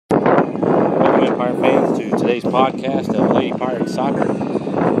Welcome, Empire fans, to today's podcast of Lady Pirates Soccer.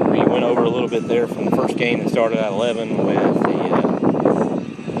 We went over a little bit there from the first game that started at 11 with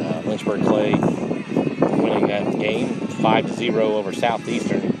the Lynchburg Clay winning that game 5-0 over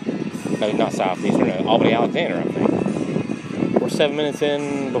Southeastern. No, not Southeastern, Albany Alexander, I think. We're 7 minutes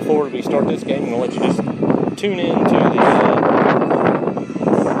in before we start this game. I'm going to let you just tune in to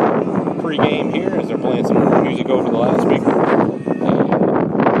the pre-game here as they're playing some music over the loudspeaker.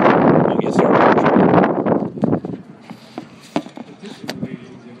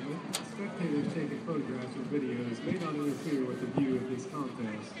 Photographs or videos may not interfere with the view of this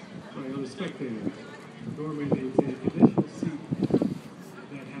contest by other spectators, nor may they take additional seats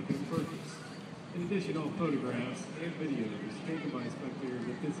that have been purchased. In addition, all photographs and videos taken by spectators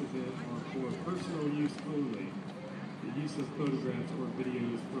at this event are for personal use only. The use of photographs or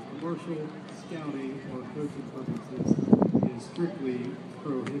videos for commercial, scouting, or coaching purposes is strictly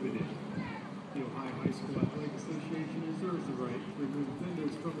prohibited. The Ohio High School Athletic Association reserves the right to remove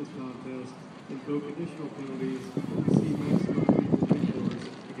vendors from this contest, invoke additional penalties, and receive maximum legal recourse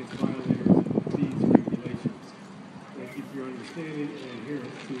against violators of these regulations. Thank you for your understanding and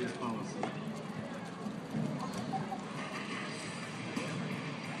adherence to this policy.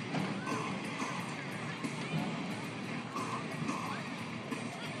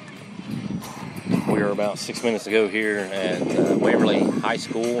 We are about 6 minutes to go here at Waverly High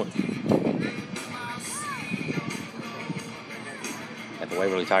School at the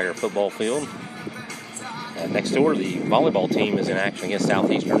Waverly Tiger football field. Next door, the volleyball team is in action against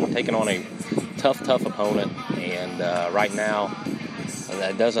Southeastern, taking on a tough opponent. And right now,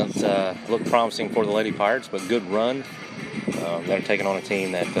 that doesn't look promising for the Lady Pirates, but good run. They're taking on a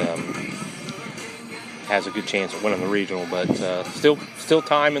team that has a good chance of winning the regional, but still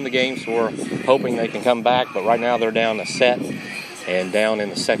time in the game, so we're hoping they can come back. But right now they're down a set and down in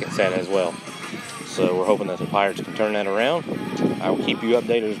the second set as well. So we're hoping that the Pirates can turn that around. I will keep you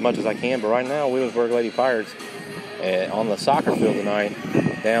updated as much as I can, but right now Williamsburg Lady Pirates on the soccer field tonight,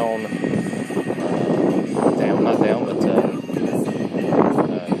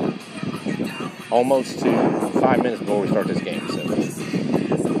 almost to 5 minutes before we start this game. So,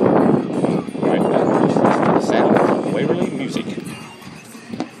 right back, just listen to the sound of Waverly music.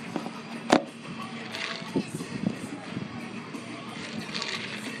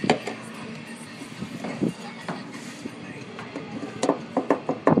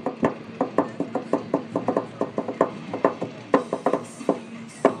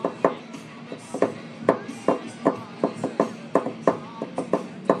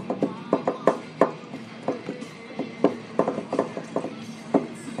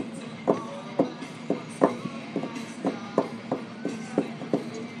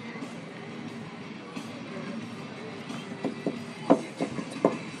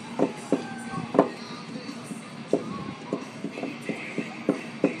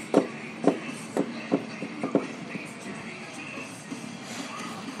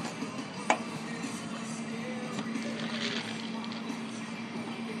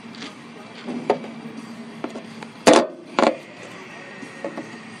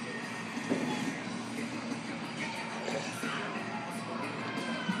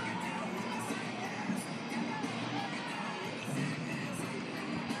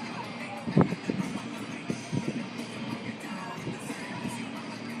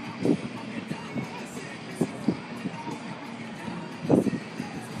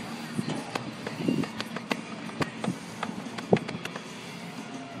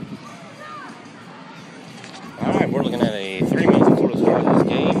 We're looking at a 3 minutes before the start of this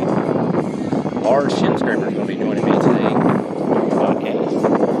game. Lars Shinscraper is going to be joining me today on the podcast.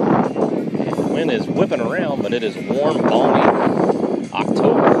 The wind is whipping around, but it is warm, balmy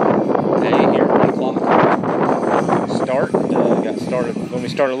October day here at 1 o'clock. Got started when we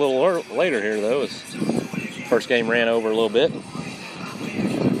started a little later here, though. First game ran over a little bit.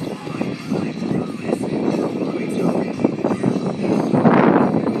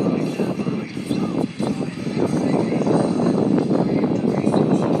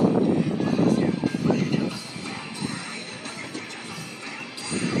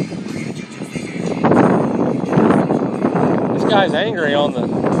 This guy's angry on the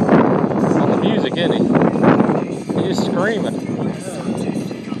music, isn't he? He's screaming.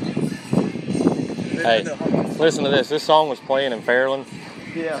 Hey, listen to this. This song was playing in Fairland.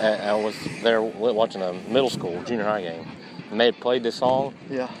 Yeah. I was there watching a middle school, junior high game. And they had played this song.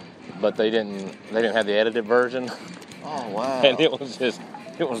 Yeah. But they didn't have the edited version. Oh, wow. And it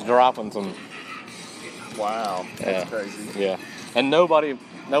was dropping some. Wow. That's crazy. Yeah. And nobody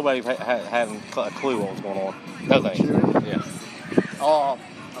had a clue what was going on. No thanks. Chewy? Yeah. Oh,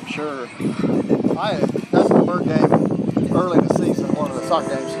 I'm sure. That's the third game early in the season, one of the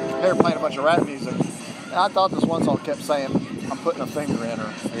soccer games. They were playing a bunch of rap music. And I thought this one song kept saying, I'm putting a finger in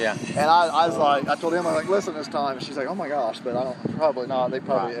her. Yeah. And I was like, I told him, I'm like, listen this time. And she's like, oh my gosh, but I don't, probably not. They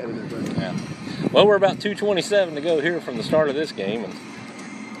probably edited it. Yeah. Well, we're about 2:27 to go here from the start of this game. And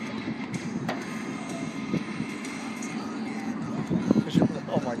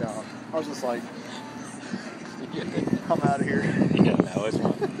oh my God. I was just like, I'm out of here. yeah, no, it's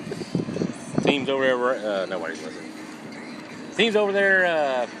fine. Team's over there, nobody's listening. Team's over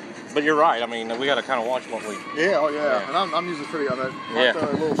there, but you're right. I mean, we got to kind of watch what we. Yeah, oh yeah. Yeah. And I'm usually pretty on that. Yeah.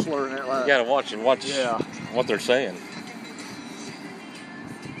 A little slur in it. You got to watch what they're saying.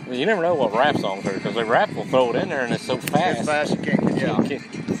 You never know what rap songs are because the rap will throw it in there and it's so fast. It's fast, you can't,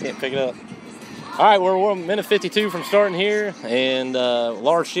 Can't pick it up. All right, we're 1:52 from starting here, and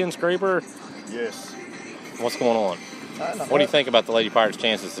Lars Shin Scraper. Yes. What's going on? What do you think about the Lady Pirates'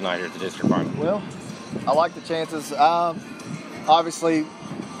 chances tonight here at the district final? Well, I like the chances. Obviously,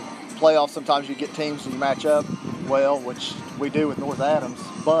 playoffs, sometimes you get teams and you match up well, which we do with North Adams,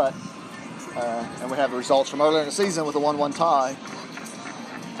 but, and we have the results from earlier in the season with a 1-1 tie.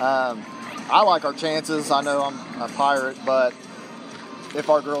 I like our chances. I know I'm a Pirate, but if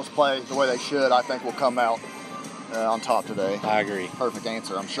our girls play the way they should, I think we'll come out on top today. I agree. Perfect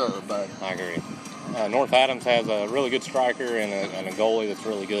answer, I'm sure, but I agree. North Adams has a really good striker and a goalie that's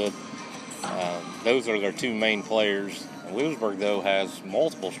really good. Those are their two main players. Williamsburg, though, has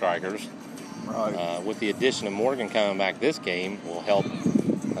multiple strikers. right. With the addition of Morgan coming back this game, will help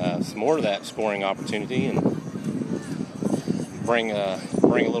some more of that scoring opportunity and bring a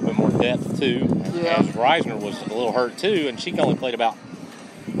little bit more depth too. Yeah. As Reisner was a little hurt too, and she only played about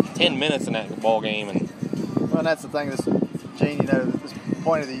 10 minutes in that ball game. And Well, and that's the thing, Gene, you know, at this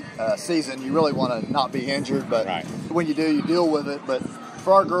point of the season, you really want to not be injured, but Right. when you do, you deal with it. But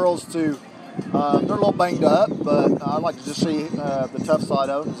for our girls to, they're a little banged up, but I'd like to just see the tough side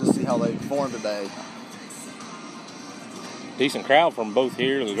of it and just see how they perform today. decent crowd from both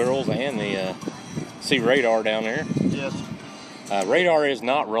here, the girls and the see Radar down there. Yes. Radar is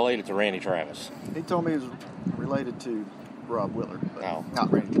not related to Randy Travis. He told me he was related to Rob Willard. But No.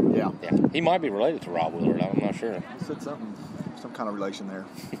 Not Randy. Yeah. Yeah, he might be related to Rob Willard. I'm not sure. He said something, some kind of relation there.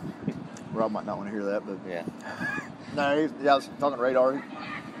 Rob might not want to hear that, but Yeah. no, I was talking to Radar.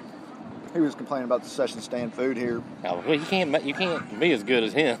 He was complaining about the session stand food here. Well, you can't be as good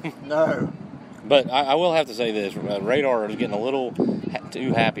as him. No. But I will have to say this: Radar is getting a little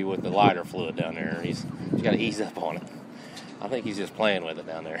too happy with the lighter fluid down there. He's got to ease up on it. I think he's just playing with it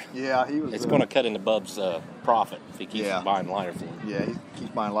down there. Yeah, he was. It's going to cut into Bub's profit if he keeps Yeah. buying lighter fluid. Yeah, he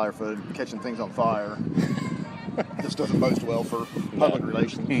keeps buying lighter food, catching things on fire. Just doesn't boast well for public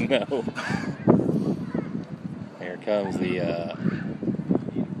relations. No. Here comes the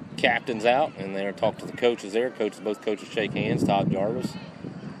captains out, and they're talking to the coaches there. Both coaches shake hands. Todd Jarvis,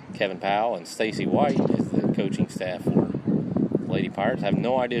 Kevin Powell, and Stacy White is the coaching staff for Lady Pirates. I have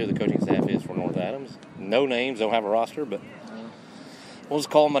no idea who the coaching staff is for North Adams. No names, don't have a roster, but we'll just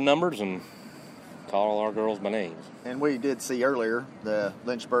call them by numbers and call all our girls by names. And we did see earlier the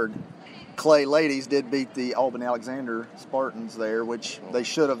Lynchburg Clay ladies did beat the Albany Alexander Spartans there, which they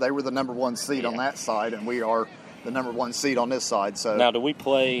should have. They were the number one seed on that side, and we are the number one seed on this side. So Now, do we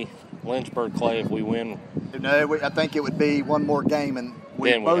play Lynchburg Clay if we win? no, I think it would be one more game, and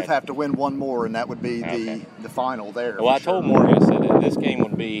we Then we both had- have to win one more, and that would be Okay. the final there. Well, I for told sure. Morgan, I said that this game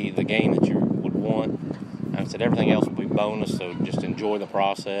would be the game that you would want. I said everything else would be bonus, so just enjoy the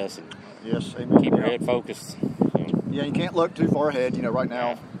process and Yes, amen. keep your head focused. Yeah, you can't look too far ahead. You know, right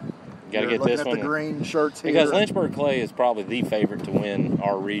now. Got to you're get looking this at one. the green shirts here. Because Lynchburg Clay is probably the favorite to win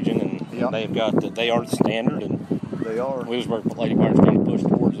our region, and Yep. they are the standard, and They are. Williamsburg Lady Pirates going to push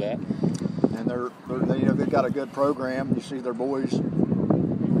towards that. And they've got a good program. You see their boys,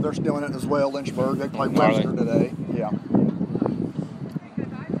 they're doing it as well. Lynchburg, they play Are they? Webster today. Yeah.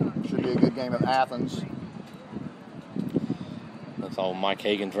 Should be a good game at Athens. That's all. Mike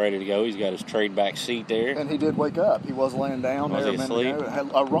Hagan's ready to go. He's got his trade back seat there. And he did wake up. He was laying down Was there he a minute asleep? ago.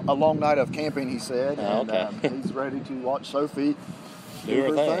 Had a long night of camping, he said. Oh, okay. And he's ready to watch Sophie Do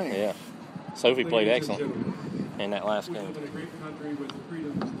her thing. Yeah. Sophie played Ladies and excellent gentlemen, in that last we game. live in a great country with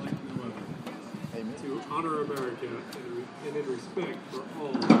freedoms like no other. Amen. To honor America and in respect for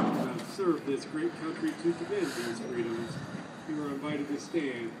all who have served this great country to defend these freedoms, you are invited to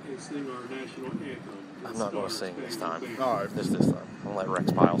stand and sing our national anthem. I'm not going to sing this time. All right. This time. I'm going to let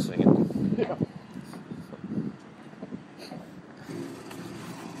Rex Pyle sing it. Yeah.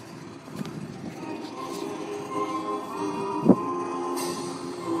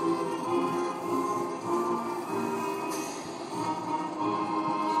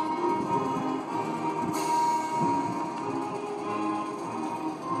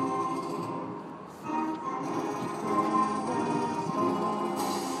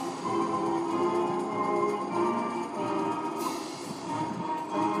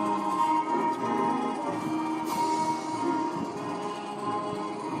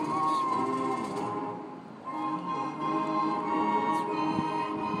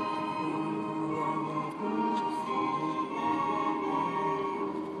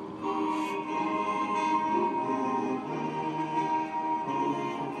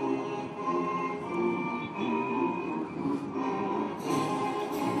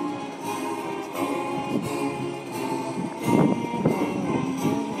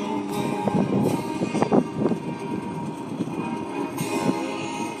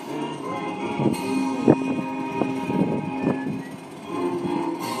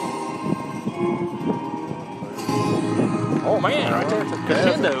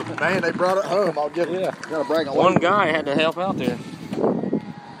 window. Man, they brought it home. I'll give Yeah. gotta brag on One guy had to help out there.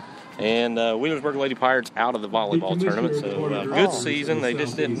 And Wheelersburg Lady Pirates out of the volleyball tournament. So good season. They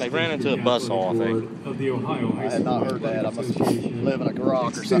just didn't. They ran into a buzzsaw, I think. I had not heard that. I must live in a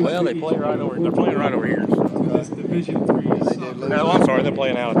garage or something. Well, they play right over. They're playing right over here. This Division III No, I'm sorry. They're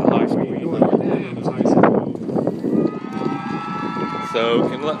playing out at the high school. So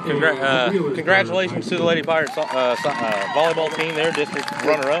congratulations to the Lady Pirates volleyball team. They're district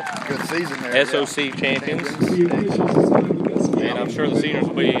runner-up. Good season there. SOC champions. And I'm sure the seniors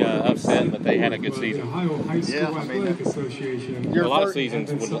will be upset, but they had a good season. Yeah, I mean, A lot of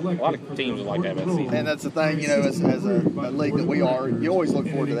seasons, a lot of teams would like to have that season. and that's the thing, you know, as a league that we are, you always look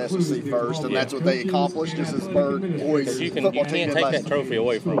forward to the SEC first, and that's what they accomplished. Just as Bird always, You football team can't did take last that trophy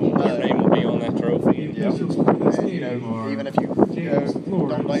away from them. Your name will be on that trophy. Yeah. And, you know, even if you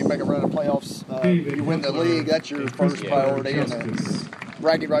don't make a run in playoffs, you win the league. That's your first priority, and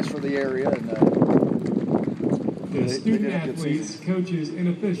bragging rights for the area. And The student athletes, coaches, and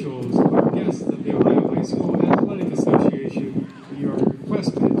officials are guests of the Ohio High School Athletic Association. You are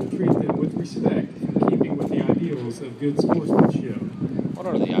requested to treat them with respect in keeping with the ideals of good sportsmanship. What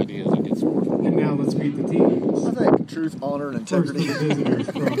are the ideas of good sportsmanship? And now let's meet the teams. I think truth, honor, and First, integrity. the visitors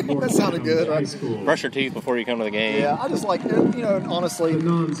from North That sounded Adams good, High right? School. Brush your teeth before you come to the game. Yeah, I just like, you know, honestly, The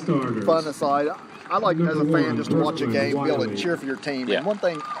non-starters. fun aside, I like as a fan just to watch a game, be able to cheer for your team. Yeah. And one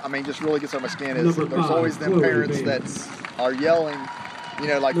thing, I mean, just really gets on my skin is Number there's 5, always them Chloe parents Bates. that are yelling, you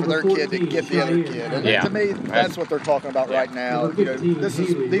know, like for Number their kid to 14, get the other Cheyenne kid. And Yeah. to me, that's what they're talking about right now. Number You know, 15,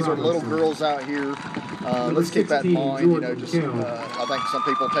 Haley these are little Robinson. girls out here. Number Let's keep that in 16, mind. You know, Jordan just Kell. I think some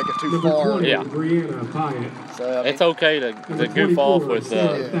people take it too Number far. 20, Yeah. Brianna Pyatt. So, I mean, It's okay to Number goof off 24, with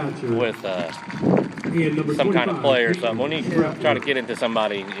Sarah Thatcher. And number some kind of 25, play or Caitlin something. When you try to get into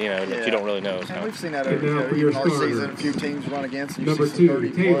somebody, you know, that Yeah. you don't really know. and we've seen that And over now for even your our season. starters. A few teams run against. And you Number see some 2, dirty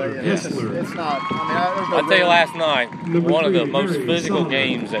Taylor play, and it's Hessler. not. I mean, there's no I'll tell you, real- last night, Number one of the 3, most Mary physical Sommer.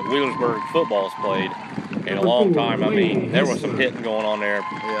 games that Wheelersburg football's played in a Number long 4, time. I Lady mean, there was some Hessler. hitting going on there.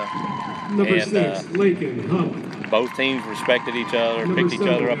 Yeah. Number And, 6, Lakin Hump. Both teams respected each other, Number picked each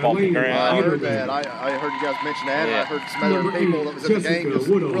 7, other up off the Elaine I ground. heard that. I heard you guys mention that. And I Yeah. heard some other Number people 8, that was in the game Jessica just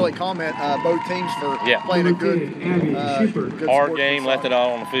Woodall. really comment both teams for Yeah. playing a Number good, 10, Abby Schubert. good Hard sportsman game, left it side.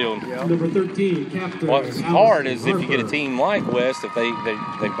 all on the field. Yeah. Number 13, Captain What's Allison hard is if you get a Harper. team like West, if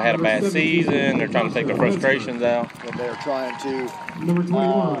they've had a bad season, they're trying to take their frustrations out. But they're trying to Number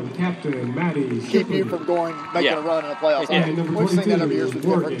 21, Captain Maddie keep you Schubert. from making Yeah. a run in the playoffs. Yeah. I And mean, number we've seen that over 22, years with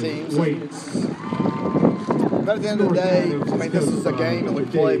different Morgan teams. Waits. But at the end of the day, I mean, this is a game that we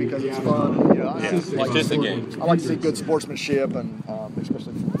play because it's fun. You know, I Yeah, just like it's just a game. I like to see good sportsmanship, and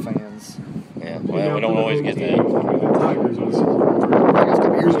especially from the fans. Yeah, well, we don't always get that. The Tigers on Super I guess a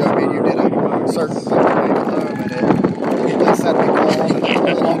couple years ago, me and you did a certain football game at home, and they sat me called, and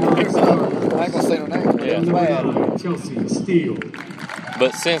I ain't gonna say no names, but Yeah. it was Number bad. 9, Chelsea Steele.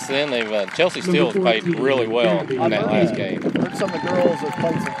 But since then, they've Chelsea Steele's played really well in that last game. Heard some of the girls that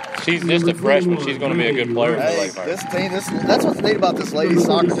played some. She's just a freshman. She's going to be a good player for the Hey, Lady Pirates. this team, that's what's neat about this ladies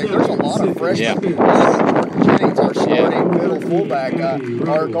soccer team. There's a lot of freshmen. Yeah. Jennings, our starting middle fullback,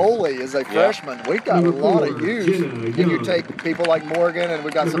 our goalie is a freshman. We've got a lot of youth. And you take people like Morgan, and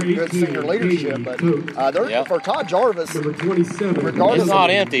we've got some good senior leadership. But they're Yep. for Todd Jarvis. Number 27, Regardless It's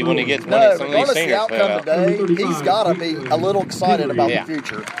not empty when he gets No, some of these regardless of the seniors outcome fed out. today, he's got to be a little excited about Yeah. the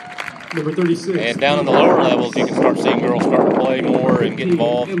future. Number 36. And down in the lower levels, you can start seeing girls start to play more and get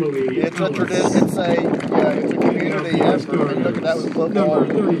involved. It's a tradition. It's a community effort. I mean, look at that with football.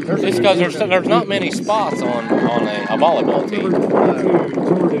 There's It's because there's not many spots on a volleyball team. Number 22,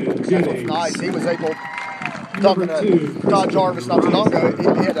 Jordan That's Jennings. nice. He was able, talking to Todd Jarvis not too long ago, he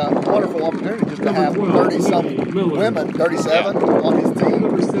had a wonderful opportunity just to have 30-some women, 37, on his team.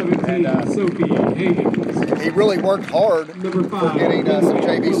 Number 17, And, Sophie Hagen. He really worked hard Number for 5, getting some Nicole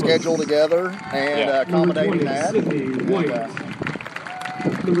JV Willis. schedule together and Yeah. Number accommodating 20, that. Sydney White. And,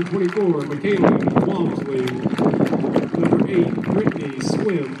 Number 24, Michaela Walmsley. Number 8, Brittany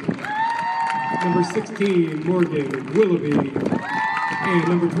Swim. Number 16, Morgan Willoughby. And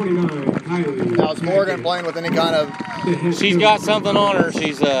number 29, Kylie. now, is Morgan playing with any kind of She's got something on her.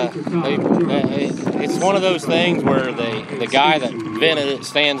 She's it's one of those things where the guy that invented it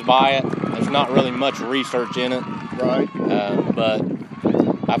stands by it. There's not really much research in it, right? but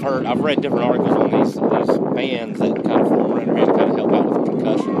I've read different articles on these bands that kind of form around her head to kind of help out with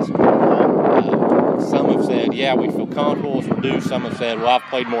concussions. Some have said, yeah, we feel comfortable if we do. Some have said, well, I've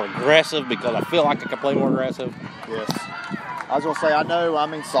played more aggressive because I feel like I can play more aggressive. Yes. I was going to say, I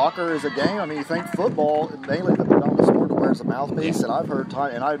mean, soccer is a game. I mean, you think football, mainly the predominant sport that wears a mouthpiece, and I've heard,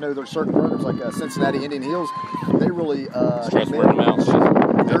 and I know there's certain programs like Cincinnati Indian Heels, they really Stress word of mouth.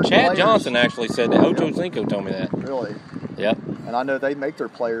 players- Johnson actually said that. Ocho Cinco told me that. Really. Yep. And I know they make their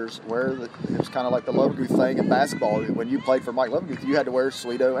players wear it was kind of like the Loveguth thing in basketball. When you played for Mike Loveguth, you had to wear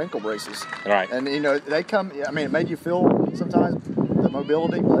Sweeto ankle braces. Right. And, they come, I mean, it made you feel sometimes the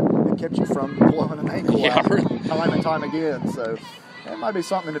mobility, but it kept you from blowing an ankle out Really. time and time again. So it might be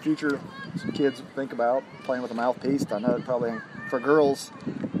something in the future some kids think about, playing with a mouthpiece. I know it probably, for girls,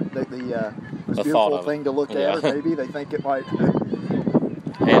 the most beautiful thing to look at, or maybe they think it might.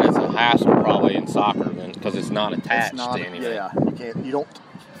 And it's a hassle probably in soccer then, because it's not attached to anything. Yeah,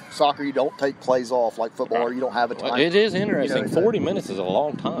 soccer, you don't take plays off like football, or you don't have a time. Well, it is interesting. 40 a, minutes is a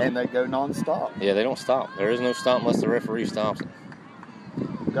long time. And they go nonstop. Yeah, they don't stop. There is no stop unless the referee stops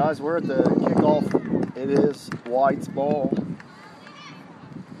it. Guys, we're at the kickoff. It is White's ball.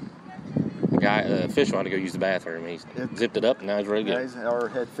 The guy, the official, had to go use the bathroom. He's zipped it up, and now he's ready to go. He's our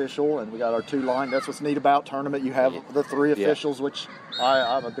head official, and we got our 2 line. That's what's neat about tournament. You have the 3 officials, which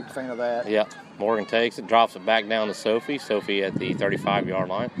I'm a big fan of that. Yeah. Morgan takes it, drops it back down to Sophie. Sophie at the 35-yard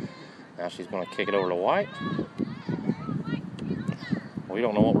line. Now she's going to kick it over to White. We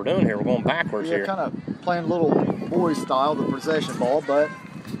don't know what we're doing here. We're going backwards here. Kind of playing little boy style, the possession ball, but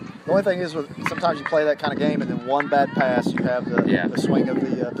the only thing is, sometimes you play that kind of game, and then one bad pass, you have the swing of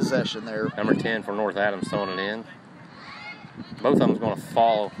the possession there. Number 10 for North Adams throwing it in. Both of them's going to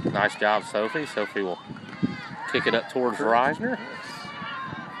follow. Nice job, Sophie. Sophie will kick it up towards Reisner.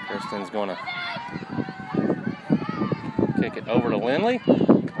 Kristen's going to kick it over to Lindley.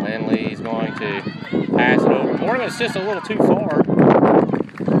 Lindley's going to pass it over. Morgan, it's just a little too far.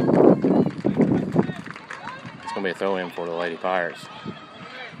 It's going to be a throw-in for the Lady Pirates.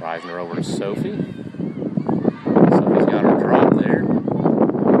 Reisner over to Sophie. Sophie's got her drop there.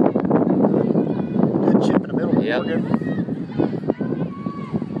 Good chip in the middle. Yep. Morgan.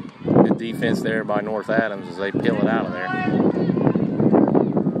 Good defense there by North Adams as they peel it out of there.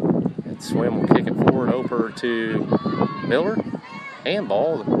 And Swim will kick it forward over to Miller.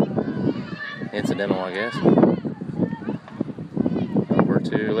 Handball. Incidental, I guess. Over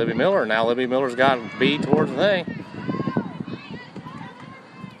to Libby Miller. Now Libby Miller's got B towards the thing.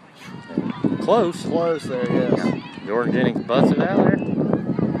 Close there, yes. Yeah. Jordan Jennings butts it out there.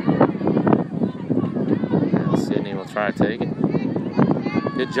 Now Sydney will try to take it.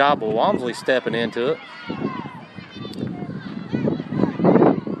 Good job of Walmsley stepping into it.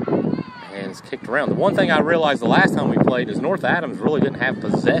 And it's kicked around. The one thing I realized the last time we played is North Adams really didn't have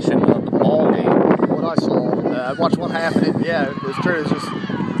possession of the ball game. What I saw, I watched one half, and it was true.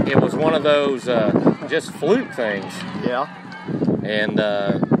 It was one of those just fluke things. Yeah. And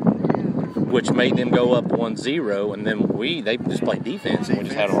which made them go up 1-0, and then they just played defense, and we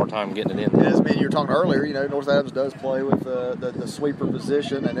just had a hard time getting it in. As you were talking earlier, North Adams does play with the sweeper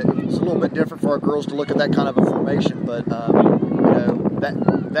position, and it's a little bit different for our girls to look at that kind of a formation, but that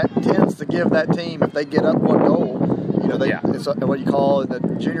tends to give that team, if they get up 1 goal, it's what you call in the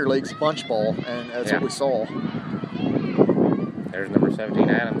junior league sponge ball, and that's what we saw. There's number 17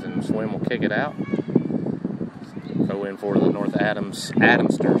 Adams, and Swim will kick it out. Go in for the North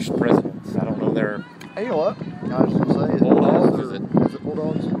Adamsters presidents. I don't know their. Hey, you know what? I was going to say, Bulldogs? Is it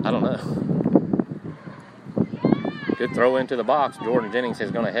Bulldogs? I don't know. Good throw into the box. Jordan Jennings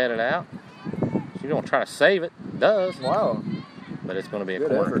is going to head it out. She's going to try to save it. Does. Wow. But it's going to be a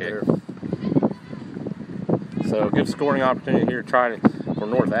Good corner kick. there. So good scoring opportunity here for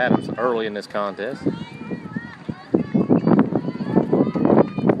North Adams early in this contest.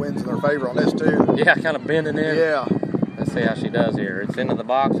 Wins in their favor on this too. Yeah, kind of bending in. Yeah. Let's see how she does here. It's into the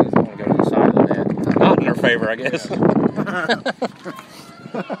box and it's going to go to the side of the net. Not in her favor, I guess.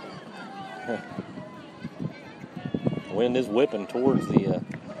 Wind is whipping towards the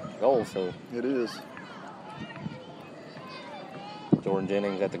goal, so. It is. Jordan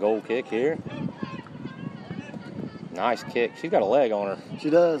Jennings at the goal kick here. Nice kick. She's got a leg on her.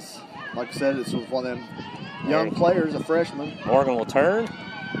 She does. Like I said, it's one of them young players, a freshman. Morgan will turn.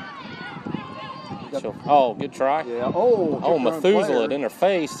 Good try. Yeah. Methuselah in her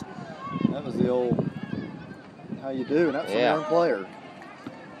face. That was the old how you do, and that's a young player.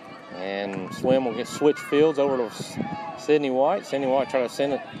 And Swim will get switch fields over to Sydney White. Sydney White try to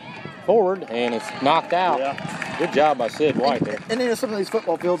send it forward, and it's knocked out. Yeah. Good job by Sid White there. And some of these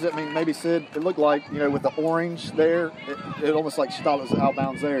football fields, maybe Sid, it looked like, with the orange there, it almost like she thought it was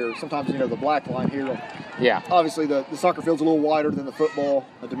outbounds there. Sometimes, the black line here. Yeah. Obviously, the soccer field's a little wider than the football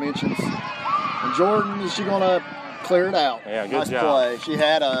dimensions. And Jordan, is she going to clear it out? Yeah, good nice job. Play. She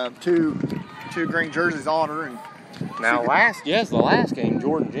had two green jerseys on her. And now, the last game,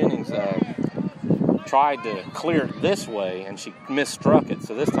 Jordan Jennings tried to clear it this way, and she misstruck it.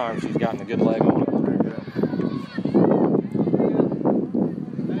 So this time she's gotten a good leg on it.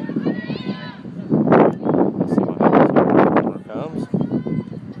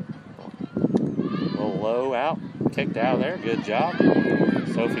 kicked out of there. Good job.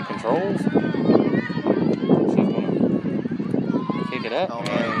 Sophie controls. She's going to kick it up. Oh,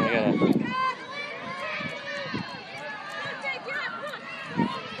 And we got a...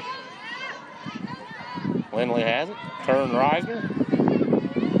 Lindley has it. Turn Reisner.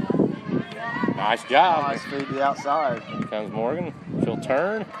 Nice job. Nice feed to the outside. Here comes Morgan. She'll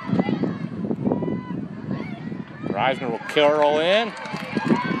turn. Reisner will curl in.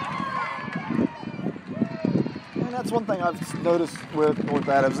 And that's one thing I've noticed with North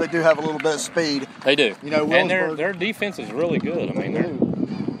Adams. They do have a little bit of speed. They do. You know, and Williamsburg- their defense is really good. I mean, They do.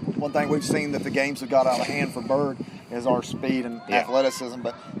 One thing we've seen that the games have got out of hand for Berg is our speed and Yeah. athleticism.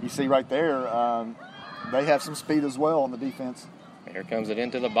 But you see right there, they have some speed as well on the defense. here comes it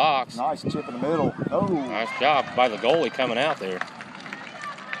into the box. Nice chip in the middle. Oh, Nice job by the goalie coming out there.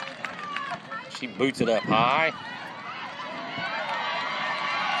 She boots it up high.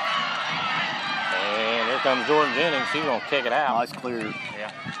 And here comes Jordan Jennings. She's going to kick it out. nice clear.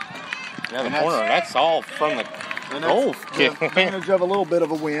 Yeah. Another And that's- corner. That's all from the And goal that's kick. the advantage of a little bit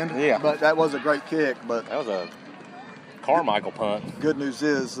of a wind. Yeah. But that was a great kick. But That was a Carmichael punt. good news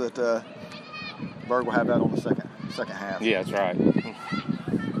is that Berg will have that on the second half. Yeah, that's right.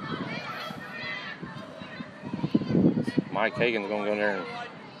 Mike Hagan's going to go in there and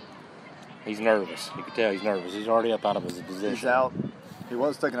he's nervous. You can tell he's nervous. He's already up out of his position. He's out. He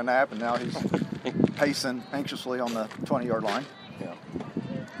was taking a nap, and now he's pacing anxiously on the 20-yard line. Yeah.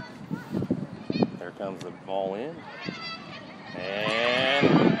 There comes the ball in.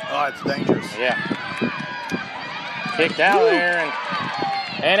 And, Oh, it's dangerous. yeah. Kicked out there,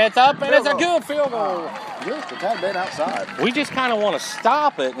 and it's up, and it's a good field goal. Just a tad bit outside. We just kind of want to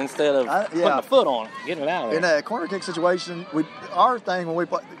stop it instead of Yeah. putting a foot on it, getting it out of In there. a corner kick situation, our thing when we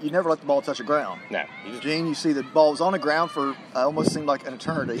play, you never let the ball touch the ground. No. You just, Gene, you see the ball was on the ground for almost seemed like an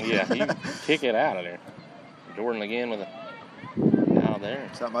eternity. yeah, you kick it out of there. Jordan again with a out there.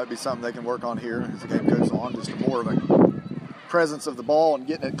 So that might be something they can work on here as the game goes on. Just more of a presence of the ball and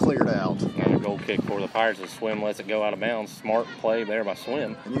getting it cleared out. Another goal kick for the Pirates as Swim lets it go out of bounds. Smart play there by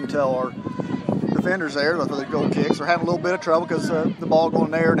Swim. And you can tell our defenders there for the goal kicks are having a little bit of trouble because the ball going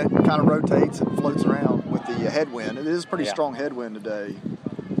there and it kind of rotates and floats around with the headwind. It is a pretty Yeah. strong headwind today.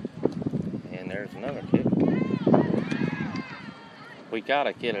 And there's another kick. We got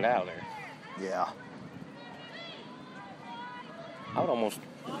to get it out of there. Yeah. I would almost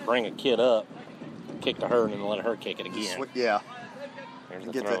bring a kid up, kick to her, and then let her kick it again. Yeah. There's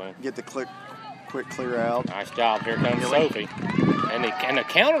the throw in. Get the quick clear out. Nice job. Here comes Sophie. And the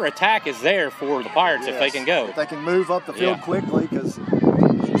counter attack is there for the Pirates if they Yes. can go. If they can move up the field Yeah. quickly, because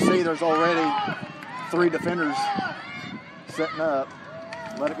as you see, there's already 3 defenders setting up.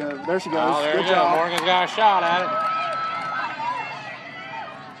 Let it go. There she goes. Oh, there Good we go. job. Morgan's got a shot at it.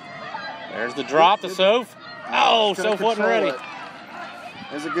 There's the drop to Soph. Oh, Couldn't Soph wasn't control ready. it.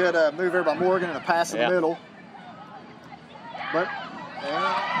 There's a good move there by Morgan and a pass in Yeah. the middle. But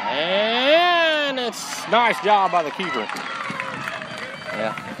And it's nice job by the keeper.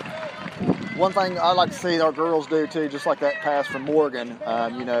 Yeah. one thing I like to see our girls do too, just like that pass from Morgan,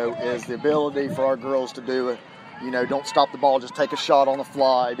 is the ability for our girls to do it. Don't stop the ball, just take a shot on the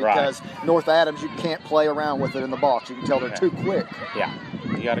fly, because North Adams, you can't play around with it in the box. You can tell they're too quick. Yeah.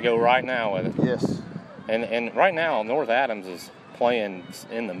 You got to go right now with it. Yes, And right now, North Adams is playing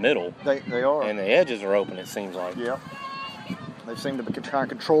in the middle, they are. and the edges are open, it seems like. Yeah. They seem to be trying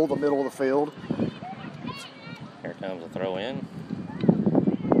to control the middle of the field. Here comes a throw in.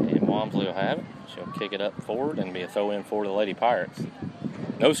 And Walmsley will have it. She'll kick it up forward and be a throw in for the Lady Pirates.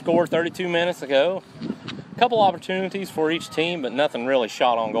 No score, 32 minutes to go. A couple opportunities for each team, but nothing really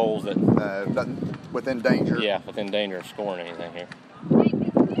shot on goals that, Nothing within danger. yeah, within danger of scoring anything here.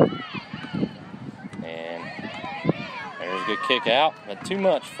 And there's a good kick out, but too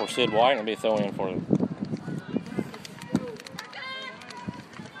much for Sid White, and it'll be a throw in for them.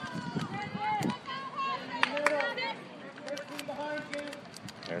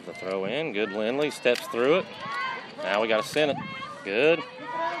 There's a throw in. Good Lindley steps through it. Now we got to send it. Good.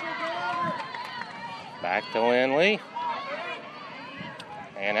 Back to Lindley.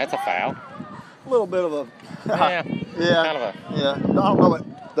 And that's a foul. A little bit of a Yeah. yeah, Kind of a. yeah. I don't know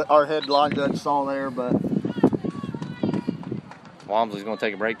what our head line judge saw there, but Walmsley's going to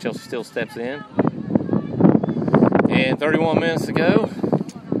take a break. Chelsea still steps in. And 31 minutes to go.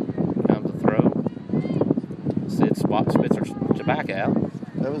 Comes a throw. Sid spits her back out.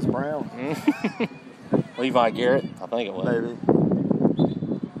 that was Brown, Levi Garrett, I think it was. maybe.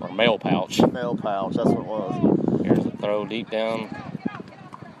 Or mail pouch. Mail pouch, that's what it was. Here's a throw deep down.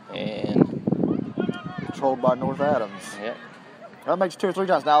 And, Controlled by North Adams. yep. That makes 2 or 3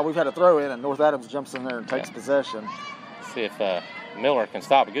 times now. We've had a throw in, and North Adams jumps in there and takes possession. See if Miller can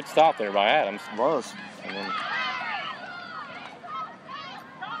stop. A good stop there by Adams. Was. And then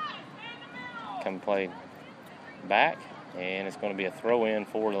come play back, and it's going to be a throw in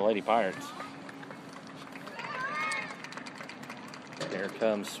for the Lady Pirates. There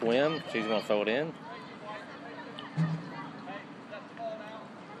comes Swim. She's going to throw it in.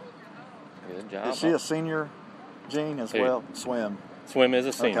 Good job. Is she a senior, Gene, as Who? well? Swim. Swim is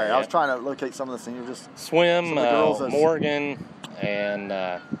a senior. Okay, yeah. I was trying to locate some of the seniors. Just Swim, some of the girls that's- Morgan, and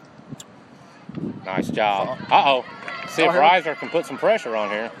nice job. Uh-oh. See if here. Reiser can put some pressure on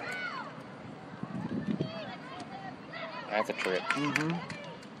here. That's a trick. Mm-hmm.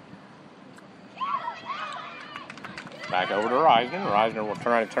 Back over to Reisner. Reisner will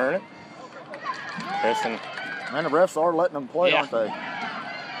try to turn it. Kristen Man, the refs are letting them play, Yeah. aren't they?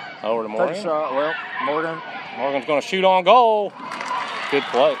 over to Take a Morgan. shot. Well, Morgan. Morgan's going to shoot on goal. Good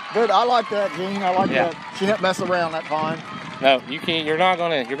play. Good. I like that, Gene. I like Yeah. that. She didn't mess around that time. No, you can't. You're not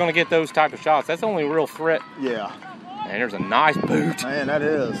going to. You're going to get those type of shots. That's the only real threat. Yeah. And there's a nice boot. Man, that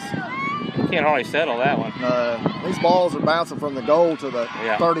is. You can't hardly settle that one. These balls are bouncing from the goal to the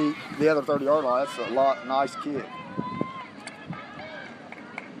Yeah. 30, the other 30-yard line. That's a nice kick.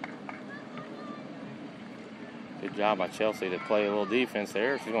 Good job by Chelsea to play a little defense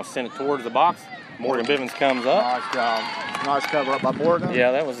there. She's going to send it towards the box. Morgan Bivens comes up. Nice job. Nice cover up by Morgan.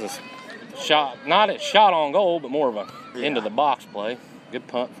 Yeah, that was a shot, not a shot on goal, but more of a Yeah. into the box play. Good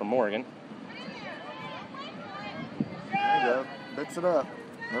punt from Morgan. There you go. Mix it up.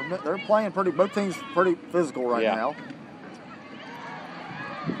 They're playing pretty. Both teams pretty physical right Yeah. now.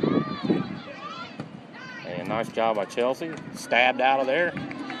 And nice job by Chelsea. Stabbed out of there.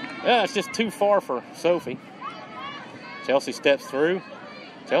 Yeah, it's just too far for Sophie. Chelsea steps through.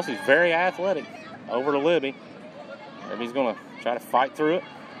 Chelsea's very athletic. Over to Libby. Libby's going to try to fight through it.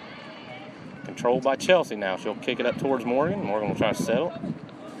 Controlled by Chelsea now. She'll kick it up towards Morgan. Morgan will try to settle.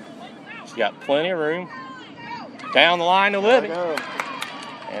 She's got plenty of room. Down the line to Libby. There you go.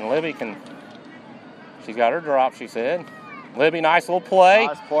 And Libby can, she's got her drop, she said. Libby, nice little play.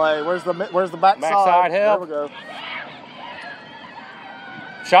 Nice play. Where's the backside? Backside help. There we go.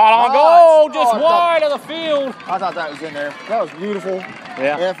 Shot on Nice. goal, just Oh, I wide of the field. I thought that was in there. That was beautiful.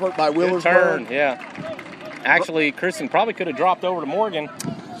 Yeah. Effort by Good Willersburg. turn, yeah. Actually, Kristen probably could have dropped over to Morgan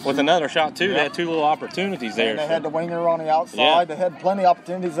with another shot, too. Yeah. They had two little opportunities there. And they so- had the winger on the outside. Yeah. They had plenty of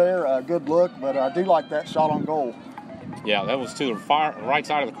opportunities there. Good look, but I do like that shot on goal. Yeah, that was to the right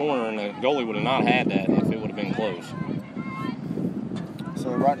side of the corner, and the goalie would have not had that if it would have been close. So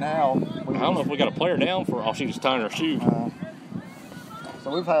right now, I don't know if we got a player down for, oh, she just tying her shoe.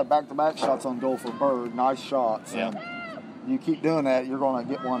 so we've had back-to-back shots on goal for Bird. Nice shots. Yeah. And you keep doing that, you're going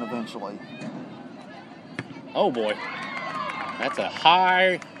to get one eventually. Oh, boy. That's a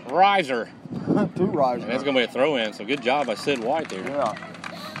high riser. Two risers. And that's going to be a throw-in, so good job by Sid White there. Yeah.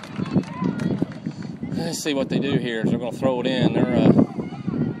 Let's see what they do here. They're going to throw it in.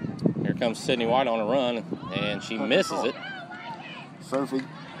 Here comes Sydney White on a run, and she misses it. Sophie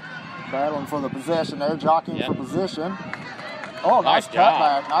battling for the possession there, jockeying Yeah. for position. Oh, Nice nice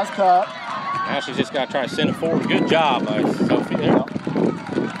job. cutback. Nice cut. Now she's just got to try to send it forward. Good job by Sophie there.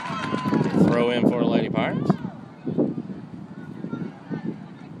 Throw in for the Lady Pirates.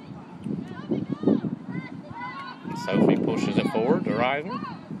 Sophie pushes it forward to Reisner.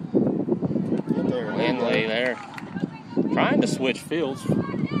 Get there. Lindley there. Trying to switch fields.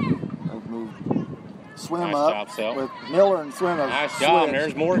 Swim Nice up job, Sel. with Miller and Swim. Nice job. And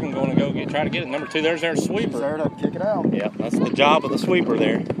there's Morgan going to go try to get it. Number 2, there's their sweeper. there to kick it out. Yeah, that's the job of the sweeper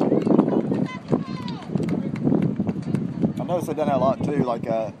there. I noticed they've done that a lot too. Like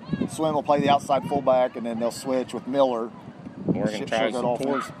Swim will play the outside fullback, and then they'll switch with Miller. Morgan Should tries that to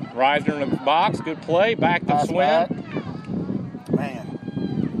offense. force Reisner in the box. Good play. Back to Pass Swim. back. Man,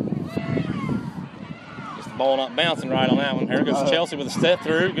 Just the ball not bouncing right on that one. Here goes Chelsea with a step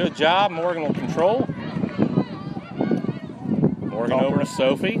through. Good job. Morgan will control. Morgan over to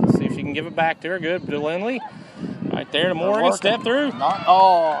Sophie. See if she can give it back to her. Good to Lindley. Right there to Morgan. working. Step through.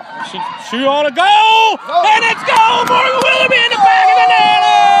 oh, She shoot on a goal. No. And it's goal. Morgan Willoughby in the back of the net.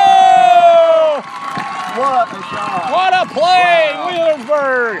 Oh! what a shot! What a play, Wow.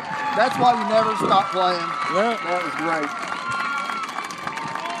 Wheelersburg. That's why you never stop playing. Yeah. That was great.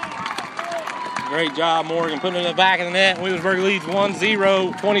 Great job, Morgan, putting it in the back of the net. Wheelersburg leads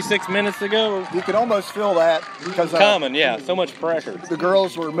 1-0, 26 minutes to go. You could almost feel that because Coming, yeah, so much pressure. the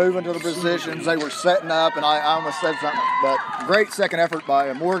girls were moving to the positions. They were setting up, and I almost said something. But great second effort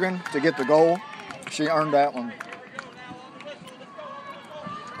by Morgan to get the goal. She earned that one.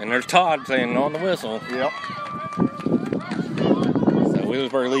 And there's Todd saying on the whistle. Yep.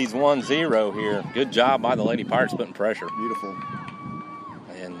 Williamsburg leads 1-0 here. Good job by the Lady Pirates putting pressure. Beautiful.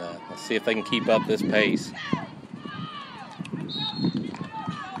 And let's see if they can keep up this pace.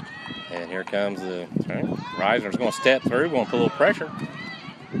 And here comes the Reisner's going to step through, going to put a little pressure.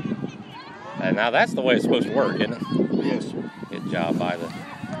 And now that's the way it's supposed to work, isn't it? Yes. Good job by the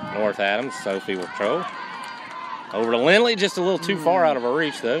North Adams. Sophie will throw. Over to Lindley, just a little too far out of her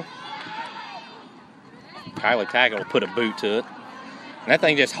reach, though. Kylie Tackett will put a boot to it. And that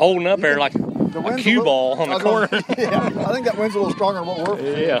thing just holding up there like a cue ball on the corner. Yeah, I think that wind's a little stronger than what we're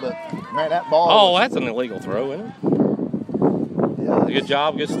feeling. Yeah. But, man, that ball. Oh, that's an illegal throw, isn't it? Yeah, Good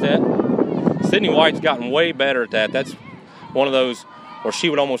job, good step. Sydney White's gotten way better at that. That's one of those where she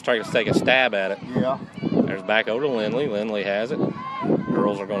would almost try to take a stab at it. Yeah. There's back over to Lindley. Lindley has it.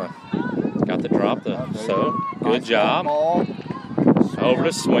 Girls are going to, got the drop. So, good job. Ball. Over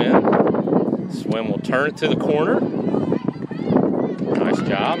to Swim. Swim will turn it to the corner. Nice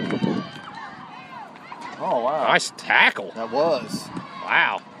job. Oh, wow. Nice tackle. That was.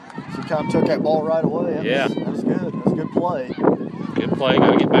 Wow. She kind of took that ball right away. Yeah. That was good. That was a good play. Good play.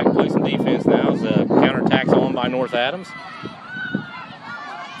 Got to get back and play some defense now as the counterattack's on by North Adams.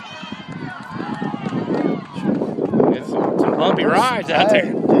 It's some bumpy rides out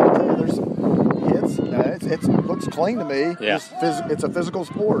there. There's some hits. It looks clean to me. Yeah. It's a physical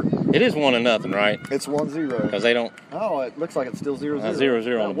sport. It is 1-0, right? It's 1-0. Because they don't. Oh, it looks like it's still 0-0.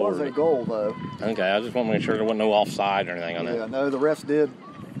 0-0 on the board. That was a goal, though. Okay, I just want to make sure there wasn't no offside or anything on that. Yeah, no, the refs did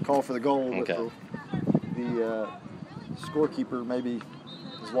call for the goal. Okay. But the scorekeeper maybe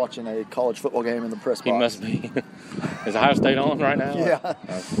is watching a college football game in the press box. He must be. Is Ohio State on right now? Yeah.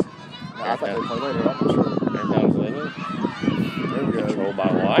 I thought they play later. I'm not sure. There comes Lindley. There we go. Controlled by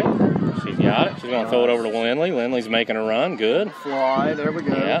White. She's got it. She's going to throw it over to Lindley. Lindley's making a run. Good. Fly. There we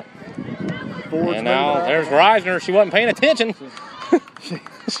go. Yeah. Forward's And now moving there's out. Reisner. She wasn't paying attention.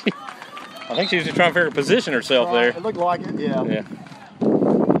 I think she was just trying to figure out position herself there. It looked like it, yeah. Yeah.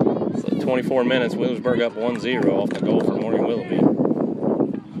 So 24 minutes. Williamsburg up 1-0 off the goal for Morgan Willoughby.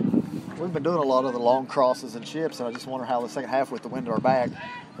 We've been doing a lot of the long crosses and chips, and I just wonder how the second half with the wind to our back,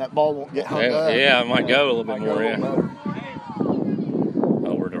 that ball won't get hung up. Yeah, it might go a little bit more. Yeah.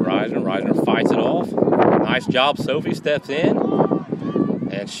 Over to Reisner. Reisner fights it off. Nice job. Sophie steps in.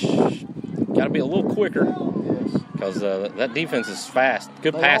 And got to be a little quicker because that defense is fast.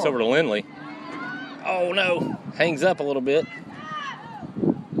 Good pass over to Lindley. Oh, no. Hangs up a little bit.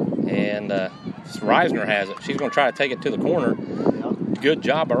 And Reisner has it. She's going to try to take it to the corner. Yeah. Good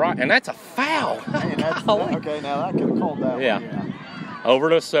job by Reisner. And that's a foul. Man, okay, now that could have called that one. Yeah. Over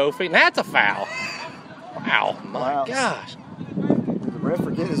to Sophie. And that's a foul. Wow. My gosh. Did the ref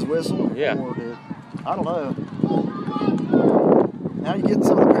forget his whistle? Yeah. Or I don't know. Now you're getting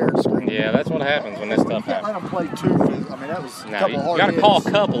some of the parents screaming. Yeah, that's what happens when this stuff You can't happens. let them play too physical. I mean, that was a Now, couple you hard got to hits. call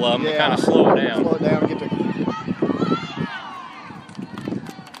a couple of them to kind of slow it down. Slow it down and get to...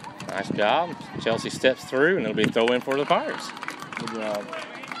 Nice job. Chelsea steps through, and it'll be a throw in for the Pirates. Good job.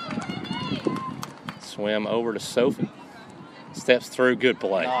 Swim over to Sophie. Steps through. Good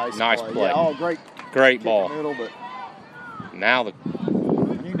play. Nice play. Yeah, oh, great. Great ball. Middle, but now the.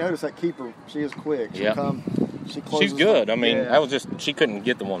 when you notice that keeper, she is quick. She'll come. She's good. I mean, that was just she couldn't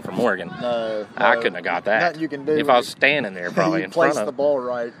get the one from Morgan. No, I couldn't have got that. Nothing you can do if I was standing there, probably in front of. Place the ball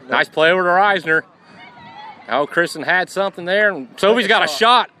right. Nice play over to Reisner. Oh, Kristen had something there, and Sophie's got a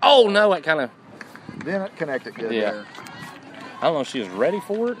shot. Oh no, that kind of didn't connect it good there. I don't know if she was ready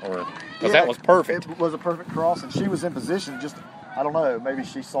for it or because that was perfect. It was a perfect cross, and she was in position. Just I don't know. Maybe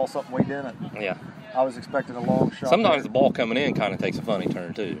she saw something we didn't. Yeah. I was expecting a long shot. Sometimes the ball coming in kind of takes a funny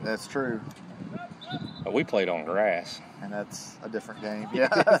turn too. That's true. But we played on grass. And that's a different game.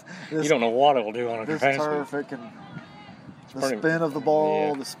 Yeah. You don't know what it will do on a grass. This turf, it can. The spin of the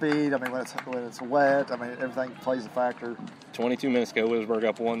ball, the speed. I mean, when it's wet, I mean, everything plays a factor. 22 minutes ago, Williamsburg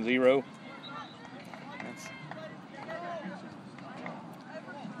up 1-0.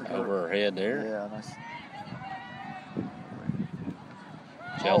 Over her head there. Yeah, nice.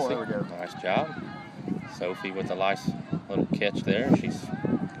 Chelsea, there we go. Nice job. Sophie with a nice little catch there. She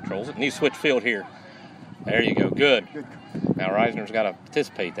controls it. Needs to switch field here. There you go. Good. Now Reisner's got to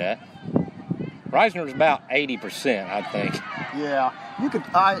participate that. Reisner's about 80%, I think. Yeah, you could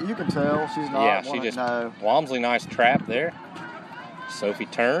tell she's not. Yeah, she just. No. Walmsley, nice trap there. Sophie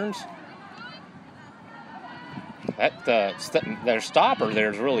turns. That their stopper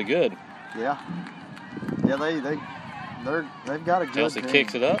there is really good. Yeah. Yeah, they've got a good Chelsea team.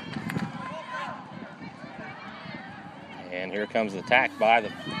 kicks it up. And here comes the attack by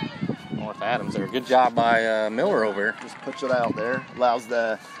the North Adams. There, good job by Miller over here. Just puts it out there. Allows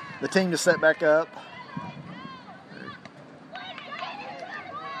the team to set back up.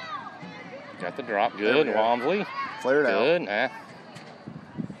 Got the drop. Good. There we go. Walmsley. Cleared out. Good.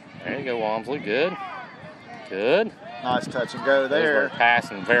 There you go, Walmsley. Good. Good. Nice touch and go there. We're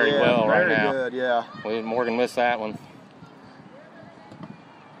passing very Yeah, well right now. Very good, yeah. Morgan missed that one.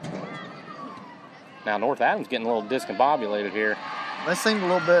 Now North Adams getting a little discombobulated here. They seemed a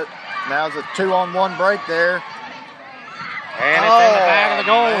little bit. Now it's a 2-on-1 break there. And it's in the back of the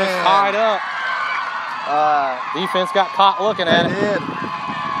goal. Man. It's tied up. Defense got caught looking at it.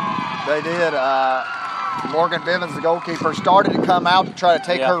 They did. Morgan Bivens, the goalkeeper, started to come out to try to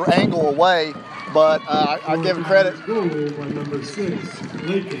take her angle away, but I give her credit. Goal by number 6,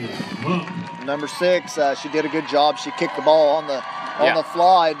 Lakin Mupp. Number 6, she did a good job. She kicked the ball on the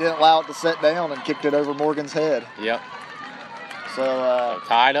fly, didn't allow it to set down, and kicked it over Morgan's head. Yep. So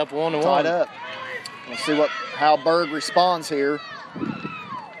tied up 1-1. tied up. Let's see how Berg responds here.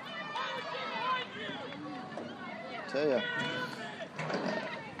 Tell you.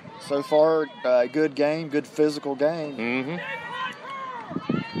 So far, good game, good physical game. Mm-hmm.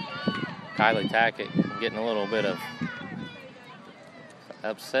 Kylie Tackett getting a little bit of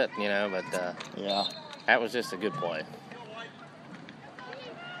upset, but Yeah. that was just a good play.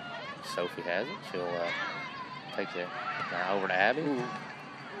 Sophie has it. She'll take it now over to Abby. Ooh.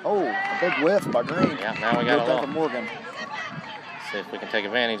 Oh, a big whiff by Green. Yeah, now we got a Good little. from Morgan. See if we can take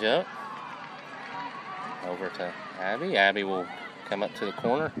advantage of it. Over to Abby. Abby will come up to the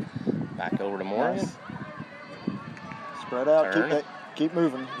corner. Back over to Morgan. Nice. Spread out. Turn. Keep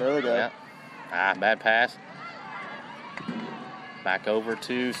moving. There they go. Yeah. Bad pass. Back over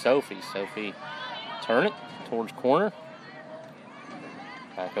to Sophie. Sophie, turn it towards corner.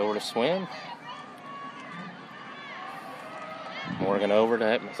 Back over to Swim. Morgan over to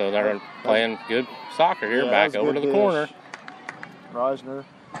it. So they're playing good soccer here. Yeah, Back that was over to good the dish. corner. Reisner.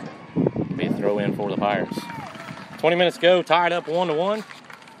 Be a throw in for the Pirates. 20 minutes ago, tied up 1-1.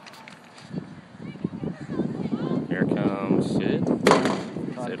 Here comes Sid.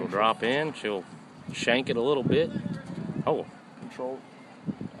 Sid will drop in. She'll shank it a little bit. Oh, Control.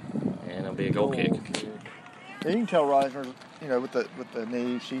 and it'll be a goal kick. Yeah, you can tell Reisner, with the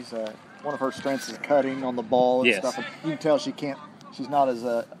knee, she's one of her strengths is cutting on the ball and Yes. stuff. And you can tell she's not as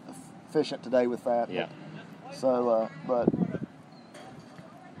efficient today with that. Yeah. So, but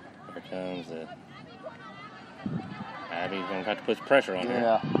Here comes the Abby's going to have to put pressure on her.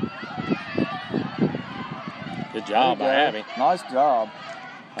 yeah. Good job by There you go. Abby. Nice job.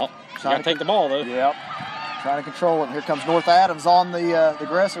 Oh, she got to take the ball, though. Yep. Trying to control it. Here comes North Adams on the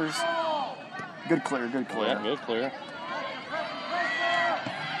aggressors. Good clear. Good clear. Yeah, good clear.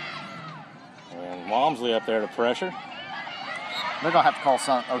 And Walmsley up there to pressure. They're gonna have to call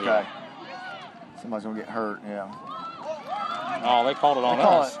something. Okay. Yeah. Somebody's gonna get hurt. Yeah. Oh, they called it on They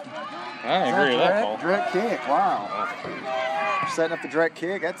call us. I agree with that call. Direct kick. Wow. Setting up the direct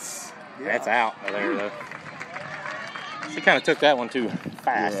kick. That's Out of there, though. She kind of took that one too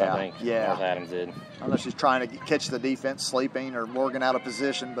fast, Yeah, I think. yeah. North Adams did. I don't know if she's trying to catch the defense sleeping or Morgan out of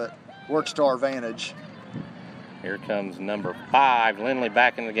position, but works to our advantage. Here comes number 5, Lindley,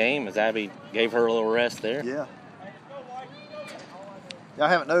 back in the game as Abby gave her a little rest there. Yeah. I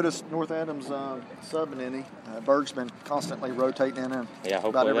haven't noticed North Adams subbing any. Berg's been constantly rotating in Yeah, hopefully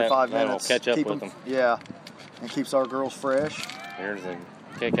about every 5 that'll minutes. catch up Keep with 'em- them. Yeah, and keeps our girls fresh. Here's a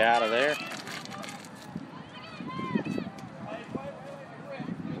kick out of there.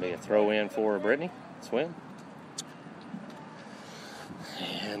 Be a throw in for Brittany. Swim.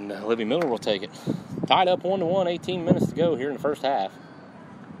 And Libby Miller will take it. Tied up 1-1, 18 minutes to go here in the first half.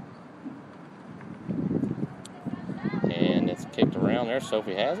 And it's kicked around there.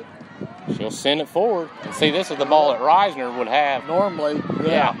 Sophie has it. She'll send it forward. And see, this is the ball that Reisner would have. Normally,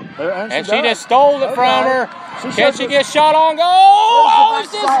 Yeah. And She just stole it from her. Can she get shot on goal? Oh,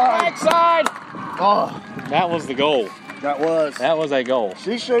 it's this backside. Oh, That was the goal. that was. That was a goal.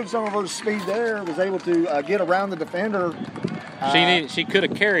 She showed some of her speed there. Was able to get around the defender. She could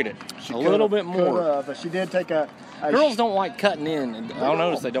have carried it a Could've- little bit more. could've, but she did take a Girls don't like cutting in. I'll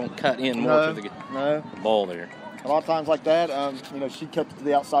notice they don't cut in more to the No. ball there. A lot of times like that, she kept it to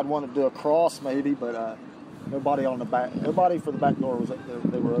the outside, wanted to do a cross maybe, but nobody on the back. Nobody for the back door was.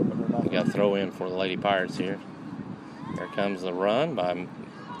 They were open or We nothing. got to throw in for the Lady Pirates here. Here comes the run by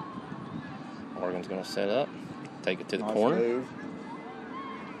Morgan's going to set up, take it to the Nice corner. move.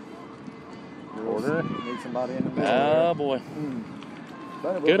 Corner. Need somebody in the middle. Oh boy,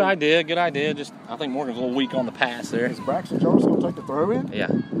 there. good idea. Good idea. Just I think Morgan's a little weak on the pass there. Is Braxton Jarvis going to take the throw in? Yeah,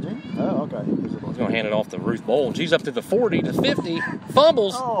 Oh, okay. he's going to hand it off to Ruth Bowl. She's up to the 40 to 50,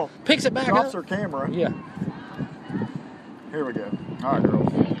 fumbles, Oh, picks it back drops up. her camera. Yeah, Here we go. All right, girls.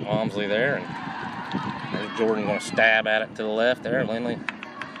 Walmsley there, and there's Jordan going to stab at it to the left there. Lindley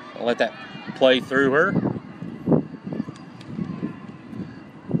Let that play through her.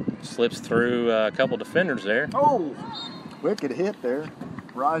 Slips through a couple defenders there. Oh, wicked hit there.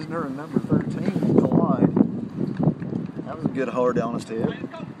 Reisner and number 13 collide. That was a good hard, honest hit.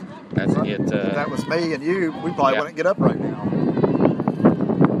 That's a hit. If that was me and you, we probably wouldn't get up right now.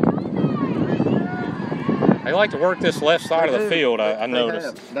 They like to work this left side of the field, I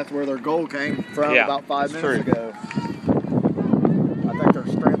noticed. That's where their goal came from about 5 minutes true. ago. I think their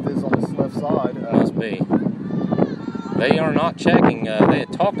strength is on this left side. Must be. They are not checking. They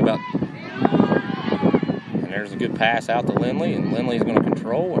had talked about. And there's a good pass out to Lindley, and Lindley's going to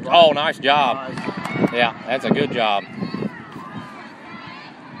control. Oh, nice job. Nice. Yeah, that's a good job.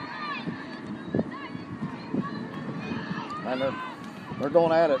 And they're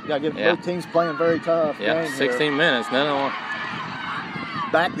going at it. Both teams playing very tough. Yeah, game 16 here. minutes. No.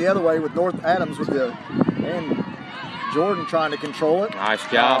 Back the other way with North Adams and Jordan trying to control it. Nice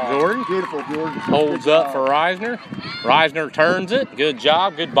job, Jordan. Beautiful, Jordan. Holds up for Reisner. Reisner turns it. Good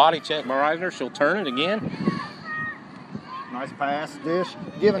job. Good body check by Reisner. She'll turn it again. Nice pass, dish.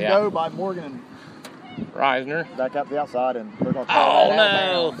 Give and go by Morgan and Reisner. back up the outside, and they're going to call that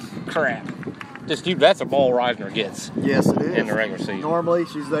out of bounds. Crap. That's a ball Reisner gets. Yes, it is. In the regular season. Normally,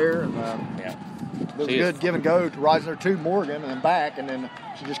 she's there. And, it was a good give and go to Reisner to Morgan and then back, and then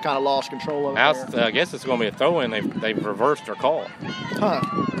she just kind of lost control of it. Now, I guess it's going to be a throw-in. They've reversed their call. Huh.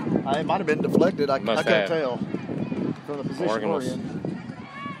 It might have been deflected. I couldn't tell from the position Morgan we're in.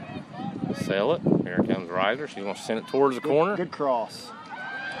 Sell it. Here comes Reisner. She's going to send it towards the corner. Good cross.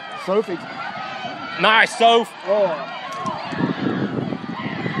 Sophie. Nice, Soph.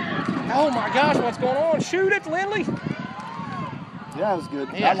 Oh, my gosh, what's going on? Shoot it, Lindley. Yeah, it was good.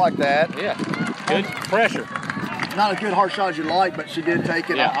 Yeah. I like that. Yeah, good pressure. Not a good hard shot as you like, but she did take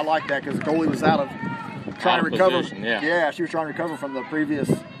it. Yeah. I like that because the goalie was out of trying to recover. Position, yeah, she was trying to recover from the previous.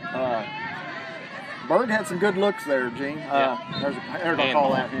 Berg had some good looks there, Gene. They're going to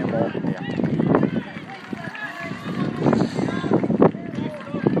call that handball. Yeah.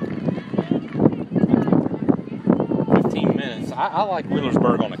 15 minutes. I like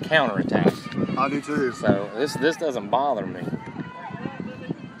Wheelersburg on the counterattack. I do too. So this doesn't bother me.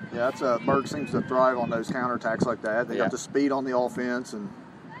 Yeah, Berg seems to thrive on those counterattacks like that. They got the speed on the offense and.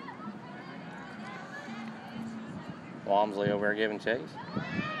 Walmsley over there giving chase.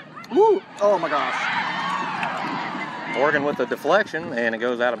 Woo! Oh my gosh. Morgan with the deflection, and it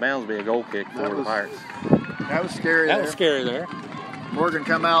goes out of bounds. Be a goal kick for the Pirates. That was scary. That was scary there. Morgan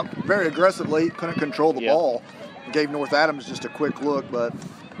come out very aggressively, couldn't control the ball. Gave North Adams just a quick look, but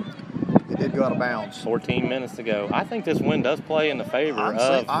it did go out of bounds. 14 minutes to go. I think this win does play in the favor of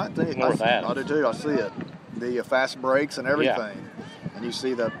North Adams. I do too. I see it. The fast breaks and everything, and you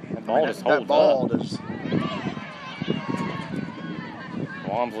see that ball just holds up.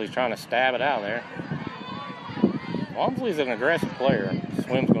 Walmsley's trying to stab it out there. Walmsley's an aggressive player.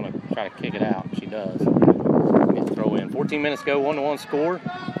 Swim's going to try to kick it out. She does. Throw in. 14 minutes ago, 1-1 score.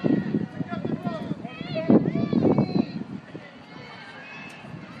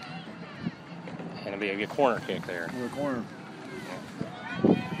 And it'll be a good corner kick there. Good corner.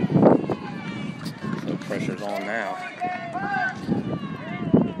 So pressure's on now.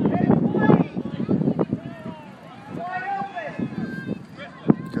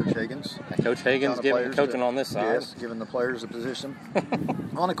 Coach Higgins giving coaching on this side. Yes, giving the players a position.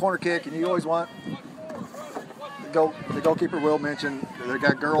 On a corner kick, and you always want the goalkeeper will mention they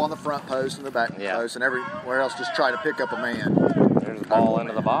got a girl on the front post and the back post, and everywhere else just try to pick up a man. There's the ball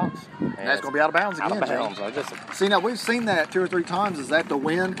into the box. And that's going to be out of bounds again. Out of bounds. See, now we've seen that 2 or 3 times. Is that the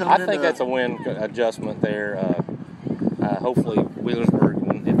wind coming in? I think that's a wind adjustment there. Hopefully,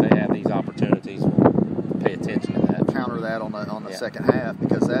 Wheelersburg, if they have these opportunities, will pay attention to that. Counter that on the second half,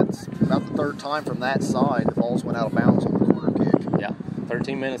 because that's about the 3rd time from that side the balls went out of bounds on the corner kick. Yeah,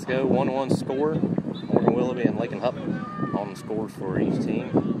 13 minutes ago, 1-1 score. Morgan Willoughby and Lakin Hutton on the scores for each team.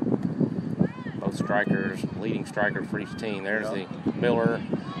 Both strikers, leading striker for each team. There's the Miller.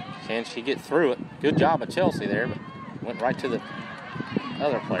 Can she get through it? Good job of Chelsea there, but went right to the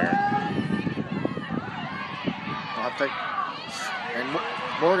other player. And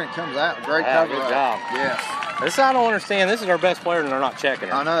Morgan comes out. Great cover. Good job. Yes. This I don't understand. This is our best player, and they're not checking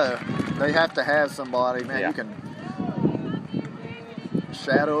her. I know. They have to have somebody. Man, you can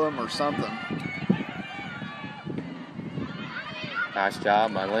shadow them or something. Nice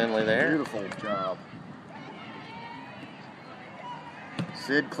job by Lindley there. Beautiful job.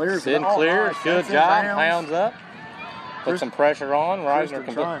 Sid clears. Sid clears. Good job. Pounds up. Put some pressure on. Reisner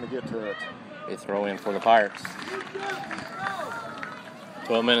can trying to get to it. They throw in for the Pirates.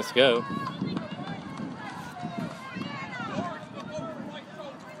 12 minutes to go.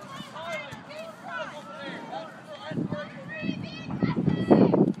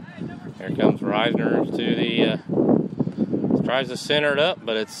 Reisner to the tries to center it up,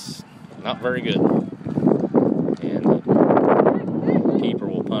 but it's not very good. And the keeper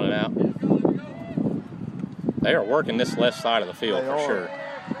will punt it out. They are working this left side of the field for sure.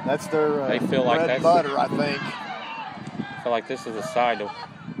 That's their they feel like bread and that's butter, I think. I feel like this is the side to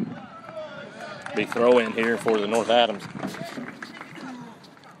be throw in here for the North Adams.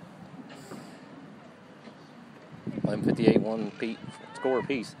 11:58, one score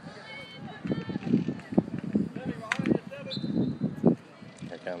apiece.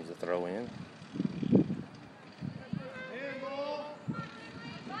 Here comes the throw in.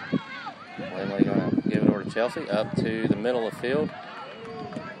 Lindley going to give it over to Chelsea, up to the middle of the field,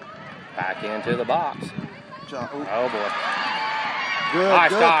 back into the box. Oh boy! Good, nice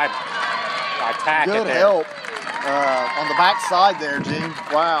good. dive. I tack it Good there. help on the back side there, Gene.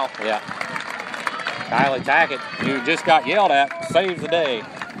 Wow. Yeah. Kylie Tackett, who just got yelled at, saves the day.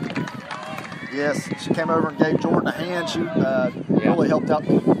 Yes, she came over and gave Jordan a hand. She really helped out.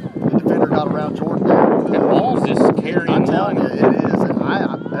 The defender got around Jordan there. And ball's just carrying I'm telling you, one. it is.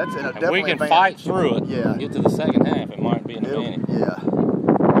 And that's a If definitely we can advantage. fight through it, Yeah. get to the second half, it might be an advantage. Yeah.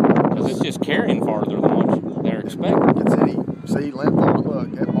 Because it's just carrying farther than what they're expecting. It's any. See, limp on it.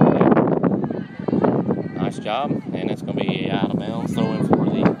 Look, that ball. Nice job. And it's going to be out of bounds, throwing for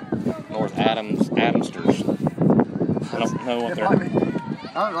the North Adamsters. I don't know what It they're... might be.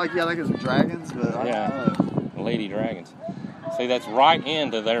 I think it's Dragons, but I Yeah. don't know. Lady Dragons. See, that's right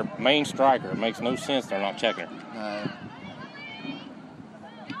into their main striker. It makes no sense they're not checking her. No.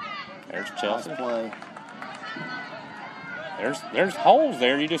 There's Chelsea. Nice play. There's holes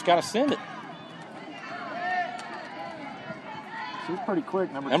there. You just got to send it. She's pretty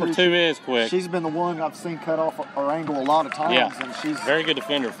quick. Number two is quick. She's been the one I've seen cut off her angle a lot of times, Yeah. and she's Very good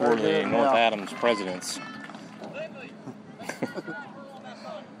defender for Very the good, North yeah. Adams Presidents.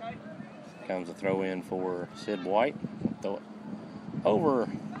 Comes a throw in for Sid White. Throw it over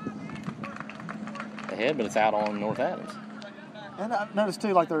the head, but it's out on North Adams. And I noticed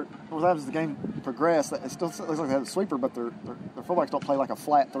too, like North Adams, as the game progressed, it still looks like they have a sweeper, but their fullbacks don't play like a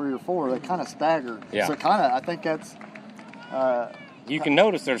flat 3 or 4. They kind of stagger. Yeah. So I think that's. You can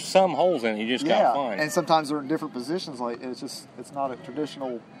notice there's some holes in it. You just got to find. And sometimes they're in different positions. Like it's not a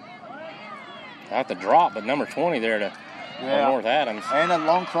traditional. Not the drop, but number 20 there to on North Adams. And a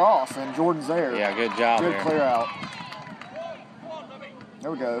long cross, and Jordan's there. Yeah, good job Good there. clear out.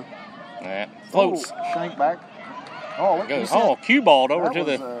 There we go. Yeah. Floats. Oh, shank back. Oh, look, Goes. Oh, cue balled over to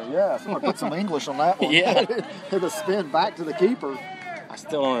the. Someone put some English on that one. Yeah. Hit a spin back to the keeper. I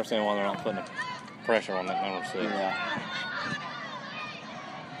still don't understand why they're not putting pressure on that number 6. Yeah.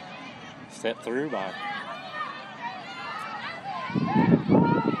 Step through by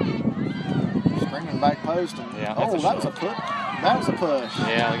Stringing back post. And, Yeah, that's a that was a shot. push. That was a push.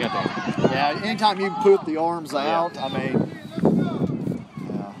 Yeah, they got that. Yeah, anytime you can put the arms out, I mean.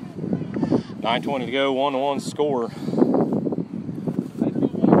 Yeah. 9:20 to go, 1-1 score.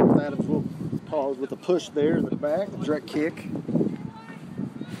 Adams will pause with a push there in the back, direct kick.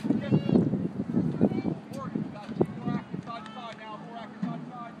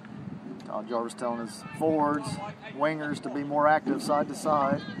 Todd Jarvis telling his forwards, wingers to be more active side to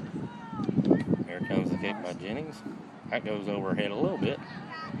side. Here comes the kick by Jennings. That goes overhead a little bit.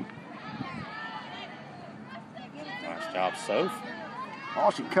 Nice job, Soph. Oh,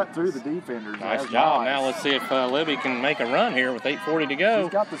 she cut through the defenders. Nice That's job. nice. Now let's see if Libby can make a run here with 8:40 to go.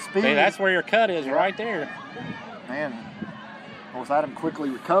 She's got the speed. See, that's where your cut is, right there. Man, North Adams quickly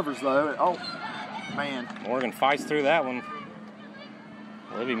recovers though. Oh, man. Morgan fights through that one.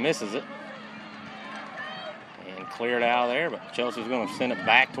 Libby misses it. And cleared out of there, but Chelsea's going to send it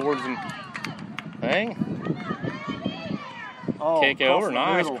back towards the thing. Oh, Kick across over, the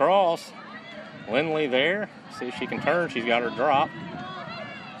nice middle. cross. Lindley there. See if she can turn. She's got her drop.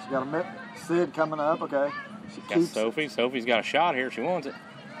 She's got a Sid coming up. Okay. She Got Sophie. Sophie's got a shot here. She wants it.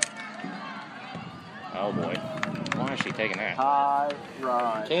 Oh boy. Why is she taking that? high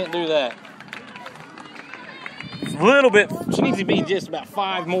right. Can't do that. It's a little bit. She needs to be just about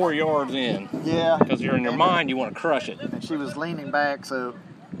 5 more yards in. Yeah. Because you're in your mind, you want to crush it. And she was leaning back, so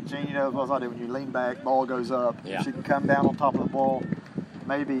Gene, you know as well as I do, when you lean back, ball goes up. Yeah. If she can come down on top of the ball,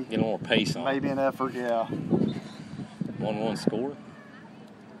 maybe Get a little more pace on it. maybe an effort, yeah. 1-1 score.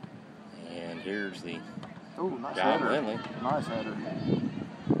 And here's the Ooh, nice John header. Lindley. Nice header.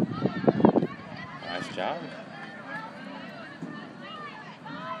 Nice job.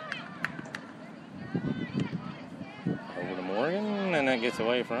 Over to Morgan, and that gets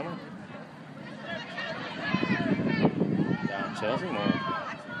away from her. Down Chelsea, Morgan.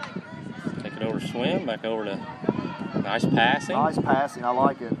 Take it over swim, back over to nice passing. Nice passing, I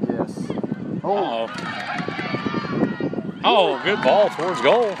like it, yes. Oh. Oh, good ball towards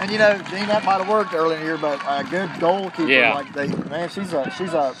goal. And you know, Gene, that might have worked early in the year, but a good goalkeeper, Yeah. like she's an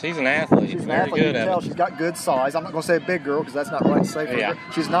She's an athlete. She's an Very athlete. You good can at tell it. she's got good size. I'm not going to say a big girl because that's not right to say for Yeah.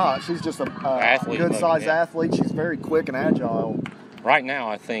 her. She's not. She's just a Athlete good size yeah. athlete. She's very quick and agile. Right now,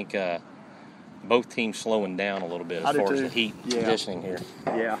 I think both teams slowing down a little bit I as do far as too. the heat Yeah. conditioning here.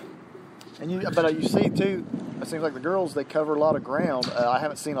 Yeah. And you see too, it seems like the girls, they cover a lot of ground. I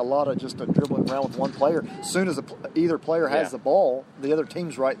haven't seen a lot of just a dribbling around with one player. As soon as either player has Yeah. the ball, the other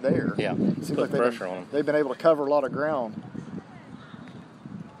team's right there. Yeah, It seems put like pressure on them. they've been able to cover a lot of ground.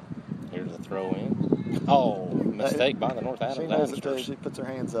 Here's the throw in. Oh, mistake by the North She Adams knows it too. Adamsters. She puts her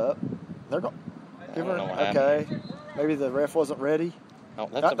hands up. They're going. Give her. don't know what Okay. Maybe the ref wasn't ready. Oh,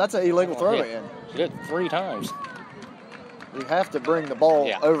 That's an illegal throw yeah. in. She did it 3 times. You have to bring the ball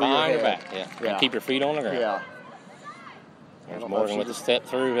Yeah, over your behind head. her back. Yeah. And keep your feet on the ground. Yeah. There's don't know if Morgan she with the just- step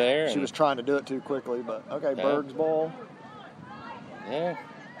through there. She and- was trying to do it too quickly, but okay. Yeah. Berg's ball. Yeah.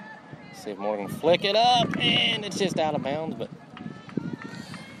 See if Morgan can flick it up, and it's just out of bounds, but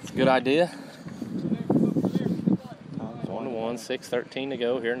it's a good idea. 1-1, 6:13 to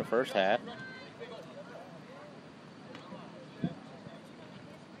go here in the first half.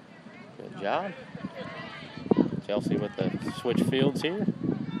 Good job. Chelsea with the switch fields here.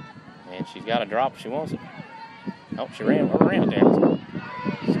 And she's got a drop if she wants it. Oh, she ran it down.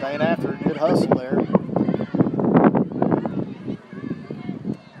 Staying after it. Good hustle there.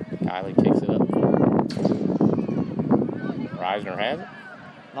 Kylie kicks it up. Reisner has it.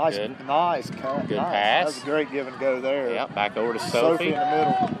 Nice, Good. nice cut. Good nice. pass. That was a great give and go there. Yep, back over to Sophie in Sophie.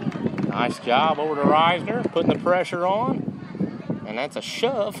 the middle. Nice job over to Reisner, putting the pressure on. And that's a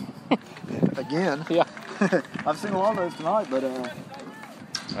shove. Again. Yeah. I've seen a lot of those tonight, but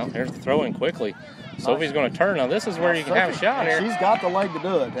Well, here's the throw in quickly. Sophie's going to turn. Now, this is where you can have a Sophie, shot here. She's got the leg to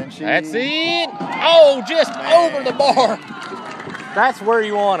do it, and she. That's it. Oh, just over the bar. That's where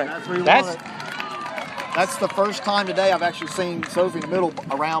you want it. That's where you want it. That's the first time today I've actually seen Sophie in the middle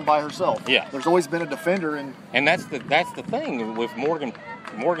around by herself. Yeah. There's always been a defender, and And that's the thing with Morgan.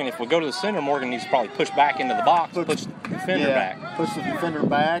 Morgan, if we go to the center, Morgan needs to probably push back into the box, push the defender back. Push the defender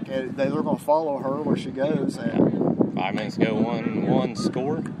back, and they're going to follow her where she goes. And 5 minutes ago, 1-1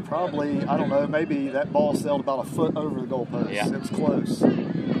 score. probably, I don't know, maybe that ball sailed about a foot over the goalpost. Yeah. It was close.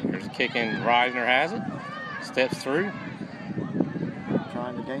 Here's a kick in. Reisner has it. Steps through.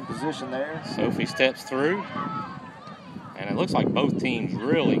 Trying to gain position there. Sophie steps through. And it looks like both teams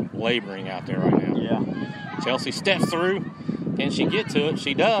really laboring out there right now. Yeah. Chelsea steps through. Can she get to it?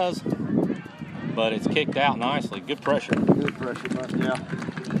 She does. But it's kicked out nicely. Good pressure. Good pressure, but yeah.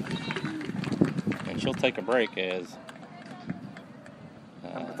 And she'll take a break as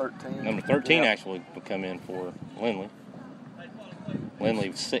Number 13. number 13 Yeah. actually will come in for Lindley. Lindley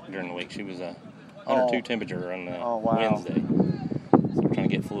was sick during the week. She was 102 Oh. temperature on Oh, wow. Wednesday. So we're trying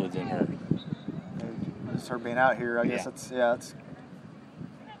to get fluids in her. Just her being out here, I guess Yeah. it's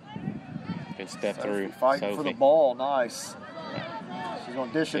Good step Sophie through. fighting Sophie. for the ball. Nice. She's going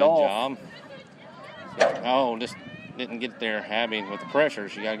to dish Good it off. job. Oh, just didn't get there, Abby, with the pressure.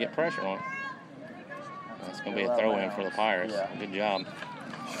 She got to get pressure on it. That's going to be a throw in for the Pirates. Yeah. Good job.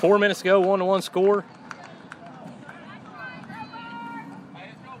 4 minutes to go, 1-1 score.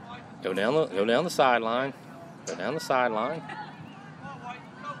 Go down the sideline. Go down the sideline.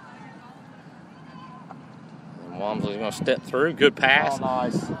 And Walmsley's going to step through. Good pass. Oh,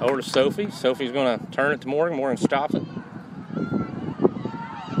 nice. Over to Sophie. Sophie's going to turn it to Morgan. Morgan stops it.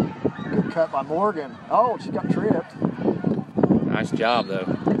 Good cut by Morgan. Oh, she got tripped. Nice job, though.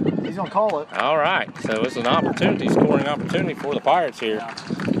 He's going to call it. All right, so it's an opportunity, scoring opportunity for the Pirates here.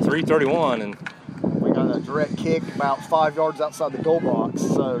 3:31, and We got a direct kick about 5 yards outside the goal box.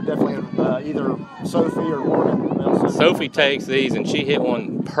 So definitely either Sophie or Morgan. Sophie takes these, and she hit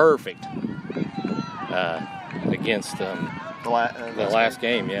one perfect against the last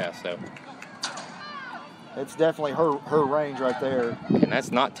game. Yeah, so it's definitely her range right there. and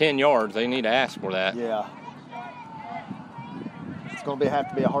that's not 10 yards. They need to ask for that. Yeah. It's going to have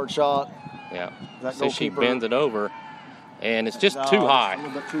to be a hard shot. Yeah. That So she goalkeeper- bends it over, and it's just No, too it's high. A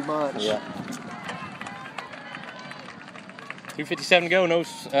little bit too much. Yeah. 2:57 to go, no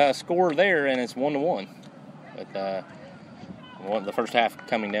score there, and it's 1-1. But the first half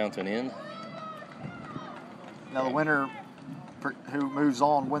coming down to an end. Now the winner who moves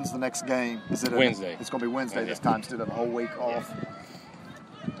on wins the next game. Is it Wednesday. It's going to be Wednesday this Yeah. time instead of a whole week off.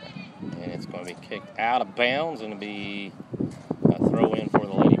 And it's going to be kicked out of bounds, and it'll be a throw in for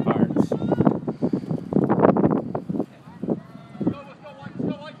the Lady Pirates.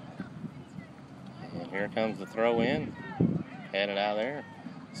 And here comes the throw in, headed out there.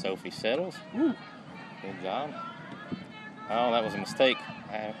 Sophie settles. Good job. Oh, that was a mistake.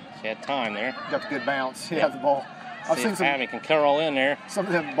 She had time there. Got the good bounce. She had the ball. I've See seen if some. Abby can curl in there. Some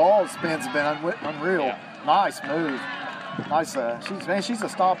of them ball spins have been unreal. Yeah. Nice move. Nice. She's a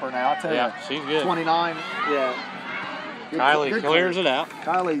stopper now. I tell Yeah, you. she's good. 29. Yeah. Kylie clears it out.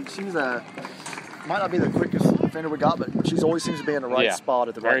 Kylie, she's might not be the quickest defender we got, but she's always seems to be in the right spot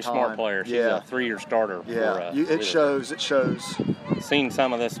at the right time. Very smart player. She's a 3-year starter. Yeah. For, It shows. It shows. Seen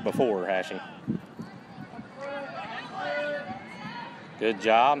some of this before, has she? Good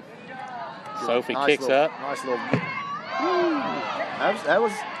job. Sophie Nice kicks little, up. Nice little. That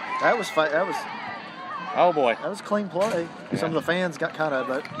was Oh boy, that was clean play. Yeah. Some of the fans got kind of,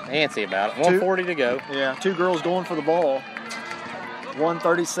 but antsy about it. 1:40 to go. yeah, two girls going for the ball.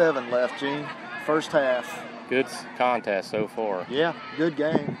 1:37 left, Gene. First half. Good contest so far. Yeah, good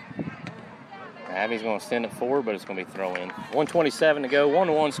game. Abby's going to send it forward, but it's going to be throw in. 1:27 to go.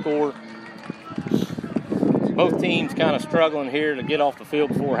 1-1 score. Both teams kind of struggling here to get off the field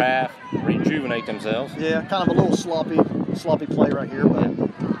before half, rejuvenate themselves. Yeah, kind of a little sloppy play right here, but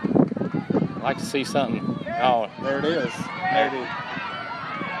I'd like to see something. Oh, there it is. There it is.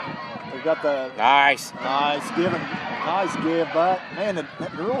 We've got the nice. nice give, but man,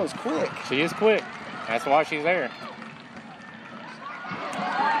 that girl is quick. She is quick. That's why she's there.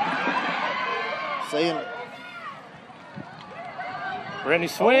 Seeing Brittany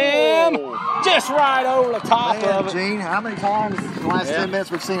swim. Oh. Just right over the top Man, of it. Gene, how many times in the last Yeah. 10 minutes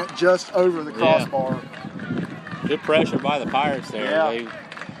we've seen it just over the crossbar? Good pressure by the Pirates there. Yeah. They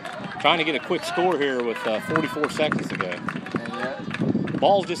trying to get a quick score here with 44 seconds to go. And yet,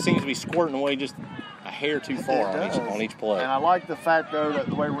 Ball just seems to be squirting away just a hair too far it does. on each play. And I like the fact, though, that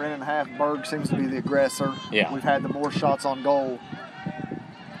the way we're in half, Berg seems to be the aggressor. Yeah. We've had the more shots on goal.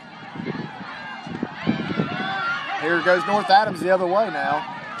 Here goes North Adams the other way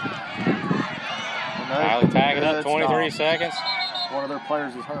now. Kylie tagging up, Good 23 stop. seconds. One of their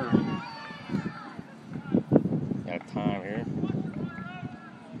players is hurt. Got a time here.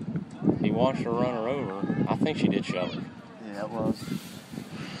 He watched her run her over. I think she did shove her. Yeah, it was.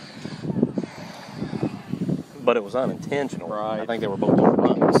 But it was unintentional. Right. I think they were both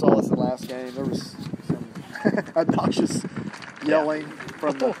overrun. We saw this in the last game. There was some obnoxious yelling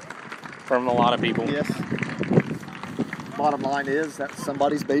from the. From a lot of people. Yes. Bottom line is that's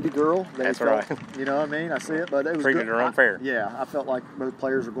somebody's baby girl. They That's felt- right. You know what I mean? I see it, but it was Treated good. her unfair. I felt like both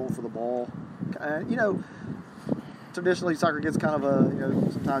players were going for the ball. Traditionally soccer gets kind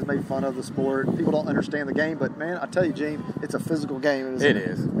of sometimes made fun of the sport. People don't understand the game, but man, I tell you, Gene, it's a physical game. It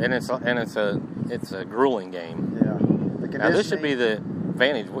is, and it's a grueling game. Yeah. The Now this should be conditioning- the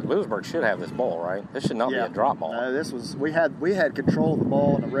advantage. Lewisburg should have this ball, right? This should not be a drop ball. No, this was we had control of the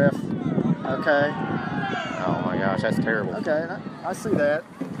ball and the ref. Okay. Oh my gosh, that's terrible. Okay, and I see that.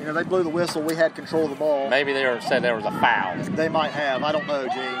 They blew the whistle. We had control of the ball. Maybe they said there was a foul. They might have. I don't know,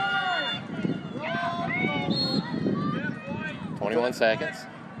 Gene. 21 seconds.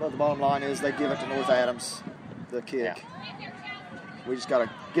 But the bottom line is they give it to North Adams, the kick. Yeah. We just got to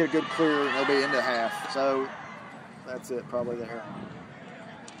get a good clear and they'll be into half. So that's it probably there.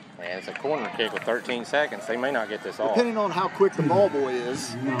 And it's a corner kick with 13 seconds. They may not get this off. Depending on how quick the ball boy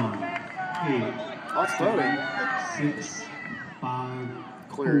is. 9, 8, Let's throw it. 6, 5,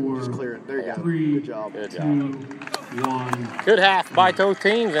 Clear it. 4, Just clear it. There you go. 3, Good job. Good 2, job. 1. Good half by both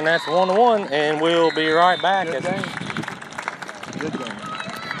teams, and that's 1-1. And we'll be right back. Good game. Good game.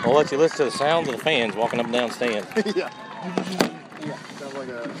 We'll let you listen to the sounds of the fans walking up and down stands. Yeah. Sounds like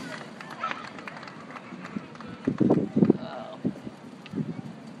a.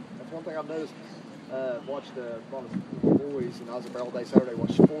 That's one thing I've noticed. Watched the boys, and I was at Barrel Day Saturday.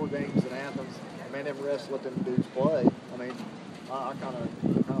 Watched 4 games in Athens. And man, them refs let them dudes play. I mean, I kind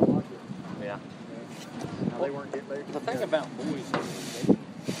of like it. Yeah. Now, they weren't getting there. The thing about boys is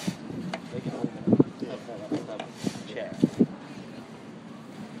they can hold that check.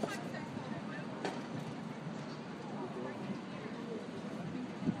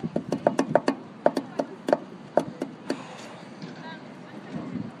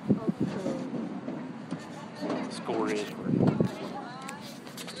 Score is for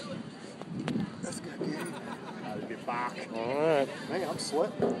That's a good game. That'd be back. all right. Man, I'm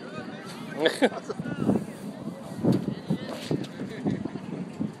sweating.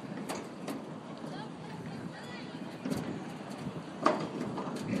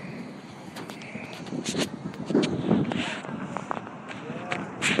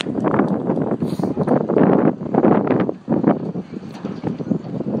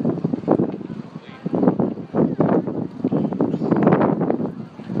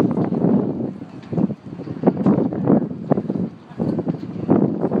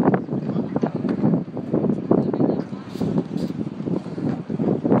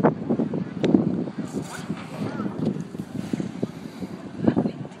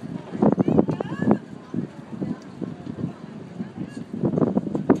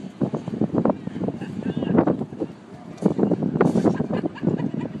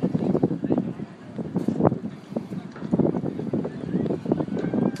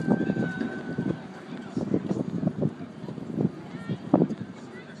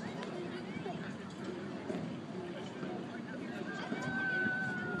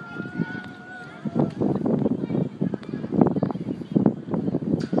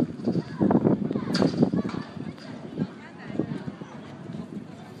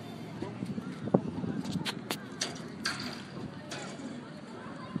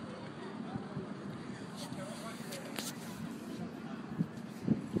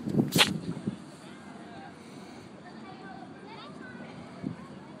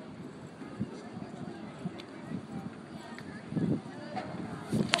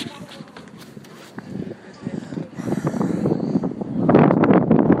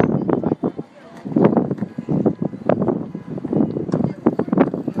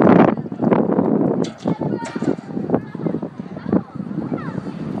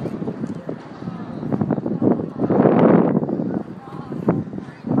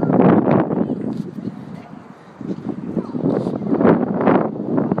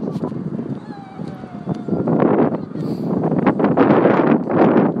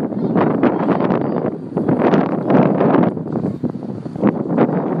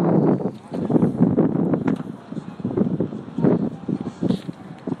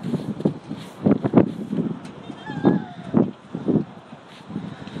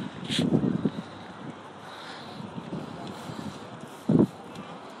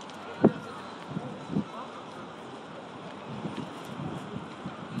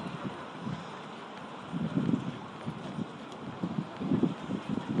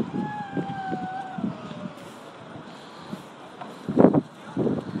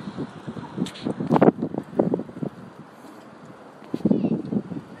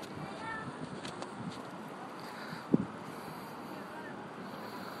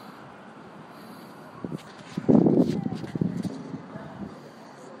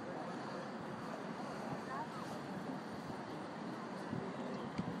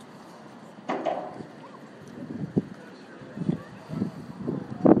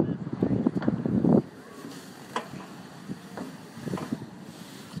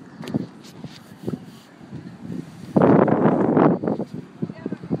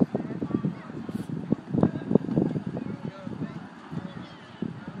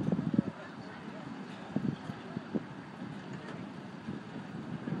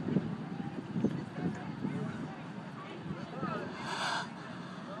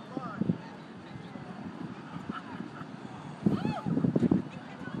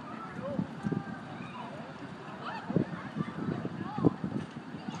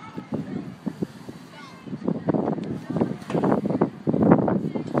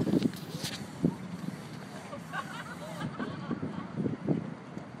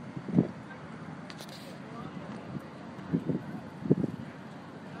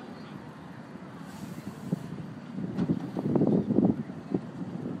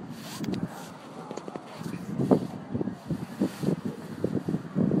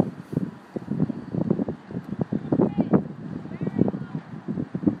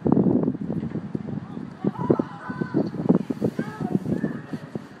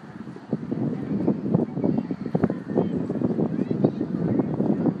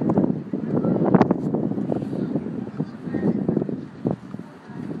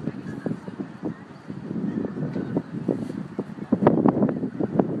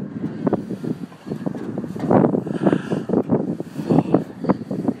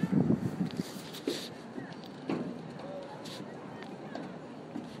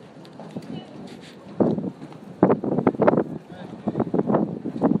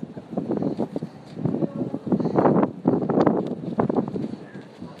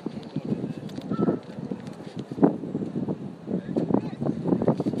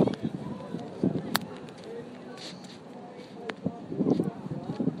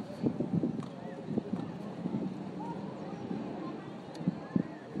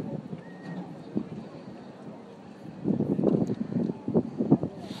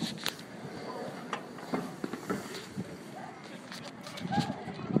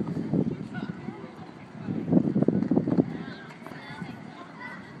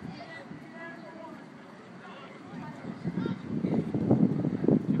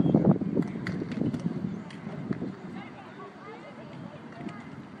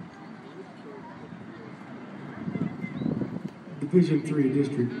 Division III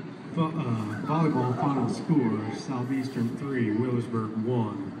District Volleyball Final Score, Southeastern 3, Wheelersburg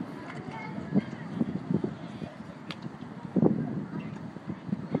 1.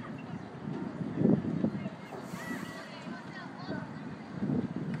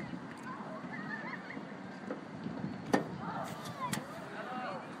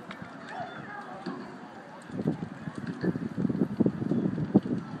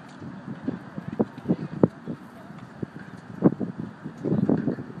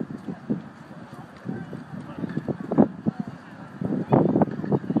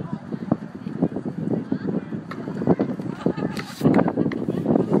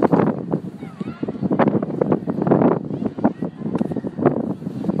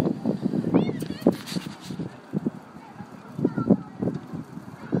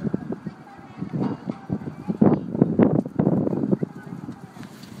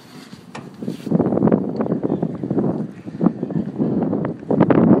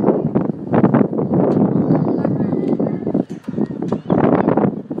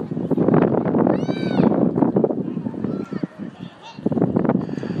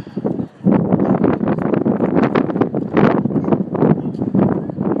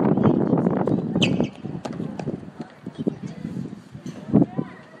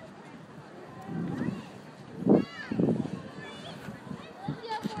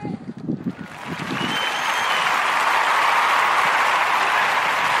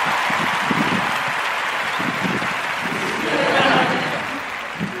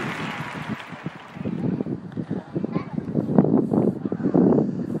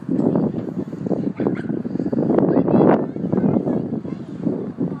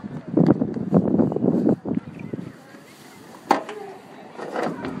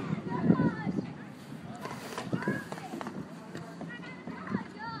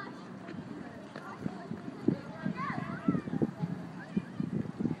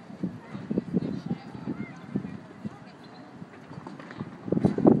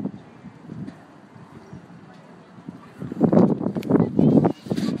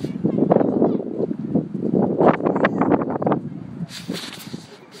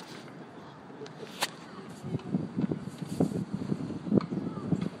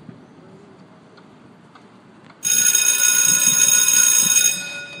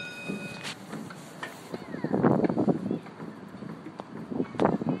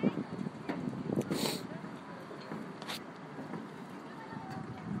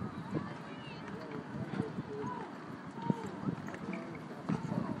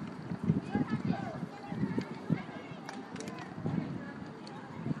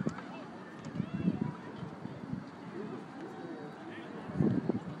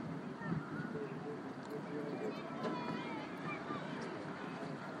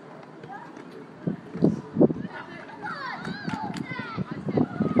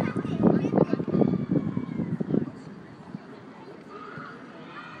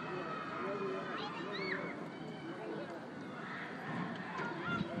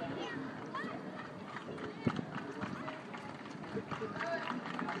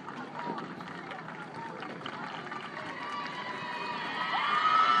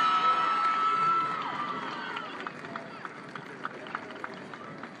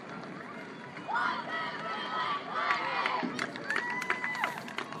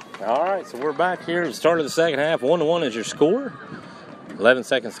 All right, so we're back here at the start of the second half. 1-1 is your score. 11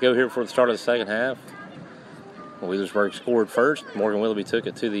 seconds to go here before the start of the second half. Wheelersburg scored first. Morgan Willoughby took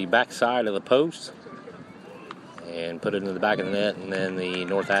it to the back side of the post and put it into the back of the net, and then the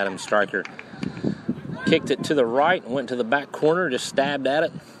North Adams striker kicked it to the right and went to the back corner, just stabbed at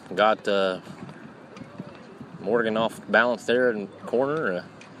it. Got Morgan off balance there in the corner,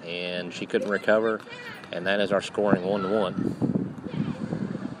 and she couldn't recover, and that is our scoring 1-1.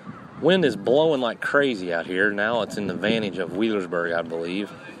 Wind is blowing like crazy out here. Now it's in the advantage of Wheelersburg, I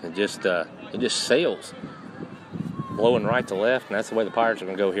believe. It just sails, blowing right to left, and that's the way the Pirates are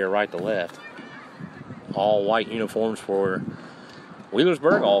going to go here, right to left. All white uniforms for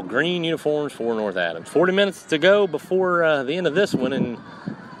Wheelersburg, all green uniforms for North Adams. 40 minutes to go before the end of this one, and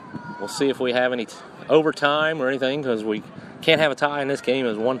we'll see if we have any overtime or anything, because we can't have a tie in this game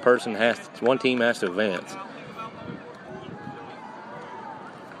as one team has to advance.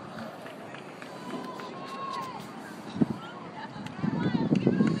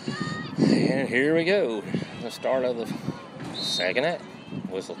 And here we go, the start of the second half.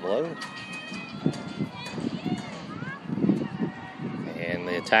 Whistle blown. And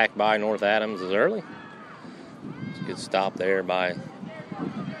the attack by North Adams is early. It's a good stop there by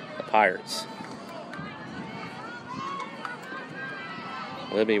the Pirates.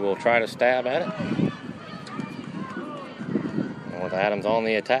 Libby will try to stab at it. North Adams on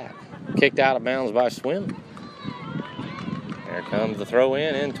the attack. Kicked out of bounds by Swim. There comes the throw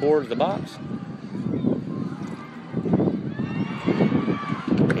in towards the box.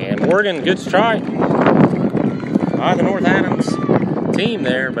 And Morgan, good strike by the North Adams team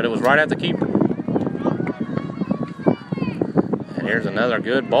there, but it was right at the keeper. And here's another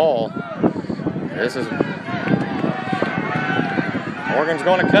good ball. This is Morgan's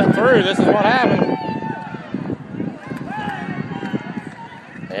going to cut through. This is what happened.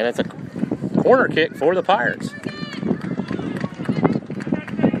 And it's a corner kick for the Pirates.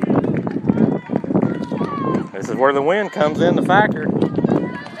 This is where the wind comes in to factor.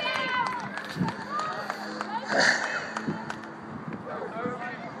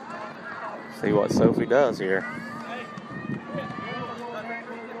 See what Sophie does here.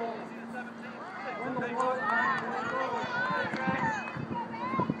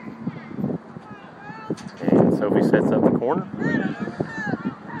 And Sophie sets up the corner.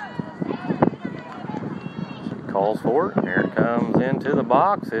 She calls for it. Here it comes into the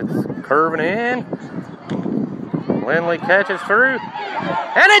box. It's curving in. Lindley catches through.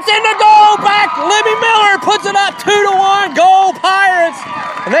 And it's in the goal! Back! Libby Miller puts it up 2-1. Goal Pirates!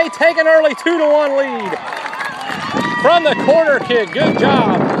 And they take an early 2-1 lead from the corner kick. Good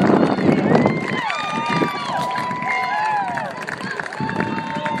job.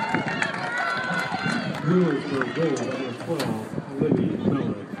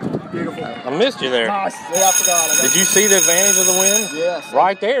 Beautiful. I missed you there. Nice. Yeah, I forgot. Did you see the advantage of the wind? Yes.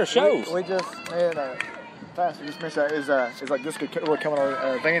 Right there shows. We just had Pastor just missed that. Is like this could really come on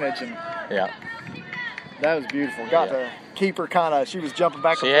our advantage, and Yeah. that was beautiful. Got the keeper kind of. She was jumping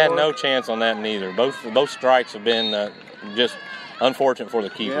back. She and had forth. no chance on that neither. Both strikes have been just unfortunate for the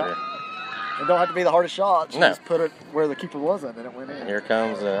keeper. Yeah. It don't have to be the hardest shot. She No. just put it where the keeper wasn't, and it went in. Here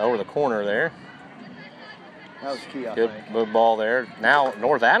comes over the corner there. That was key, I Good think. ball there. Now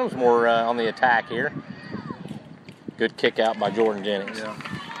North Adams more on the attack here. Good kick out by Jordan Jennings.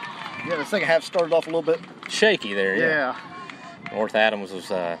 Yeah, the second half started off a little bit. Shaky there. Yeah. North Adams was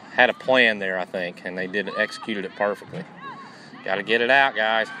had a plan there, I think, and they executed it perfectly. Got to get it out,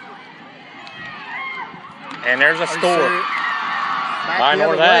 guys. And there's a score by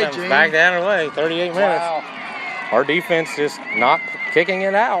North Adams. Back the other way, 38 minutes. Wow. Our defense just not kicking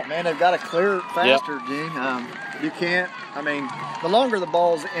it out. Man, they've got to clear it faster, Gene. You can't. I mean, the longer the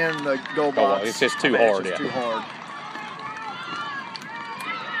ball's in the goal box, it's just too it's hard. just too hard.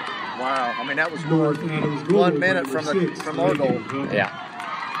 Wow. I mean, that was North Adams goal, 1 minute from our goal. Yeah.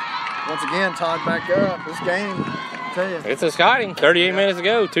 Once again, tied back up. This game, I tell you. It's exciting. 38 minutes to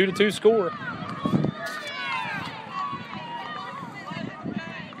go. 2-2 score.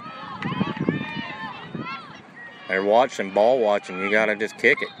 They're watching, ball watching. You got to just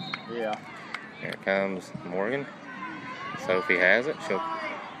kick it. Yeah. Here comes Morgan. Sophie has it. She'll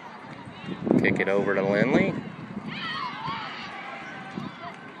kick it over to Lindley.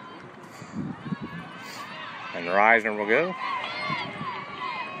 And Reisner will go.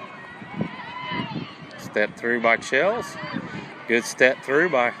 Step through by Chels. Good step through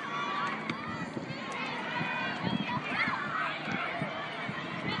by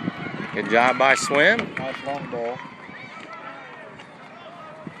good job by Swim. Nice long ball.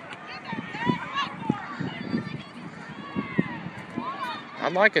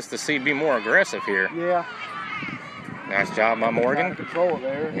 I'd like us to see be more aggressive here. Yeah. Nice job by Morgan. Trying to control it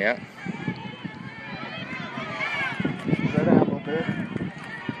there. Yeah. Spread out a little bit.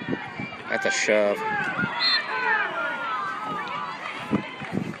 That's a shove.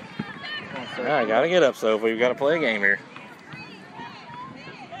 All right, got to get up, Sophie. We've got to play a game here.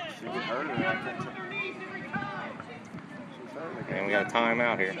 She get hurt or I can't tell. She's hurt again. And we got a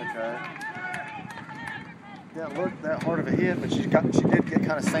timeout here. Okay. Didn't look that hard of a hit, but she did get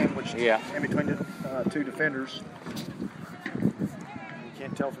kind of sandwiched in between the two defenders. You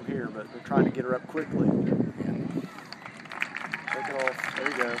can't tell from here, but they're trying to get her up quickly. Shake it off. There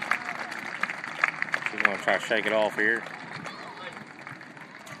you go. She's going to try to shake it off here.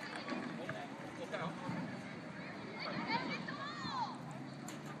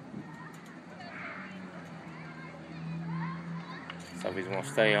 Sophie's going to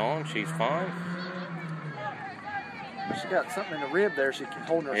stay on. She's fine. She got something in the rib there. She's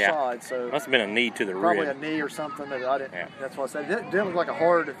holding her side, so Must have been a knee to the probably rib. a knee or something that I didn't. Yeah. That's what I said. It didn't look like a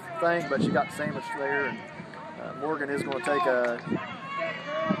hard thing, but she got sandwiched there. And Morgan is going to take a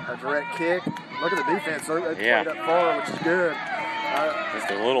direct kick. Look at the defense. They played up far, which is good. Just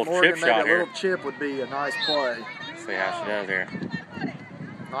a little Morgan chip shot a here. little chip would be a nice play. Let's see how she does here.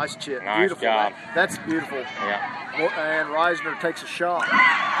 Nice chip. Nice Beautiful. job. That's beautiful. Yeah. And Reisner takes a shot.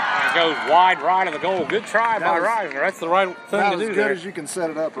 It goes wide right of the goal. Good try by Reisner. That's the right thing to do as good there. as you can set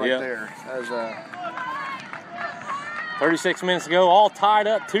it up right there. As 36 minutes ago, all tied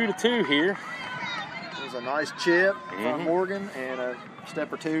up 2-2 here. it was a nice chip from Morgan and a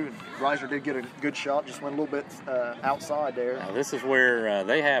step or two. And Reisner did get a good shot, just went a little bit outside there. Now, this is where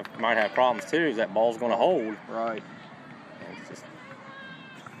they might have problems too, is that ball's going to hold. Right. It's just,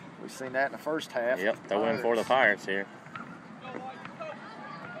 We've seen that in the first half. yep, they're winning for the Pirates here.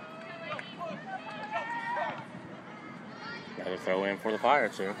 Another throw in for the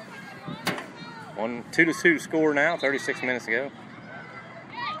Pirates here. 2-2 score now, 36 minutes ago.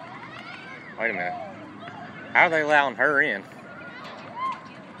 Wait a minute. How are they allowing her in?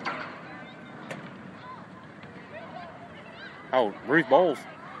 Oh, Ruth Bowles.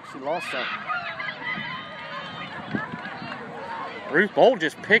 She lost something. Ruth Bowl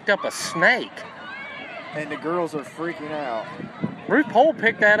just picked up a snake. And the girls are freaking out. Ruth Bowl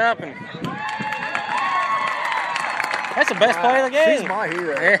picked that up, and that's the best play of the game. She's my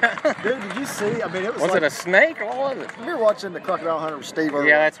hero. Yeah. Dude, did you see? I mean, it was Was like, it a snake or what was it? we were watching the Crocodile Hunter with Steve Irwin.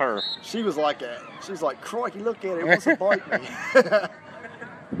 Yeah, that's her. She was like she's like, crikey, look at it. It wants to bite me.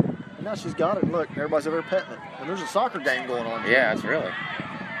 And now she's got it. Look, everybody's over there petting it. And there's a soccer game going on. Yeah, it's really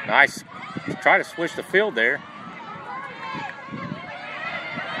nice. Try to switch the field there.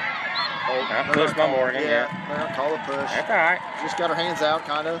 Push by Morgan. Yeah, call a push. That's all right. Just got her hands out,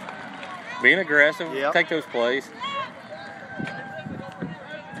 kind of. Being aggressive. Yep. Take those plays.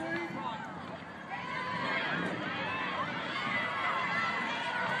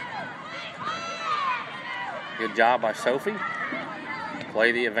 Good job by Sophie.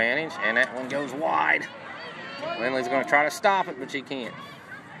 Play the advantage, and that one goes wide. Lindley's going to try to stop it, but she can't.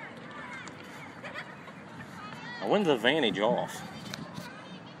 Now, when's the advantage off?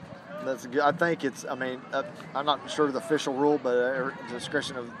 That's good. I think it's, I mean, I'm not sure of the official rule, but the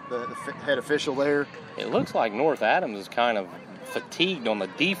discretion of the head official there. It looks like North Adams is kind of fatigued on the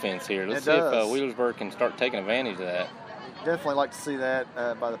defense here. Let's see if Wheelersburg can start taking advantage of that. Definitely like to see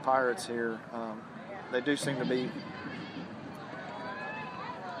that by the Pirates here. They do seem to be.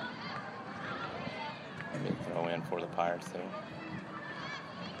 Good throw in for the Pirates there.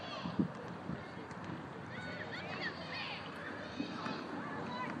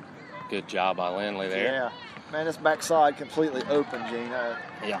 Good job by Lindley there. Yeah. Man, this backside completely open, Gene.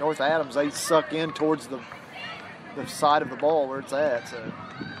 North Adams, they suck in towards the side of the ball where it's at. So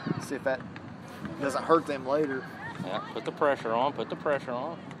let's see if that doesn't hurt them later. Yeah, put the pressure on. Put the pressure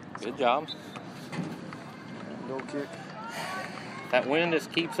on. Good job. Goal kick. That wind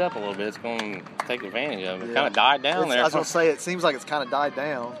just keeps up a little bit. It's going to take advantage of it. It kind of died down there. I was going to say, it seems like it's kind of died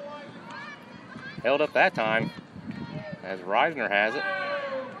down. Held up that time, as Reisner has it.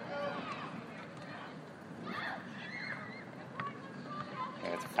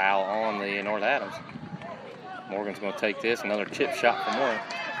 And it's a foul on the North Adams. Morgan's going to take this. Another chip shot for Morgan.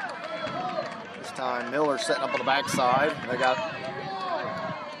 This time Miller setting up on the backside. They got.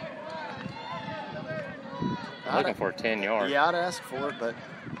 Looking for a 10 yard. Yeah, I'd ask for it, but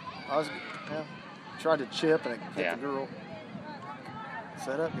I was tried to chip and it hit the girl.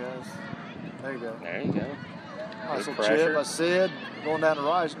 Set up, guys. There you go. There you go. Nice little chip. I said going down to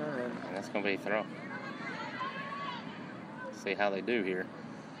Reisner, and that's going to be a throw. See how they do here.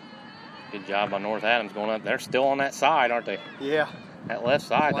 Good job by North Adams going up. They're still on that side, aren't they? Yeah. That left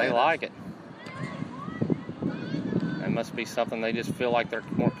side, they Playing it. like it. That must be something they just feel like they're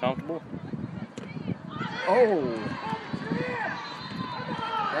more comfortable. Oh,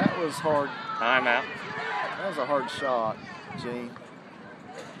 that was hard. Timeout. That was a hard shot, Gene.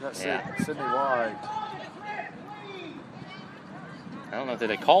 That's Sydney White. I don't know. Did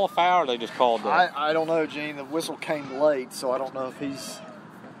they call a foul or they just called the... I don't know, Gene. The whistle came late, so I don't know if he's...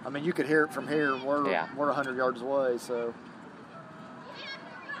 I mean, you could hear it from here. We're 100 yards away, so...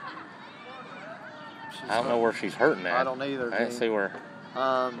 I don't know where she's hurting at. I don't either, I didn't Gene. see where.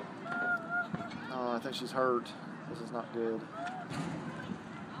 Oh, I think she's hurt. This is not good.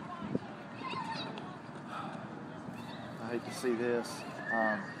 I hate to see this.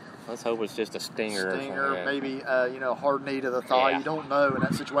 Let's hope it's just a stinger. or something. Maybe hard knee to the thigh. Yeah. You don't know in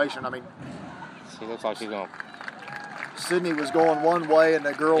that situation. I mean, She looks like she's going. Sydney was going one way, and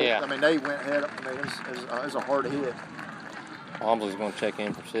the girl. Yeah. I mean, they went head. I mean, it was a hard hit. Walmsley's going to check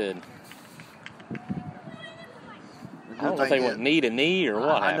in for Sid. The I don't good know if they thing went knee to knee or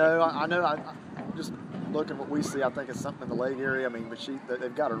what. I know. I just looking at what we see. I think it's something in the leg area. I mean, but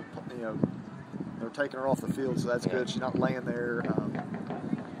they've got her. They're taking her off the field, so that's good. She's not laying there.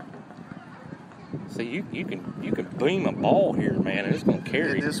 See, you can beam a ball here, man, and it's going to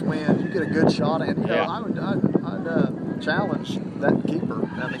carry. In this wind, you get a good shot, and Yeah. I'd challenge that keeper.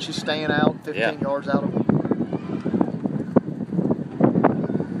 I mean, she's staying out 15 yards out of. It's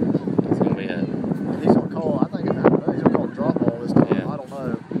going to be a. He's gonna call. I think he's gonna call a drop ball this time. Yeah. I don't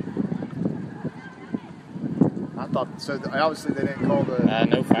know. I thought so. Obviously, they didn't call the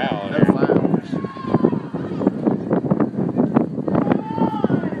No foul. no there. foul.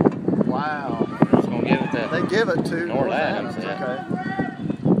 Wow. They're just going to give it to. They give it to North Adams, Okay.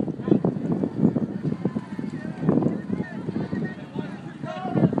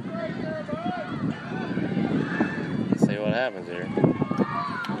 Let's see what happens here.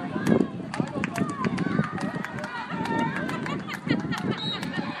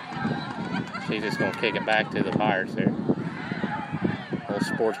 She's just going to kick it back to the Pirates here. A little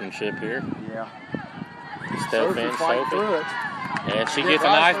sportsmanship here. Yeah. Sophie, fighting through it. And she Yeah, gets a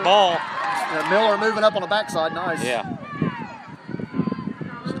nice Reisner. ball. Miller moving up on the backside. Nice. Yeah.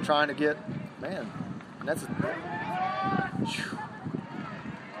 She's trying to get, man. And that's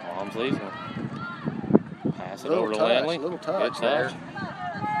Walmsley's going to pass it Little over to touch, Landley. little touch Good there. touch.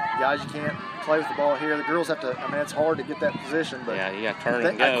 guys, you can't play with the ball here. The girls have to. I mean, it's hard to get that position, but Yeah, you got to turn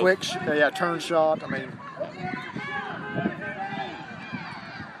and a go. quick, turn shot. I mean,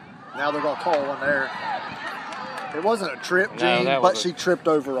 now they're gonna call one there. It wasn't a trip, No, Gene, that but was she tripped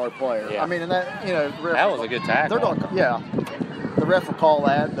over our player. Yeah. I mean, and that ref, That was a good tackle. They're gonna, the ref will call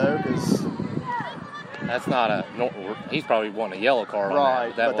that though, because That's not a. He's probably won a yellow card on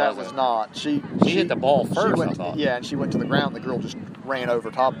right, that. but that was not. She hit the ball first, went, I thought. Yeah, and she went to the ground. The girl just ran over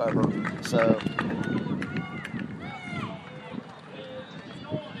top of her. So.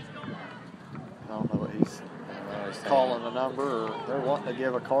 I don't know what he's calling a number, or they're wanting to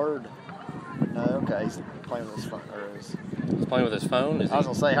give a card. No, okay, he's playing with his phone. He's playing with his phone? I was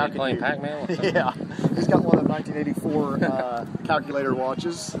going to say, how he can playing you... Pac-Man? Yeah, he's got one of the 1984 calculator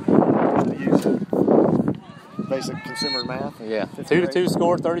watches to use it. Basic consumer math. Yeah, 58. 2-2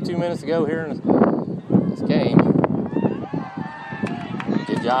 score, 32 minutes to go here in this game.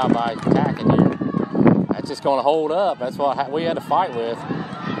 Good job by attacking here. That's just going to hold up. That's what we had to fight with.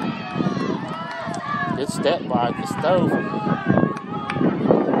 Good step by the Stove.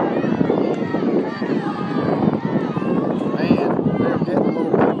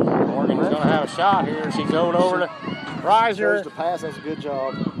 Morgan's going to have a shot here. She's going over to Riser. Goes to pass. That's a good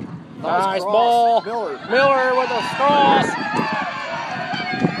job. Nice cross. ball. Miller with a cross.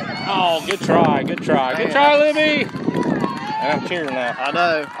 Oh, good try. Good try. Good try, Libby. And I'm cheering now. I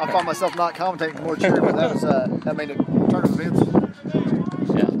know. I found myself not commentating more cheering, but that was that made a turn of events.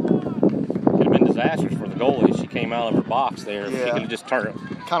 Yeah. Could have been disastrous for the goalie. She came out of her box there. She could have just turned it.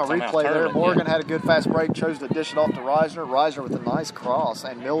 Kind of replay there. Morgan had a good fast break, chose to dish it off to Reisner. Reisner with a nice cross,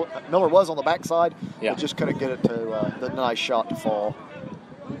 and Miller was on the backside, but just couldn't get it to the nice shot to fall.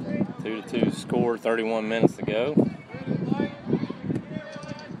 2-2 score, 31 minutes to go.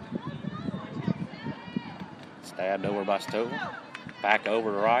 Stabbed over by Stover. Back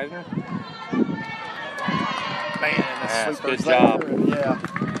over to Reisner. Man, that's sweeper good job. Yeah.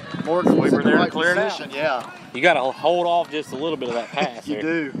 Morgan was in Sweeper the there right cleared out. position. Yeah. You got to hold off just a little bit of that pass. You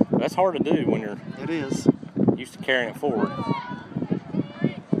there. do. That's hard to do when you're It is. used to carrying it forward.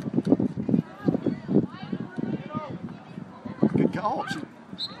 Good call. She's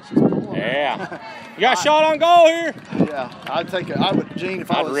pulling. Yeah. You got a shot on goal here. Yeah. I'd take it. I would, Gene,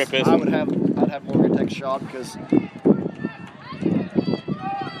 if I I'd was, rip this I'd one. have Morgan take a shot because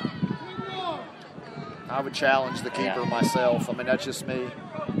would challenge the keeper myself. I mean, that's just me.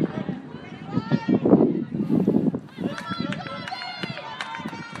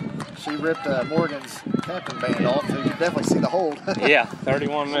 She ripped Morgan's captain band off, so you can definitely see the hold. Yeah,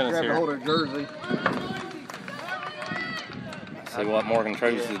 31 minutes Grabbed here. a hold of her jersey. See what Morgan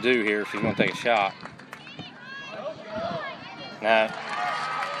chooses to do here. She's going to take a shot.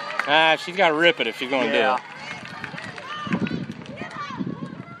 Nah, she's got to rip it if she's going to do it. Yeah,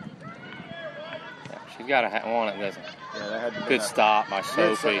 she's got to want it, doesn't it? Yeah, that had to be Good stop by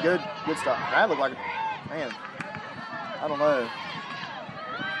Sophie. Good stop. That looked like, man, I don't know.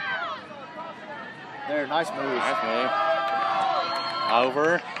 There, nice move. Nice move.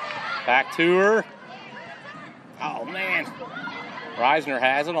 Over. Back to her. Oh, man. Reisner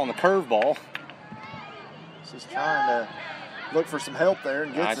has it on the curveball. She's trying to look for some help there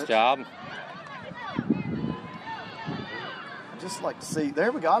and gets Nice it. job. Just like to see.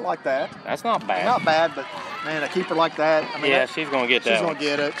 There we go. I like that. That's not bad. Not bad, but man, a keeper like that. I mean, Yeah, she's going to get that she's one. gonna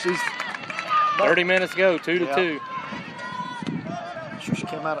get it. She's 30 minutes ago, 2-2. Sure, she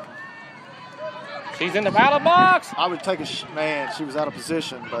came out of. She's in the ballot box. I would take a man. She was out of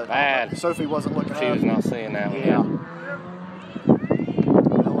position, but Bad. Sophie wasn't looking She up. was not seeing that one. Yeah.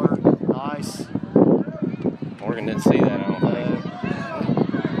 Miller, nice. Morgan didn't see that, I don't think.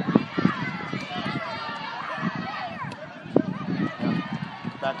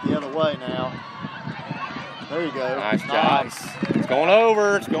 Back the other way now. There you go. Nice job. It's going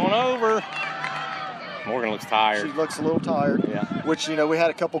over. It's going over. Morgan looks tired. She looks a little tired. Yeah. Which, you know, we had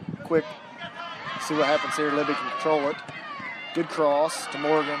a couple quick. See what happens here. Libby can control it. Good cross to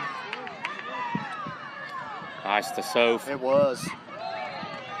Morgan. Nice to Soph. It was.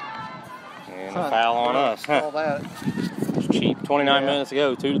 And a foul on us. All that. It's cheap. 29 minutes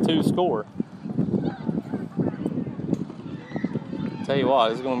ago, 2-2 score. Tell you what,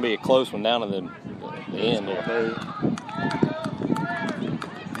 this is going to be a close one down to the end here.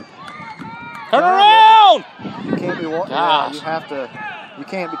 Turn around! You can't be walking. Gosh. You have to. You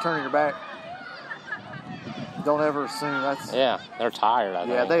can't be turning your back. Don't ever assume that's. Yeah, they're tired, I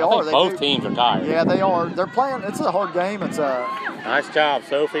think. Yeah, they I are. think They both do. teams are tired. Yeah, they are. They're playing. It's a hard game. It's a. Nice job,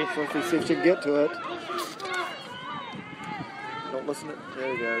 Sophie. Sophie, see if she can get to it. Don't listen to.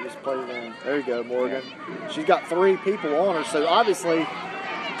 There you go. Just play it in. There you go, Morgan. She's got 3 people on her, so obviously.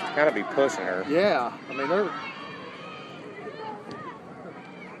 Got to be pushing her. Yeah, I mean they're.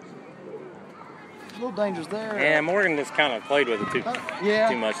 Little dangers there. Yeah, Morgan just kind of played with it too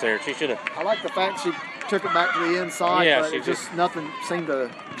much there. She should have. I like the fact she took it back to the inside, Yeah, but she it just nothing seemed to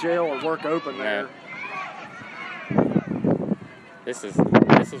gel or work open there. This is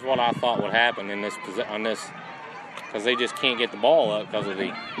what I thought would happen in this because they just can't get the ball up because of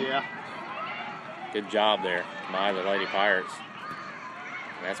the good job there by the Lady Pirates.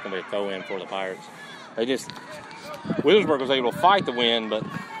 And that's going to be a throw-in for the Pirates. Williamsburg was able to fight the win, but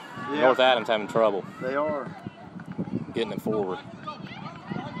North Adams having trouble. They are. Getting it forward.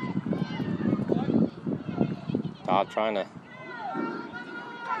 Todd trying to.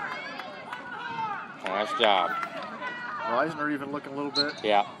 Nice job. Reisner even looking a little bit.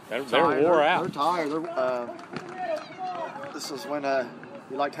 Yeah, they're wore out. They're tired. This is when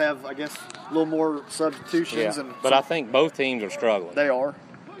you like to have, I guess, a little more substitutions. Yeah, but I think both teams are struggling. They are.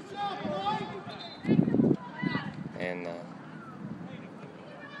 And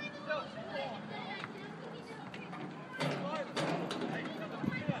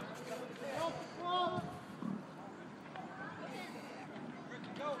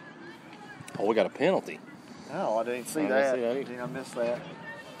we got a penalty. Oh, I didn't see that. I missed that.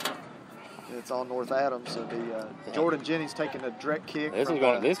 It's on North Adams. So Jordan Jennings taking a direct kick. This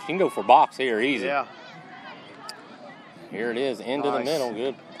can go for box here easy. Yeah. Here it is, into the middle.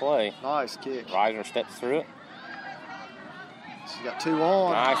 Good play. Nice kick. Reisner steps through it. She's got 2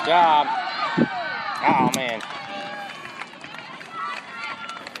 on. Nice job. Oh, man.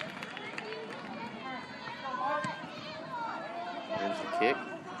 There's the kick.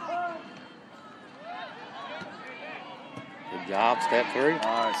 Good job, step through.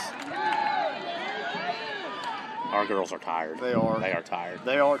 Nice. Our girls are tired. They are. They are tired.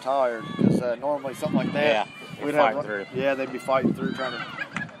 They are tired because normally something like that. Yeah, we'd fight through. Yeah, they'd be fighting through trying to.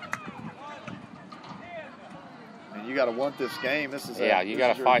 And you got to want this game. This is you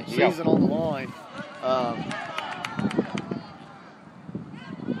got to fight. Season on the line.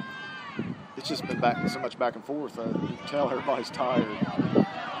 It's just been so much back and forth. You can tell everybody's tired.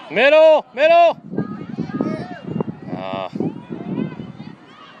 Middle.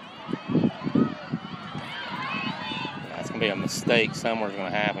 That's going to be a mistake. Somewhere's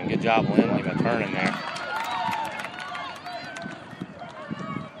going to happen. Good job, Lindley, by turning there.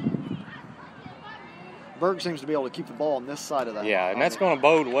 Berg seems to be able to keep the ball on this side of that. Yeah, and that's going to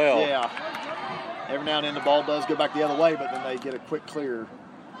bode well. Yeah. Every now and then the ball does go back the other way, but then they get a quick clear.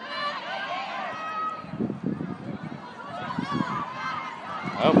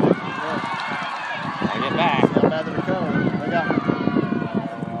 Oh, boy. Gotta get back. Not bad to recover. They got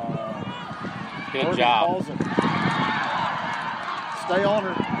Good Morgan job. calls it. Stay on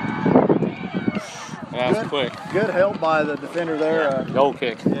her. That was quick. Good help by the defender there. Goal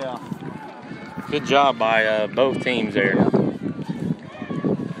kick. Yeah. Good job by both teams there. And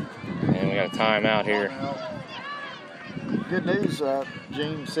we got a timeout here. Good news,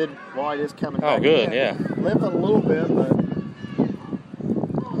 Gene. Sid White is coming Oh, back good, in. yeah. Limping a little bit, but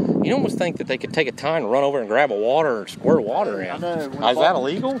You almost think that they could take a time to run over and grab a water or squirt water in. I know. Is that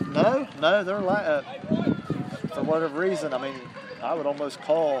illegal? No, they're for whatever reason. I mean, I would almost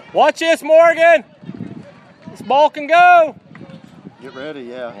call. Watch this, Morgan! This ball can go! Get ready,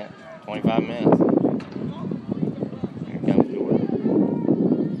 yeah. 25 minutes. Here comes Jordan.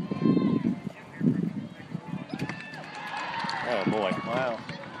 Oh, boy. Wow.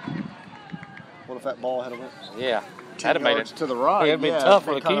 What if that ball had went Yeah. 10 That'd have made yards it to the right? it'd been tough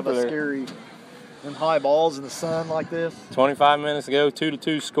for it'd the been kind keeper of a there. scary. Them high balls in the sun like this. 25 minutes to go,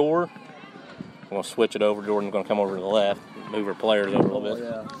 2-2 score. We're going to switch it over. Jordan's going to come over to the left, move her players over a little bit.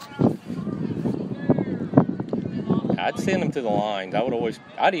 Yeah. I'd send them to the lines.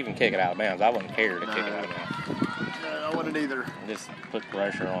 I'd even kick it out of bounds. I wouldn't care to kick it out of bounds. No, I wouldn't either. Just put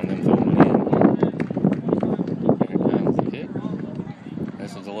pressure on them throwing it in. Here comes the kick.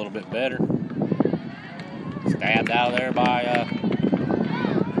 This is a little bit better. Stabbed out of there by,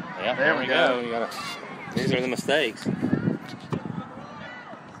 there we go. These are the mistakes.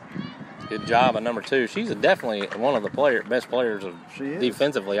 Good job on number 2. She's definitely one of the best players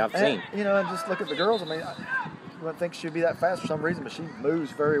defensively I've seen. And just look at the girls. I mean, I wouldn't think she'd be that fast for some reason, but she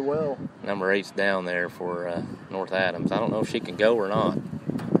moves very well. Number 8's down there for North Adams. I don't know if she can go or not.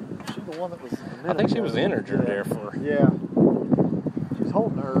 She's the one that was. I think she was injured there for. Yeah. She's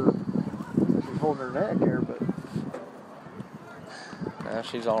holding her neck here, but.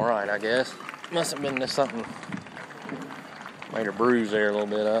 She's all right, I guess. Must have been just something. Made her bruise there a little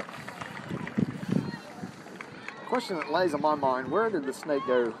bit up. Question that lays on my mind: where did the snake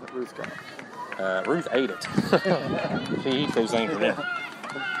go that Ruth got? Ruth ate it. She eats those things for dinner.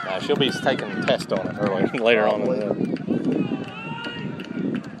 She'll be taking a test on it later on.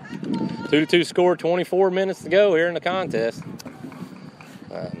 2-2 score, 24 minutes to go here in the contest.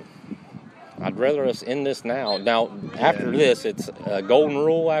 I'd rather us end this now. Now, after this, it's a golden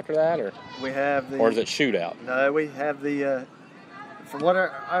rule after that, or we have or is it shootout? No, we have the. From what I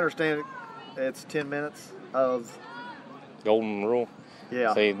understand, it's 10 minutes of Golden rule.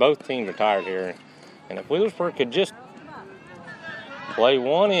 Yeah. See, both teams are tired here, and if Wheelersburg could just play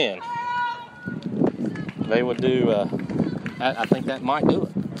one in, they would do. I think that might do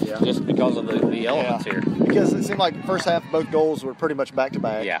it. Yeah. Just because of the elements here. Because it seemed like the first half, both goals were pretty much back to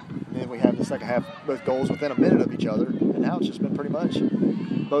back. Yeah. And then we have the second half, both goals within a minute of each other, and now it's just been pretty much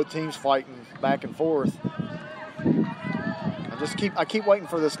both teams fighting back and forth. I keep waiting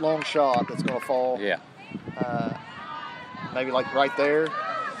for this long shot that's going to fall. Yeah. Maybe like right there.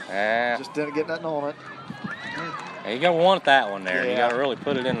 Just didn't get nothing on it. You got to want that one there. Yeah. You got to really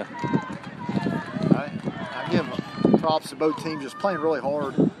put it in the. I give props to both teams just playing really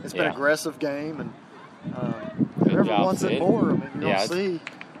hard. It's been an aggressive game, and whoever wants it more, I mean, you're going to see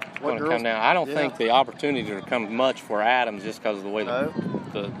what girls come down. I don't think the opportunity to come much for Adams just because of the way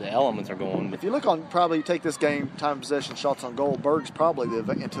the elements are going. If you look on, probably take this game, time of possession, shots on goal, Berg's probably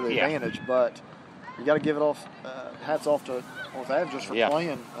into the advantage, but you got to give it off, hats off to North Adams just for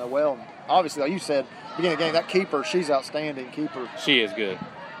playing well. Obviously, like you said, beginning of the game, that keeper, she's outstanding keeper. She is good.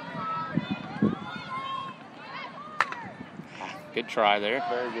 Good try there.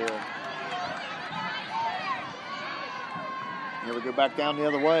 Very good. Here we go back down the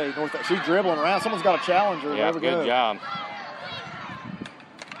other way. She's dribbling around. Someone's got to challenge her. Yeah, there we go. good job.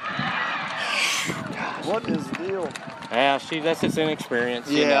 What is the deal? Yeah, that's just inexperience.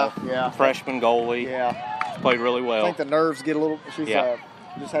 You know, freshman goalie. Yeah. She's played really well. I think the nerves get a little. She's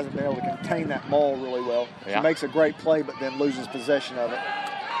just hasn't been able to contain that maul really well. She makes a great play, but then loses possession of it.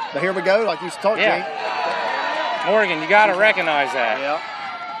 But here we go, like you talked, Jane. Morgan, you got to recognize that. Yeah.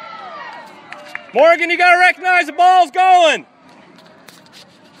 Morgan, you got to recognize the ball's going.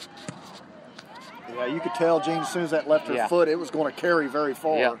 Yeah, you could tell, Gene, as soon as that left her foot, it was going to carry very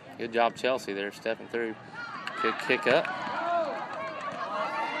far. Yeah, good job, Chelsea, there, stepping through. Good kick up.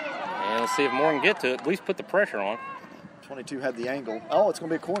 And let's see if Morgan can get to it. At least put the pressure on. 22 had the angle. Oh, it's going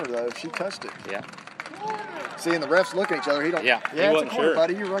to be a corner, though. She touched it. Yeah. Seeing the refs look at each other, he don't. Yeah, it's a corner,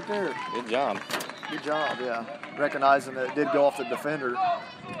 buddy. You're right there. Good job. Good job, yeah. Recognizing that it did go off the defender.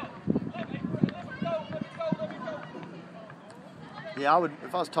 Yeah, I would,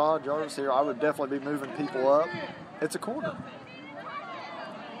 if I was Todd Jarvis here, I would definitely be moving people up. It's a corner.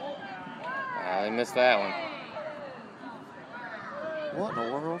 They missed that one. What in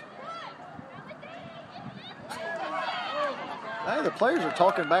the world? Hey, the players are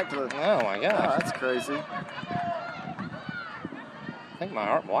talking back to the... Oh, my gosh. Oh, that's crazy. I think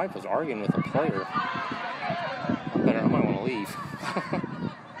my wife was arguing with a player. I might want to leave.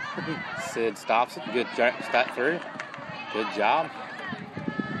 Sid stops it. Good step through. Good job.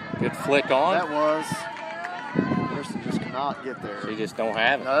 Good flick on. That was. Kirsten just cannot get there. She just don't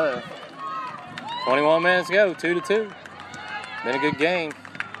have it. No. 21 minutes to go. 2-2. Been a good game.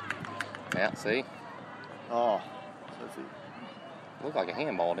 Yeah, see? Oh. Sophie. Looked like a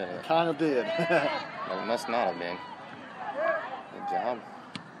handball, didn't it? Kind of did. But it must not have been. Good job.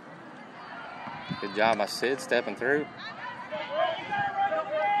 Good job by Sid stepping through.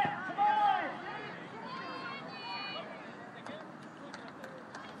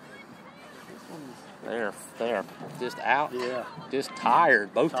 They're just out. Yeah. Just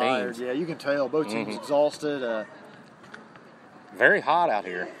tired, both Tired. teams. Yeah, you can tell. Both teams exhausted. Very hot out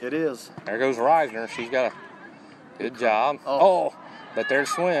here. It is. There goes Reisner. She's got a good job. Oh, but there's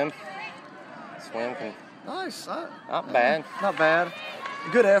Swim. Swim can... Nice. Not bad. Not bad.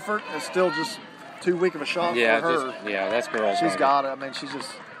 Good effort. It's still just too weak of a shot for her. That's girls. She's got it. I mean, she's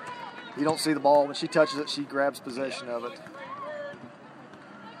just... You don't see the ball. When she touches it, she grabs possession of it.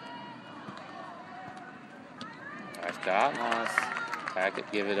 Nice job. Nice. Pack it,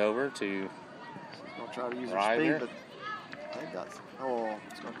 give it over to I'll try to use her Reisner. speed, but they got... Oh,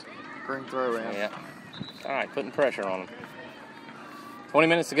 it's going to bring throw in. Yeah. All right, putting pressure on them. 20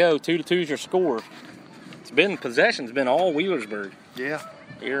 minutes to go. 2-2 is your score. Possession's been all Wheelersburg. Yeah.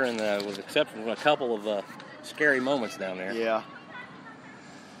 Here in the, with exception of a couple of scary moments down there. Yeah.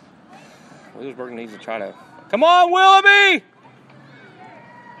 Wheelersburg needs to try to... Come on, Willoughby!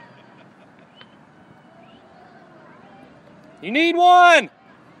 You need one!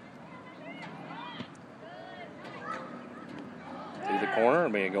 To the corner,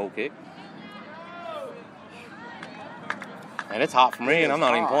 it'll be a goal kick. And it's hot for me, and I'm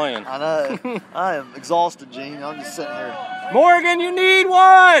not even playing. I know. I am exhausted, Gene. I'm just sitting here. Morgan, you need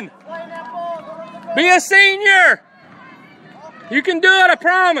one! Be a senior! You can do it, I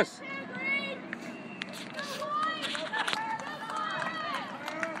promise.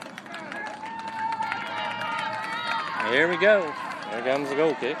 Here we go. There comes the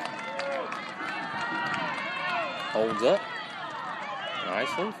goal kick. Holds up.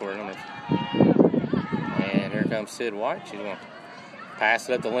 Nicely for number. And here comes Sid White. She's going to pass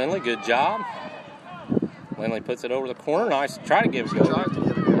it up to Lindley. Good job. Lindley puts it over the corner. Nice. Try to give it a go. Tried to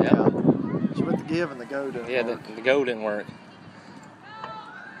give it a go. Yeah. She went to give and the go didn't work. The go didn't work.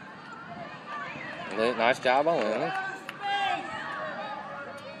 Nice job on Lindley.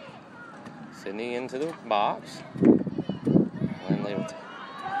 Sydney into the box. Lindley with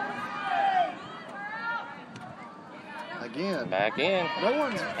again. Back in. No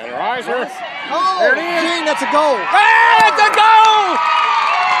one's. And Reiser. Oh, there it is. Gene, that's a goal. Ah, it's a goal!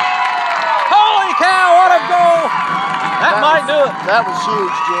 Holy cow, what a goal! That might do it. That was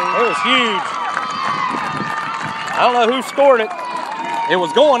huge, Gene. It was huge. I don't know who scored it. It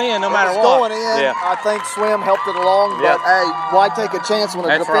was going in no matter what. Going in. Yeah. I think Swim helped it along, but hey, why take a chance when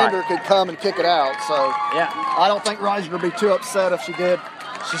a defender could come and kick it out? So yeah, I don't think Reiser would be too upset if she did.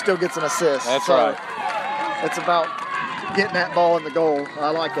 She still gets an assist. That's right. It's about getting that ball in the goal. I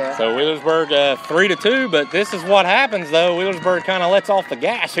like that. So Wheelersburg 3-2, but this is what happens though. Wheelersburg kind of lets off the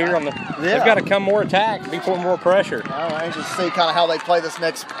gas here on the. They've got to come more attack, be putting more pressure. I'm anxious to see kind of how they play this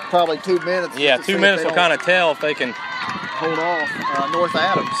next probably 2 minutes. Yeah, 2 minutes will kind of tell if they can hold off North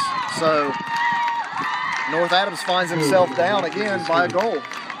Adams. So North Adams finds himself down again by a goal,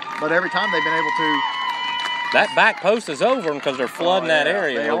 but every time they've been able to. That back post is over because they're flooding that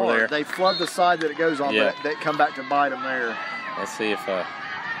area over there. They flood the side that it goes on, but they come back to bite them there. Let's see if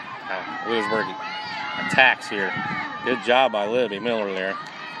Wheelersburg attacks here. Good job by Libby Miller there.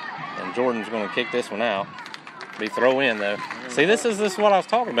 And Jordan's going to kick this one out. Be throw in though. See, this is what I was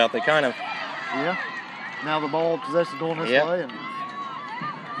talking about. They kind of. Yeah. Now the ball possession going this way and.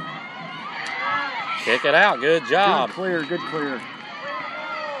 Kick it out. Good job. Good clear. Good clear.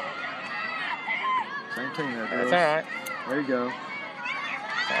 Same team there, girls. That's all right. There you go.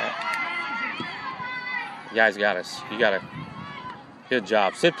 You guys got us. You got a good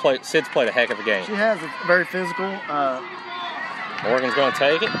job. Sid's played a heck of a game. She has. It's very physical. Morgan's going to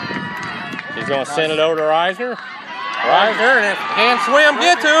take it. She's going to send it over to Reisner. Reisner, and can Swim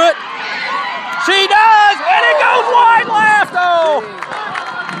get to it? She Oh!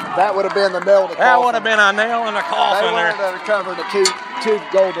 That would have been the nail in the coffin. That would have been a nail in the They coffin wouldn't there. have recovered the two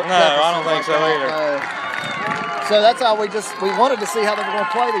golden. No, I don't think so either. So that's how we wanted to see how they were going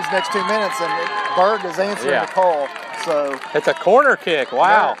to play these next 2 minutes, and Berg is answering Yeah. the call. So It's a corner kick.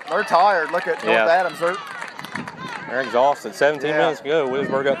 Wow. they're tired. Look at North Yeah. Adams. They're exhausted. 17 minutes to go.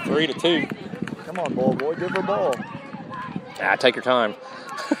 Williamsburg up 3-2. Come on, boy, give her a ball. Take your time.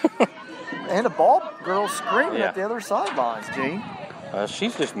 And a ball girl screaming Yeah. at the other sidelines, Gene.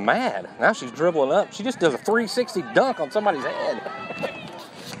 She's just mad. Now she's dribbling up. She just does a 360 dunk on somebody's head.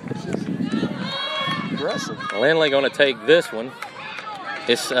 Aggressive. Lindley going to take this one.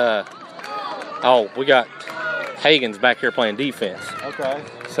 It's, we got Hagen's back here playing defense. Okay.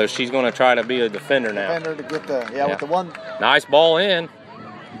 So she's going to try to be a defender now. Defender to get with the one. Nice ball in.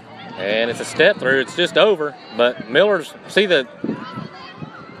 And it's a step through. It's just over. But Miller's, it'll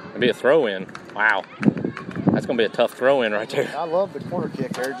be a throw in. Wow. That's going to be a tough throw in right there. I love the corner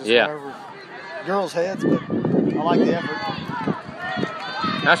kick there. Just Yeah. went over girls' heads, but I like the effort.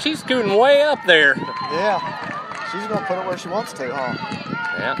 Now she's scooting way up there. Yeah. She's going to put it where she wants to, huh?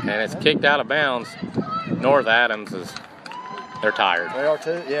 Yeah, and it's kicked out of bounds. North Adams they're tired. They are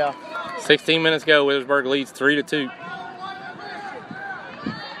too, yeah. 16 minutes ago, Williamsburg leads 3-2.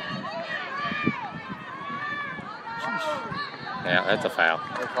 Yeah, that's a foul.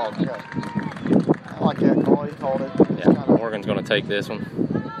 They called it. Okay. I like that call. He called it. Yeah, Morgan's going to take this one.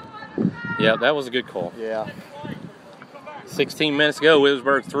 Yeah, that was a good call. Yeah. 16 minutes ago,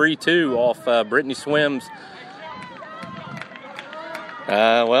 Williamsburg 3-2 off Brittany Swim's.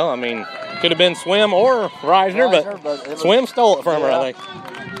 Could have been Swim or Reisner, but Swim stole it from her, I think.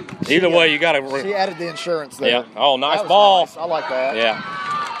 Either way, you got to. She added the insurance there. Yeah. Oh, nice That was ball. nice. I like that. Yeah.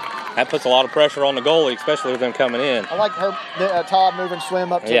 That puts a lot of pressure on the goalie, especially with them coming in. I like her, Todd moving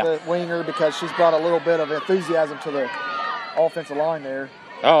Swim up to Yeah. the winger because she's brought a little bit of enthusiasm to the offensive line there.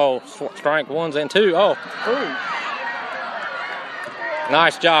 Oh, strike 1s and 2. Oh, Ooh.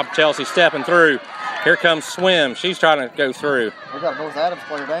 nice job, Chelsea, stepping through. Here comes Swim. She's trying to go through. We got a North Adams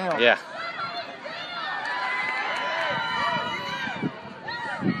player down. Yeah.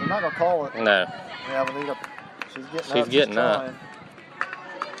 They're not going to call it. No. Yeah, we need a. She's getting up. She's getting up. trying.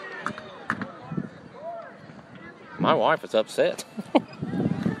 My wife is upset.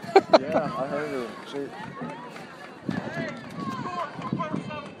 Yeah, I heard her.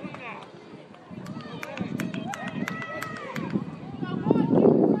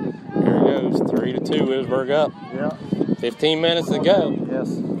 Here it goes. 3-2, Williamsburg up. Yeah. 15 minutes to go. Yes.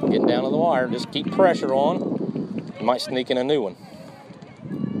 Getting down to the wire. Just keep pressure on. You might sneak in a new one.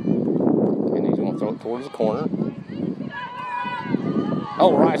 And he's going to throw it towards the corner.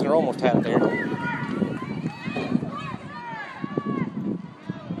 Oh, Reisner almost had it there.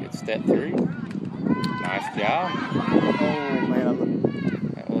 Good step through. Nice job. Oh, man.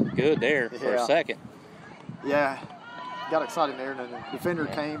 That looked good there for a Yeah. second. Yeah. Got excited there, and then the defender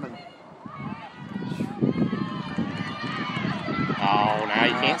came and. Oh, now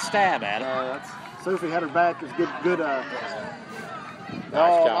you can't stab at it. That's, Sophie had her back. It was good. Nice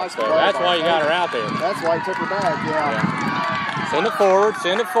oh, job. nice So play that's by why you got her Sophie. out there. That's why he took her back. Yeah. Send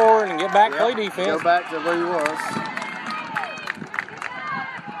it forward, and get back, play Yep. defense. Go back to where he was.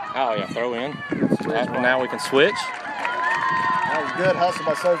 Oh, yeah, throw in. Now we can switch. That was good hustle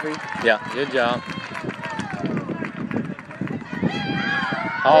by Sophie. Yeah, good job.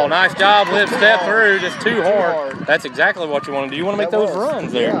 Oh, nice job, Lip. Step through, just too hard. That's exactly what you want to do. You want to make That those was.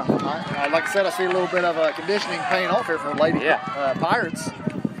 runs there. Yeah. Like I said, I see a little bit of conditioning paying off here for Lady Pirates.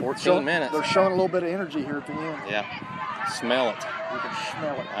 14 minutes. They're showing a little bit of energy here at the end. Yeah. Smell it. You can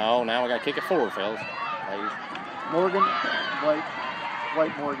smell it. Oh, now we got to kick it forward, fellas. Morgan,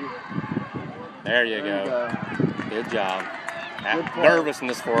 wait, Morgan. There you There go. Good job. Good play.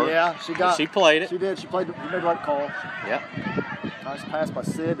 Nervousness for her. Yeah, she played it. She did. She made the right call. Yep. Nice pass by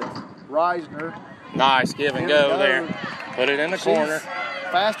Sid. Reisner. Nice give and go there. Put it in the corner.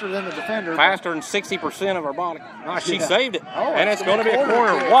 Faster than the defender. Faster than 60% of her body. Nice, she Yeah. saved it. Oh, and it's going to be a corner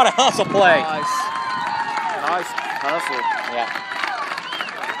corner. kick. What a hustle play. Nice hustle. Yeah.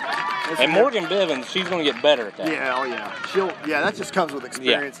 And Morgan Bivens, she's going to get better at that. Yeah, oh yeah. That just comes with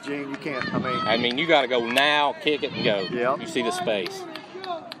experience, Gene. You can't, you got to go now, kick it, and go. Yep. You see the space.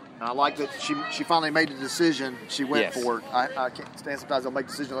 I like that she finally made the decision. She went Yes. for it. I can't stand sometimes they'll make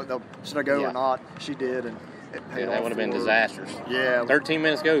decisions like, should I go or not? She did, and it paid That off would have been for her. disastrous. Yeah. 13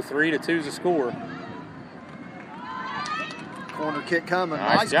 minutes ago, 3-2's the score. Corner kick coming.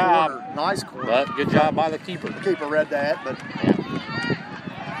 Nice job. Corner. Nice corner. But good job by the keeper. The keeper read that, but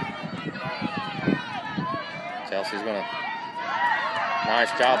Chelsea's going to. Nice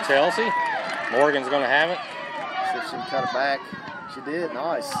job, Chelsea. Morgan's going to have it. See if she can cut it back. She did.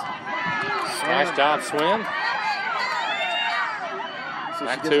 Nice. Nice job, Swim. So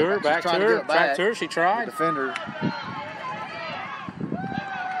Back to her, back to her, back to her. She tried. Defender.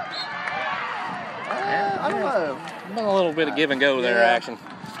 I don't know. A little bit of give and go there, action.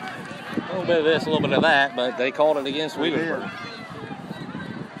 A little bit of this, a little bit of that, but they called it against Wheelersburg.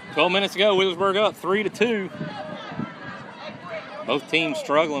 12 minutes ago, Wheelersburg up 3-2. Both teams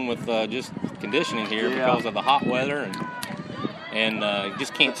struggling with just conditioning here because of the hot weather and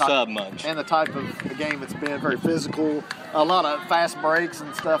just can't sub much. And the type of game it's been, very physical, a lot of fast breaks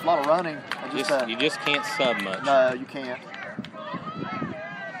and stuff, a lot of running. You just can't sub much. No, you can't.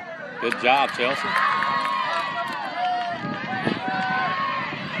 Good job, Chelsea.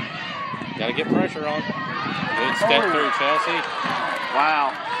 Got to get pressure on. Good step through, Chelsea.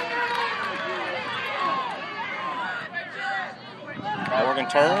 Wow. Morgan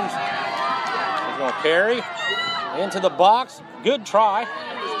turns. He's going to carry into the box. Good try.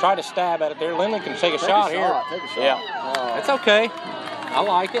 Try to stab at it there. Lindley can take a shot here. Take a shot. Yeah. It's okay. I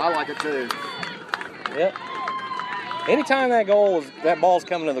like it. I like it too. Yep. Anytime that ball's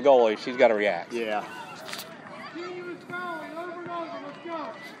coming to the goalie, she's got to react. Yeah.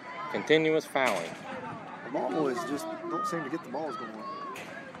 Continuous fouling. The ball boys just don't seem to get the balls going.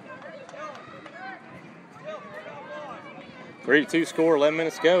 3-2 score, 11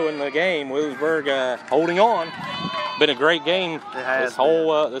 minutes to go in the game. Wheelersburg holding on. Been a great game this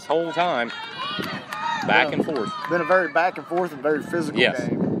whole time. Back and forth. Been a very back and forth and very physical game.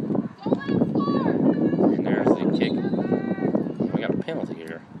 And there's the kick. We got a penalty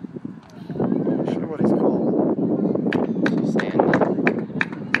here. I'm not sure what he's called.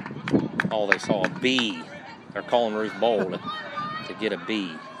 Oh, they saw a B. They're calling Ruth Bowl to get a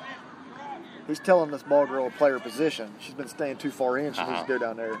B. He's telling this ball girl to play her position. She's been staying too far in. She needs to go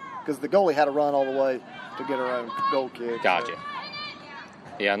down there. Because the goalie had to run all the way to get her own goal kick. Gotcha.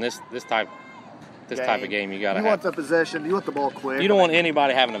 Yeah, and this type of game, you got to have. You want the possession. You want the ball quick. You don't want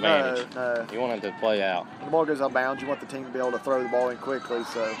anybody having an advantage. No. You want it to play out. When the ball goes out of bounds, you want the team to be able to throw the ball in quickly.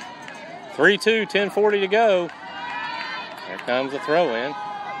 So 3-2, 10:40 to go. Here comes the throw in.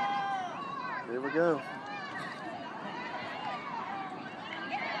 Here we go.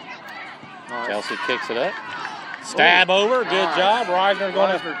 Nice. Chelsea kicks it up. Stab over. Good job. Reisner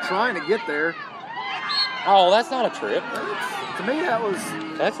going to. Trying to get there. Oh, that's not a trip. To me, that was.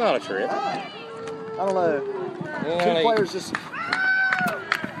 That's not a trip. I don't know. Yeah, Two players just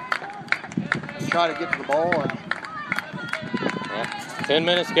try to get to the ball. And 10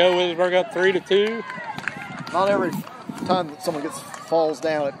 minutes to go. Wheelersburg up 3-2. Not every time that someone falls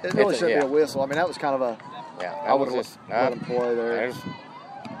down, it really should be a whistle. I mean, that was kind of a. Yeah, I would have let him play there.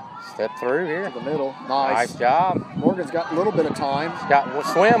 Step through here. To the middle. Nice job. Morgan's got a little bit of time. She's got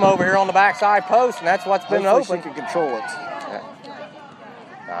Swim over here on the backside post, and that's what's been open. She can control it. Yeah.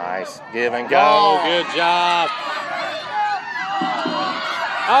 Nice. Give and go. Good job.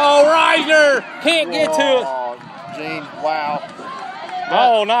 Oh, Reisner can't get to it. Oh, Gene, wow.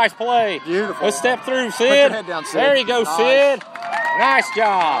 Oh, nice play. Beautiful. Let's step through, Sid. Put your head down, Sid. There you go, Sid. Nice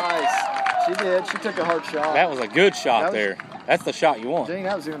job. Nice. She did. She took a hard shot. That was a good shot there. That's the shot you want. Gene,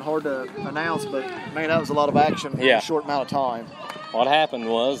 that was even hard to announce, but, man, that was a lot of action in a short amount of time. What happened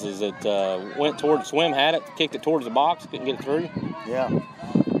was it went towards Swim, had it, kicked it towards the box, couldn't get it through. Yeah.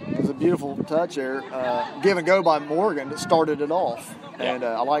 It was a beautiful touch there. Give and go by Morgan that started it off. Yeah. And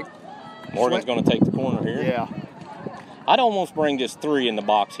I like Morgan's going to take the corner here. Yeah. I'd almost bring just 3 in the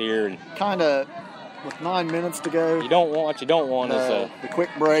box here. And kind of with 9 minutes to go. You don't want is the quick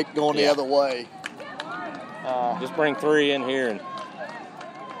break going the other way. Just bring 3 in here and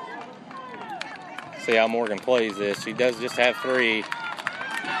see how Morgan plays this. She does just have 3.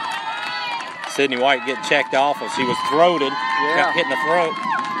 Sydney White getting checked off as she was throated. Got hit in the throat.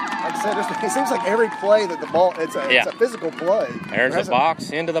 Like I said, it seems like every play that the ball, it's a physical play. There's the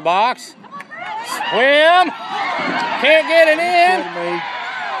box, into the box. Swim! Can't get it in.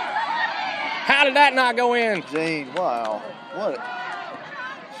 How did that not go in? Gene, wow. What?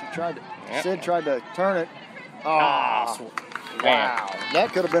 Sid tried to turn it. Oh, wow.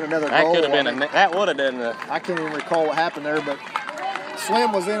 That could have been another goal. That would have been I can't even recall what happened there, but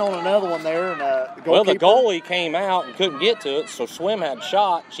Swim was in on another one there. And the goalie came out and couldn't get to it, so Swim had a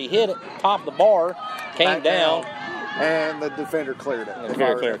shot. She hit it, top of the bar, came down. And the defender cleared it. The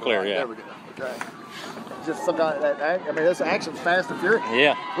defender cleared, yeah. There we go. Okay. Just sometimes this action's fast and furious.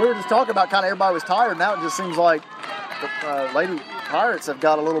 Yeah. We were just talking about kind of everybody was tired. Now it just seems like the Lady Pirates have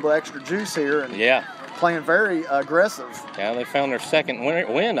got a little bit extra juice here and playing very aggressive. Yeah, they found their second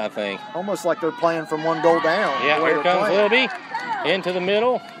win, I think. Almost like they're playing from one goal down. Yeah, here comes Libby into the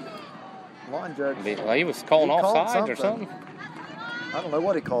middle. line judge. Well, he was calling He called offsides or something. I don't know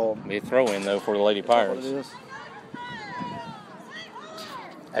what he called. Be a throw-in, though, for the Lady Pirates. What it is.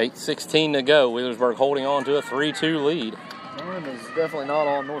 8:16 to go. Wheelersburg holding on to a 3-2 lead. Time is definitely not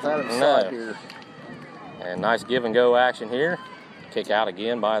on North Adams' No. side here. And nice give-and-go action here. Kick out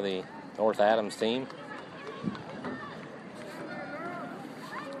again by the North Adams team.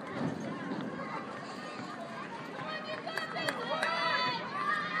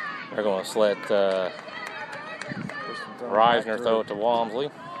 They're going to let Reisner throw it to Walmsley.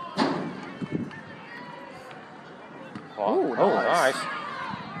 Ooh, Oh, nice. nice.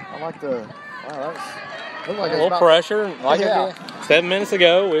 I like the. Wow, that was. Looked like A little pressure. Like Yeah. 7 minutes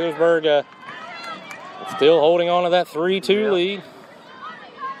ago, Wheelersburg still holding on to that 3-2 Yep. lead.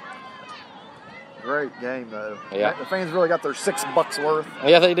 Great game though. Yeah. The fans really got their $6 worth.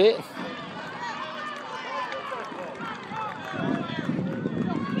 Yeah, they did.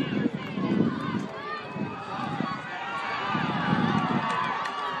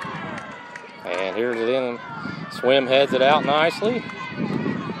 And here's it in. Swim heads it out nicely.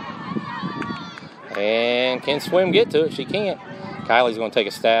 And can Swim get to it? She can't. Kylie's going to take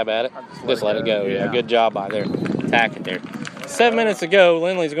a stab at it. Just let it go. Yeah, good job by there. Attack it there. 7 minutes ago,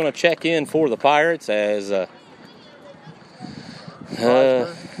 Lindley's going to check in for the Pirates as is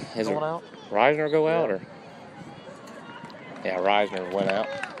Going out. Reisner go out or? Yeah, Reisner went out.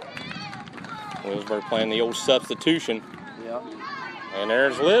 Wheelersburg playing the old substitution. Yeah. And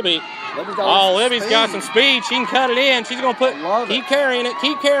there's Libby. Oh, Libby's got some speed. She can cut it in. She's going to keep carrying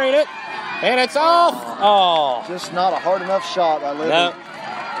it. And it's off. Oh. Just not a hard enough shot by Libby. No.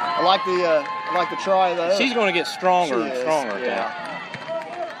 I like the try though. She's going to get stronger She and is, stronger. yeah.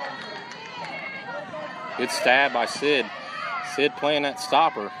 Good stab by Sid. Sid playing that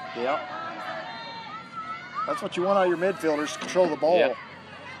stopper. Yeah. That's what you want out of your midfielders, control the ball. Yep.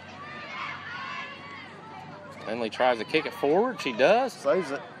 Lindley tries to kick it forward. She does.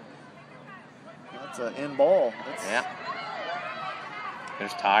 Saves it. That's an in ball. Yeah.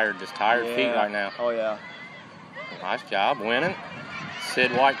 Just tired feet right now. Oh, yeah. Nice job winning.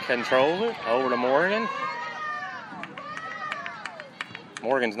 Sid White controls it. Over to Morgan.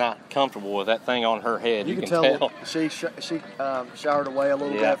 Morgan's not comfortable with that thing on her head. You can tell. She showered away a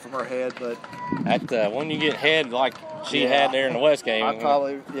little bit from her head, but that when you get head like she had there in the West game, I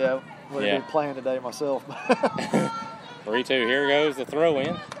probably would have been playing today myself. 3-2. Here goes the throw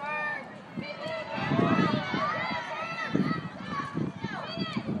in.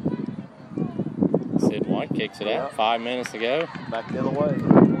 Sid White kicks it out. 5 minutes to go. Back the other way.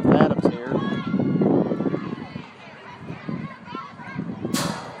 Adams here.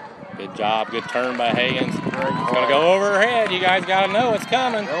 Good job. Good turn by Higgins. It's going to go over her head. You guys got to know it's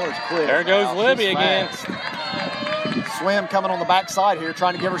coming. There goes Libby again. Swim coming on the backside here,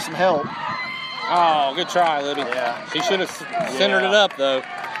 trying to give her some help. Oh, good try, Libby. Yeah. She should have centered it up, though.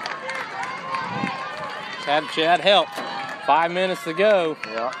 She had help. 5 minutes to go.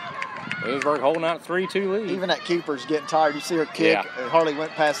 Yeah. Wheelersburg holding out a 3-2 lead. Even that keeper's getting tired. You see her kick. Yeah. It hardly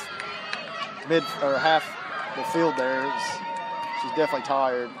went past mid or half the field there. She's definitely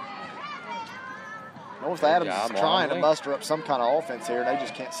tired. North Adams is trying to muster up some kind of offense here. They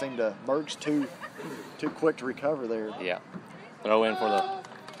just can't seem to. Berg's too quick to recover there. Yeah. Throw in for the.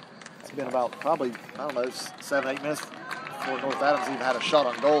 It's been about probably, 7-8 minutes before North Adams even had a shot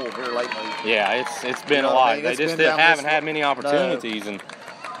on goal here lately. Yeah, it's been a lot. They just haven't had many opportunities, and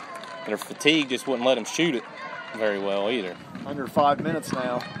their fatigue just wouldn't let them shoot it very well either. Under 5 minutes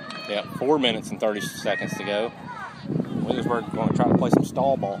now. Yeah, 4 minutes and 30 seconds to go. Wheelersburg going to try to play some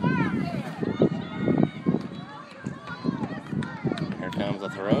stall ball. Here comes the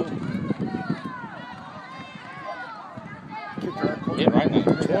throw. Get right now,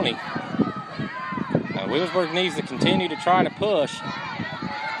 20. Wheelersburg needs to continue to try to push.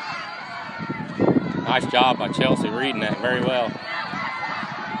 Nice job by Chelsea reading that very well.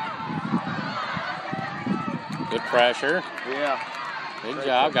 Good pressure. Yeah. Good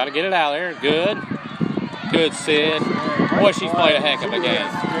job. Got to get it out there. Good. Good, Sid. Boy, she's played a heck of a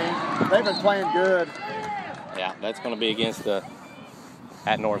game. They've been playing good. Yeah, that's going to be against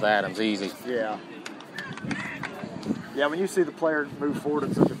at North Adams, easy. Yeah. Yeah, when you see the player move forward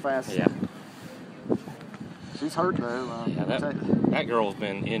at such a fast. Yeah. She's hurt though. That girl's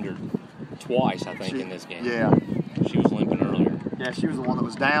been injured twice, I think, in this game. Yeah. She was limping earlier. Yeah, she was the one that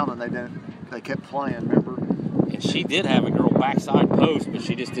was down, and they kept playing. Remember? And she did have a girl backside post, but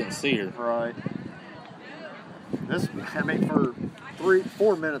she just didn't see her. Right. For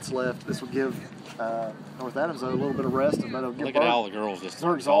 4 minutes left, this would give North Adams a little bit of rest, and that'll give. Look at all the girls just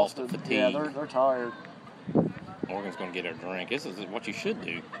they're exhausted. fatigued. Yeah, they're tired. Morgan's going to get her drink. This is what you should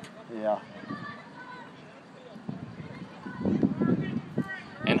do. Yeah.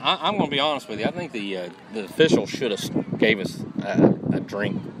 And I'm going to be honest with you. I think the officials should have gave us a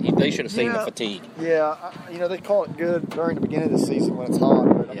drink. They should have seen the fatigue. Yeah, they call it good during the beginning of the season when it's hot.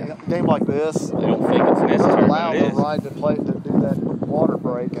 But I mean, a game like this, They don't think it's necessary. allow But the it is. ride to do that water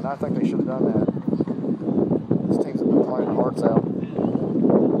break, and I think they should have done that. These teams have been playing their hearts out.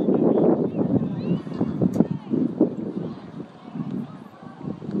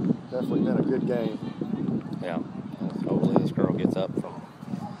 Definitely been a good game. Yeah. Hopefully this girl gets up from.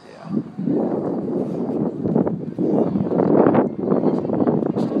 Yeah.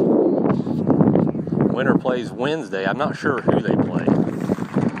 Winner plays Wednesday. I'm not sure who they play.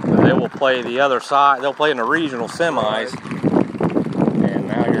 But they will play the other side. They'll play in the regional semis. And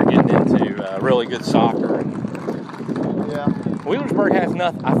now you're getting into really good soccer. Yeah. Wheelersburg has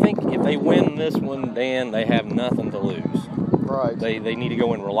nothing. I think if they win this one, Dan, they have nothing to lose. Right. They need to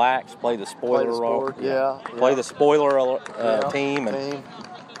go and relax, play the spoiler role. sport, yeah. Play the spoiler Yeah, team. And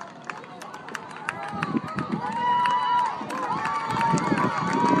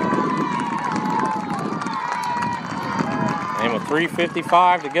And with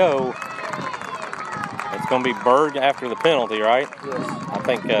 3:55 to go, it's going to be Berg after the penalty, right? Yes. I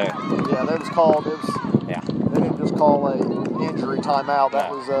think. Yeah, that was called. Yeah. They didn't just call a injury timeout.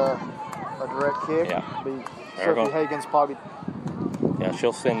 That No. was a direct kick. Yeah. Be They're Sophie gonna- Hagen's probably. Yeah,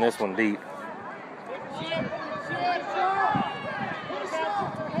 she'll send this one deep.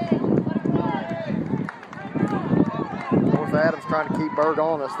 North Adams trying to keep Berg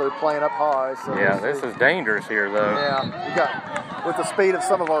on us. They're playing up high. So Yeah, this is dangerous here, though. Yeah, you got with the speed of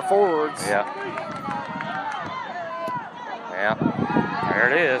some of our forwards. Yeah. Yeah. There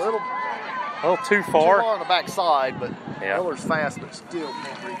it is. A little A little too too far. far on the back side, but Yeah. Miller's fast, but still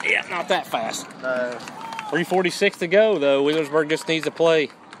can't reach. Yeah, not that fast. No. 3:46 to go, though. Wheelersburg just needs to play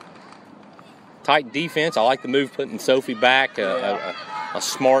tight defense. I like the move putting Sophie back, a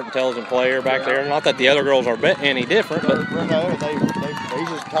smart, intelligent player back there. Not that the other girls are any different, but No,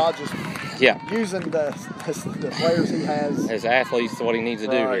 Todd just yeah, using the players he has as athletes, what he needs to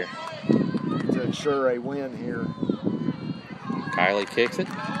do Right. here. to ensure a win here. Kylie kicks it.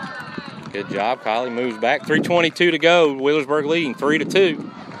 Good job. Kylie moves back. 3:22 to go. Wheelersburg leading 3-2.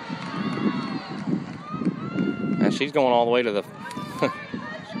 And she's going all the way to the.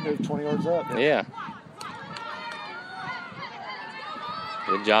 She moved 20 yards up. Yeah.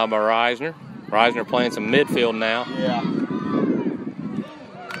 Good job by Reisner. Reisner playing some midfield now. Yeah.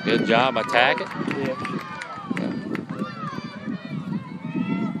 Good job by Tackett. Yeah.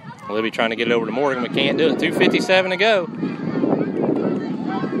 Libby trying to get it over to Morgan, but can't do it. 2:57 to go.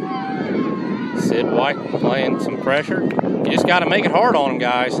 Sid White playing some pressure. You just got to make it hard on them,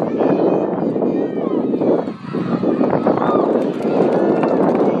 guys.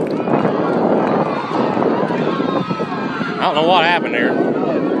 I don't know what happened there.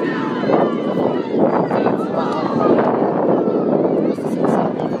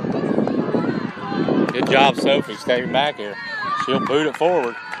 Good job, Sophie, staying back here. She'll boot it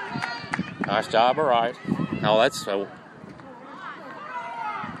forward. Nice job, all right. Oh, that's so.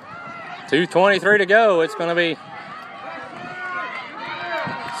 2:23 to go. It's going to be.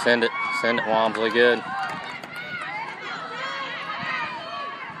 Send it, Walmsley. Good.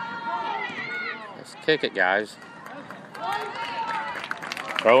 Let's kick it, guys.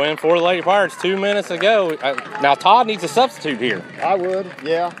 Throw in for the Lady Pirates. 2 minutes to go. Now Todd needs a substitute here. I would.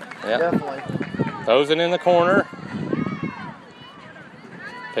 Yeah. Yeah. Definitely. Throws it in the corner.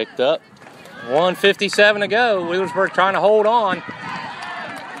 Picked up. 1:57 to go. Wheelersburg trying to hold on.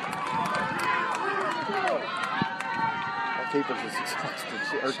 Our keeper's just exhausted.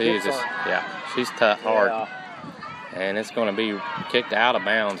 She's just, yeah, she's tough, hard. And it's going to be kicked out of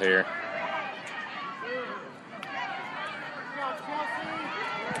bounds here.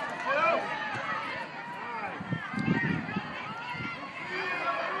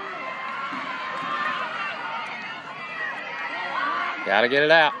 Got to get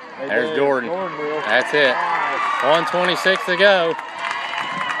it out. There's Jordan. That's it. 1:26 to go.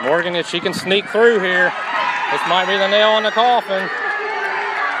 Morgan, if she can sneak through here, this might be the nail in the coffin.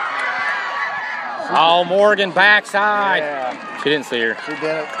 Oh, Morgan backside. Yeah. She didn't see her. She did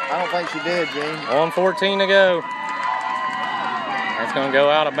it. I don't think she did, Gene. 1:14 to go. That's going to go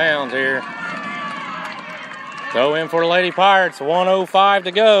out of bounds here. Go in for the Lady Pirates. 1:05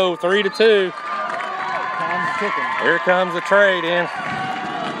 to go. 3-2. Tom's kicking. Here comes the trade in.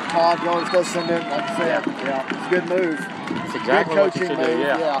 Todd always does send in, like I said. Yeah. It's a good move. That's exactly good what you coaching should do. move.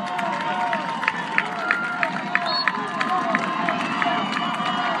 Yeah.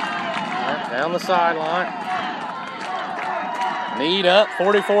 Down the sideline. Mead up,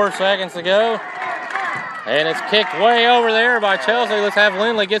 44 seconds to go. And it's kicked way over there by Chelsea. Let's have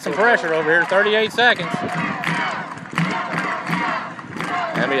Lindley get some pressure over here. 38 seconds.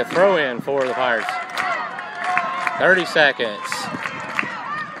 That'll be a throw-in for the Pirates. 30 seconds.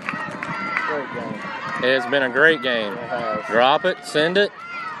 Great game. It's been a great game. It has. Drop it, send it,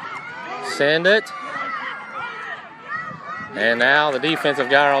 send it. And now the defensive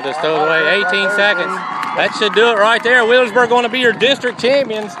guy will just throw it away. 18 seconds. That should do it right there. Wheelersburg going to be your district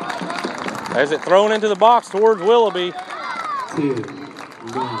champions. As it thrown into the box towards Willoughby. 10, 9, 8.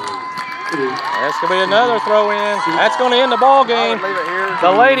 That's going to be another throw in. That's going to end the ball game. Leave it here.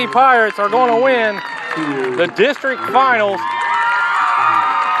 The Lady Pirates are going to win the district finals. Not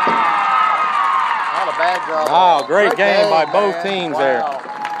a bad job. Oh, great game by both teams there.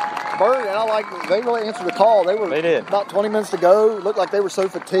 Bird, and I like they really answered the call. They did. About 20 minutes to go. It looked like they were so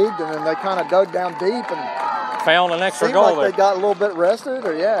fatigued, and then they kind of dug down deep and Found an extra seemed goal like there. they got a little bit rested,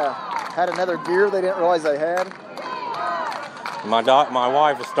 or had another gear they didn't realize they had. My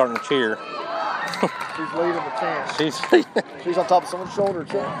wife is starting to cheer. She's leading the chant. She's on top of someone's shoulder,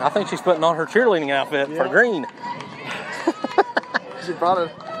 too. I think she's putting on her cheerleading outfit for Yeah. green. She brought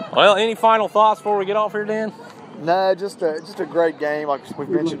it. Well, any final thoughts before we get off here, Dan? No, just a great game, like we've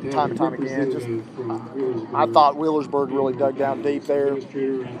mentioned time and time again. Just I thought Wheelersburg really dug down deep there to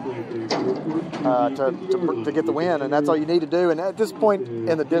get the win, and that's all you need to do. And at this point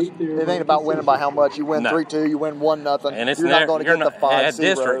in the it ain't about winning by how much. You win 3-2, you win 1-0. And it's you're not going to get the 5-0. at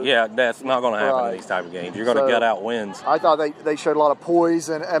district. Yeah, that's not going to happen in these type of games. You're going to gut out wins. I thought they showed a lot of poise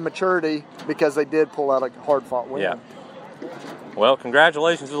and maturity because they did pull out a hard-fought win. Yeah. Well,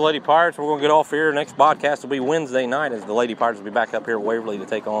 congratulations to the Lady Pirates. We're going to get off here. Next podcast will be Wednesday night as the Lady Pirates will be back up here at Waverly to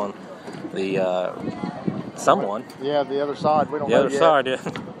take on the someone. Yeah, the other side. We don't The know other yet. side, yeah.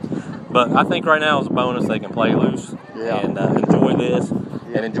 But I think right now is a bonus. They can play loose and enjoy this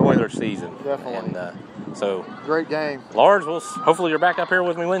and enjoy their season. Definitely. And so, Great game. Lars, hopefully you're back up here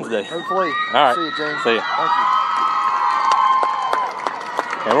with me Wednesday. Hopefully. All right. See you, James. See you. Thank you.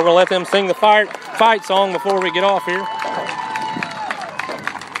 And we're going to let them sing the fight song before we get off here.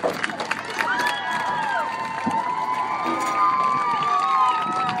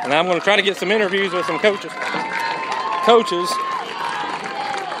 And I'm going to try to get some interviews with some coaches.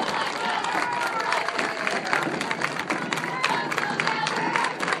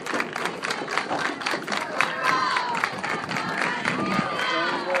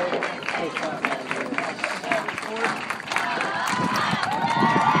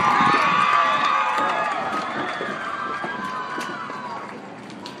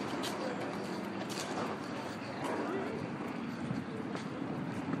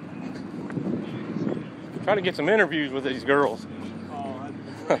 Try to get some interviews with these girls.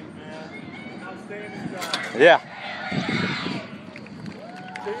 Yeah.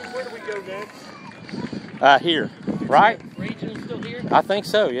 Where do we go next? Here, right? Regional still here? I think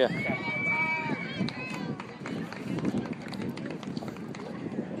so, yeah.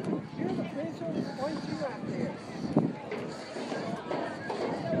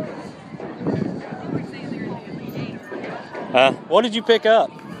 What did you pick up?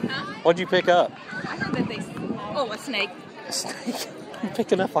 Huh? What did you pick up? I heard that a snake. A snake. You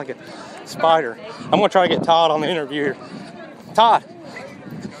picked it up like a spider. I'm going to try to get Todd on the interview here. Todd.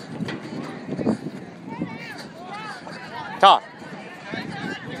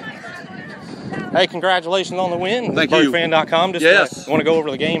 Hey, congratulations on the win. Thank you. Birdfan.com. Just Yes. want to go over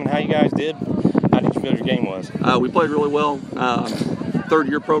the game and how you guys did. How did you feel your game was? We played really well.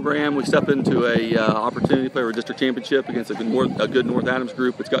 Third-year program. We step into a opportunity to play our district championship against a good North Adams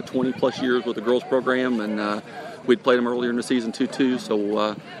group. It's got 20-plus years with the girls program, and we'd played them earlier in the season 2-2,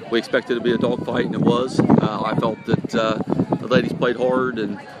 so we expected it to be a dogfight, and it was. I felt that the ladies played hard,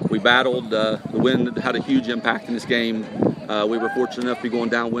 and we battled. The win had a huge impact in this game. We were fortunate enough to be going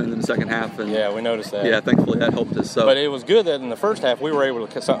downwind in the second half, and Yeah, we noticed that. yeah, thankfully that helped us. So. But it was good that in the first half we were able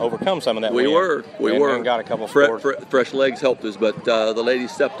to overcome some of that. We win were. and got a couple scores. Fresh legs helped us, but the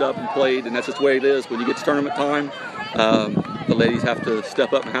ladies stepped up and played, and that's just the way it is. When you get to tournament time, the ladies have to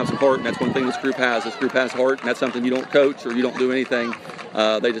step up and have some heart, and that's one thing this group has. This group has heart, and that's something you don't coach or you don't do anything.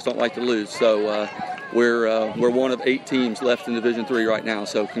 They just don't like to lose. So we're one of 8 teams left in Division III right now.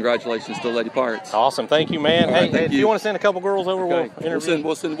 So congratulations to the Lady Pirates. Awesome, thank you, man. All right, hey, thank if you. you want to send a couple girls over, Okay. we'll interview.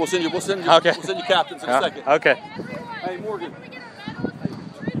 We'll send you Okay. captains in a second. Okay. Hey, Morgan.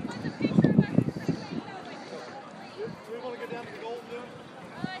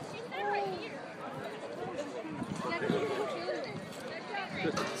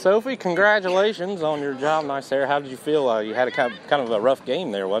 Sophie, congratulations on your job. Nice there. How did you feel? You had a kind of a rough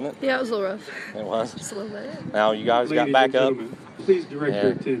game there, wasn't it? Yeah, it was a little rough. It was. Just a little bit. Now you guys got Ladies back and up. gentlemen, Please direct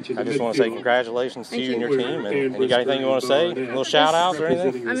your attention I to just want to say midfield. congratulations to you and your Where team. Dan And you got anything you want to say? Brisbane Little shout outs or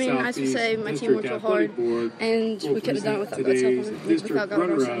anything? representing the I mean, I have to Southeast say my team District worked real Athletic hard, Board and will we couldn't have done it present without today's without district God on our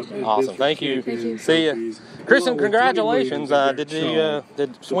runner-up side. and Awesome. district Thank you. champion See ya. trophies, Kristen, along with congratulations. Tony Williams and Did Greg you Shaw.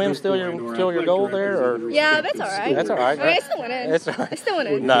 did The swim steal your goal there, or? Yeah, that's all right. That's all right. I mean, it's still winning. It's all right. It's still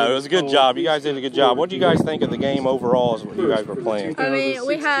winning. No, it was a good job. You guys did a good job. What do you guys think of the game overall? As what you guys were playing? I mean,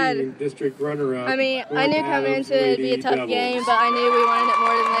 we had- district runner-up. I mean, I knew coming into it it'd be a tough Devils. game, but I knew we wanted it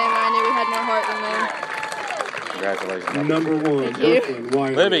more than them, and I knew we had more heart than them. Congratulations. Number one, Thank you. Brooklyn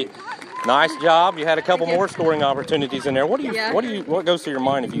Wiley. Libby, nice job. You had a couple Thank you. more scoring opportunities in there. What Yeah. what goes through your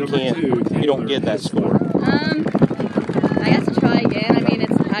mind if you Number can't, two, you don't get that score? I guess to try again. I mean,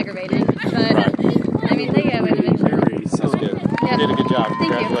 it's aggravating, but Right. I mean, they get it eventually. Mary That's Sullivan. good. Yeah. You did a good job. Thank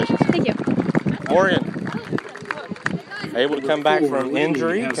Congratulations. you. Thank you. Morgan, able to come back Number from four,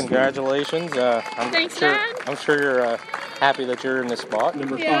 injury. Lindsay Congratulations. Thanks, sure, Dad. I'm sure you're happy that you're in this spot.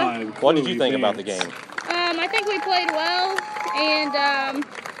 Number Yeah. 5. What did you Chloe think about the Vance. game? I think we played well, and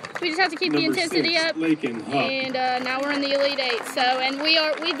we just have to keep the Number intensity 6, up. Lakin Huck. And now we're in the Elite Eight. So, and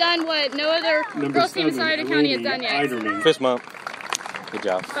we've done what no other Number girls team in 7, Scioto County has Eleni done yet. Eiderman. Fist bump. Good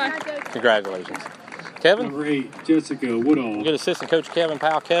job. Bye. Congratulations. Kevin? Number 8, Jessica Woodall. Good assistant coach Kevin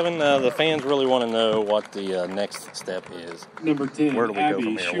Powell. Kevin, the fans really want to know what the next step is. Number 10, Where do we go Abby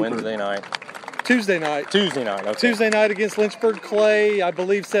from here? Schubert. Wednesday night? Tuesday night. Tuesday night, okay. Tuesday night against Lynchburg Clay, I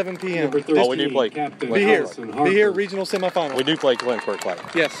believe 7 p.m. Number 13, Oh, we do play. Captain Be here. Allison Harper. Be here, regional semifinal. We do play Lynchburg Clay.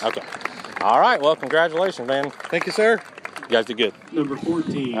 Yes. Okay. All right, well, congratulations, man. Thank you, sir. You guys did good. Number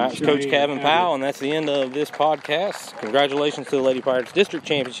 14, All right, it's Coach Cheyenne Kevin Abbott. Powell, and that's the end of this podcast. Congratulations to the Lady Pirates District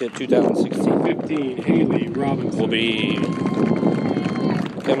Championship 2016. 15, Haley Robinson. We'll be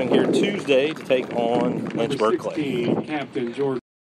coming here Tuesday to take on Number Lynchburg Clay. 16, Captain Jordan